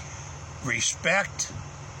 Respect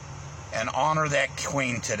and honor that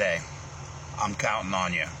queen today. I'm counting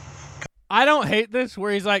on you. I don't hate this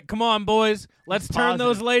where he's like, come on, boys, let's turn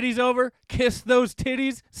those ladies over, kiss those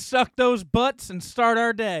titties, suck those butts, and start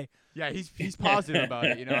our day. Yeah, he's positive about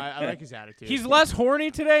it. You know, I like his attitude. He's less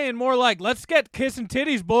horny today and more like, let's get kissing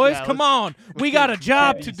titties, boys. Yeah, Come on. We got a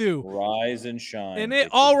job to do. Rise and shine. And it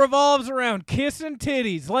all revolves around kissing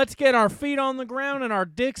titties. Let's get our feet on the ground and our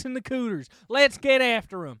dicks in the cooters. Let's get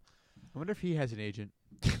after them. I wonder if he has an agent.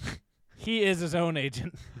 He is his own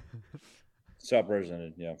agent.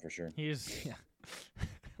 Sub-represented, yeah, for sure. He is, yeah.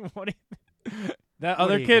 What do you... That What are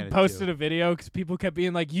other you kid gonna posted do? a video because people kept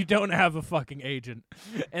being like, you don't have a fucking agent.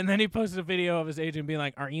 And then he posted a video of his agent being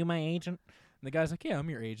like, are you my agent? And the guy's like, yeah, I'm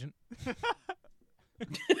your agent.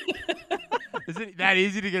 Is it that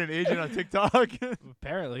easy to get an agent on TikTok?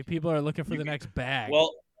 Apparently, people are looking for the next bag.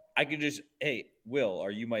 Well, I could just, hey, Will,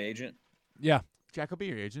 are you my agent? Yeah. Jack will be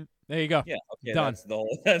your agent. There you go. Yeah, okay, Done.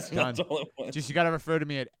 That's Done. all it was. Just you got to refer to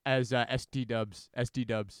me as SD Dubs. SD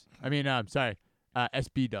Dubs. I mean, sorry,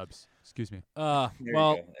 SB Dubs. Excuse me. Well,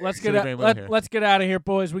 go. let's Still get doing well here. let's get out of here,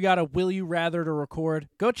 boys. We got a Will You Rather to record.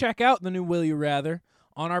 Go check out the new Will You Rather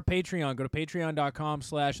on our Patreon. Go to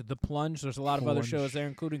patreon.com/theplunge. There's a lot of other shows there,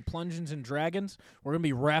 including Plungeons and Dragons. We're gonna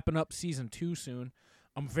be wrapping up season 2 soon.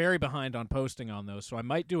 I'm very behind on posting on those, so I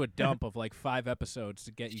might do a dump of like 5 episodes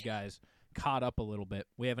to get you guys caught up a little bit.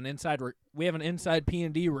 We have an inside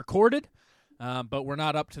P&D recorded, but we're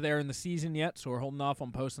not up to there in the season yet, so we're holding off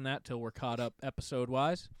on posting that till we're caught up episode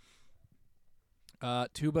wise.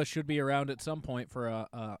 Tuba should be around at some point for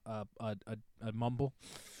a mumble.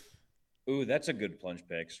 Ooh, that's a good plunge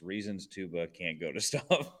picks. Reasons Tuba can't go to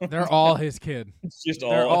stuff. They're all his kid. It's just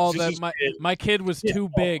They're all that his my kid. my kid was too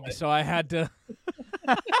big, so I had to.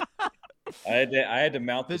 I had to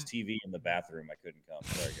mount this TV in the bathroom. I couldn't come.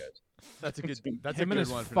 Sorry, guys. That's a good. That's Him a and good his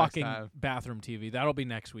one for fucking next time. bathroom TV. That'll be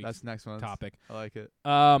next week's That's next one's topic. I like it.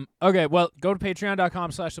 Okay, well, go to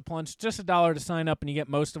patreon.com/theplunge. Just $1 to sign up, and you get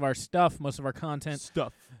most of our stuff, most of our content.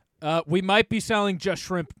 We might be selling Just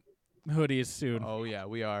Shrimp hoodies soon. Oh yeah,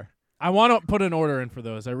 we are. I want to put an order in for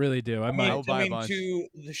those. I really do. I might. Coming to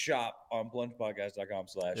the shop on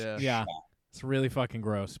plungepodcast.com/shop. Yeah, it's really fucking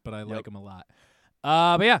gross, but I like them a lot.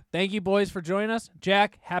 But yeah, thank you boys for joining us.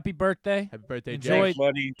 Jack, happy birthday. Happy birthday, Enjoy Jack. Thanks,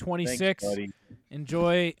 buddy. 26. Thanks, buddy.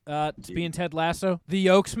 Enjoy being Ted Lasso. The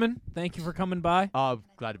Yokesman, thank you for coming by. Oh,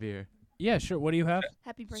 glad to be here. Yeah, sure. What do you have?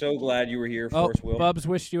 Happy birthday. So glad you were here for us, Will. Bubs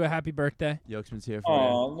wished you a happy birthday. Yokesman's here for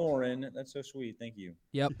Oh, Lauren, that's so sweet. Thank you.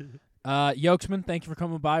 Yep. Yokesman, thank you for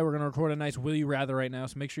coming by. We're going to record a nice Will You Rather right now,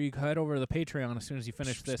 so make sure you head over to the Patreon as soon as you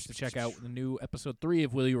finish this to check out the new episode 3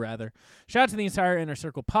 of Will You Rather. Shout out to the entire Inner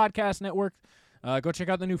Circle Podcast Network. Go check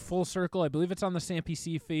out the new Full Circle. I believe it's on the Sam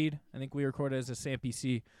PC feed. I think we recorded as a Sam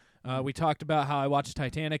PC. We talked about how I watched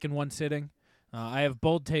Titanic in one sitting. I have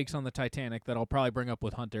bold takes on the Titanic that I'll probably bring up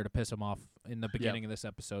with Hunter to piss him off in the beginning of this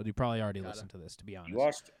episode. You probably already listened to this, to be honest. You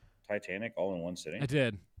watched Titanic all in one sitting? I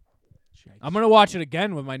did. I'm going to watch it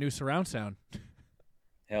again with my new surround sound.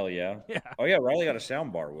 Hell yeah. Yeah. Oh, yeah, Riley got a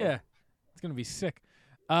sound bar. Will. Yeah. It's going to be sick.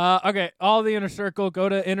 Okay, all the Inner Circle. Go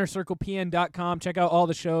to innercirclepn.com. Check out all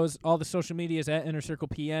the shows. All the social medias at Inner Circle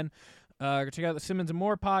PN. Go check out the Simmons and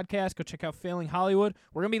More podcast. Go check out Failing Hollywood.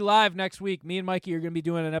 We're going to be live next week. Me and Mikey are going to be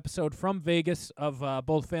doing an episode from Vegas of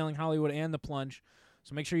both Failing Hollywood and The Plunge.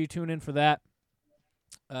 So make sure you tune in for that.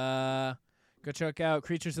 Go check out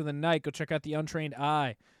Creatures of the Night. Go check out The Untrained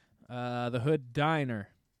Eye, The Hood Diner,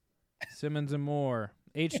 Simmons and More,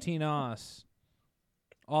 HT Nos,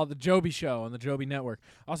 all the Joby Show on the Joby Network.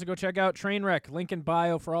 Also go check out Trainwreck, link in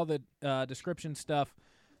bio for all the description stuff.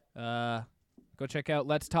 Go check out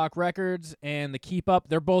Let's Talk Records and the Keep Up.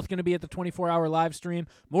 They're both going to be at the 24-hour live stream.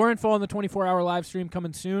 More info on the 24-hour live stream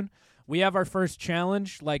coming soon. We have our first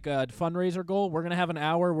challenge, like a fundraiser goal. We're going to have an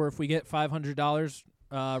hour where if we get $500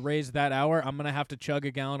 raised that hour, I'm going to have to chug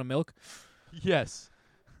a gallon of milk. Yes.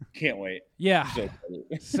 Can't wait. Yeah.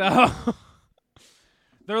 So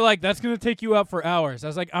they're like, that's going to take you up for hours. I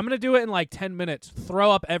was like, I'm going to do it in like 10 minutes,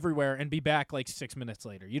 throw up everywhere, and be back like 6 minutes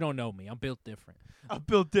later. You don't know me. I'm built different. I'm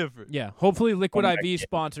built different. Yeah. Hopefully Liquid IV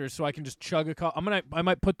sponsors so I can just chug a cup. I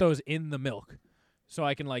might put those in the milk so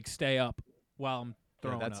I can like stay up while I'm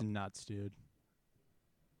throwing that's up. nuts, dude.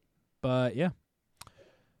 But yeah.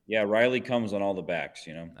 Yeah, Riley comes on all the backs,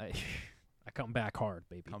 you know. I come back hard,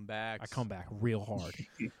 baby. Come back. I come back real hard.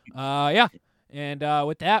 Yeah. And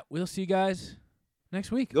with that, we'll see you guys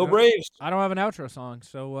next week. Go Braves. I don't have an outro song,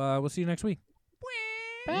 so we'll see you next week.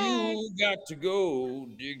 You got to go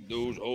dig those holes.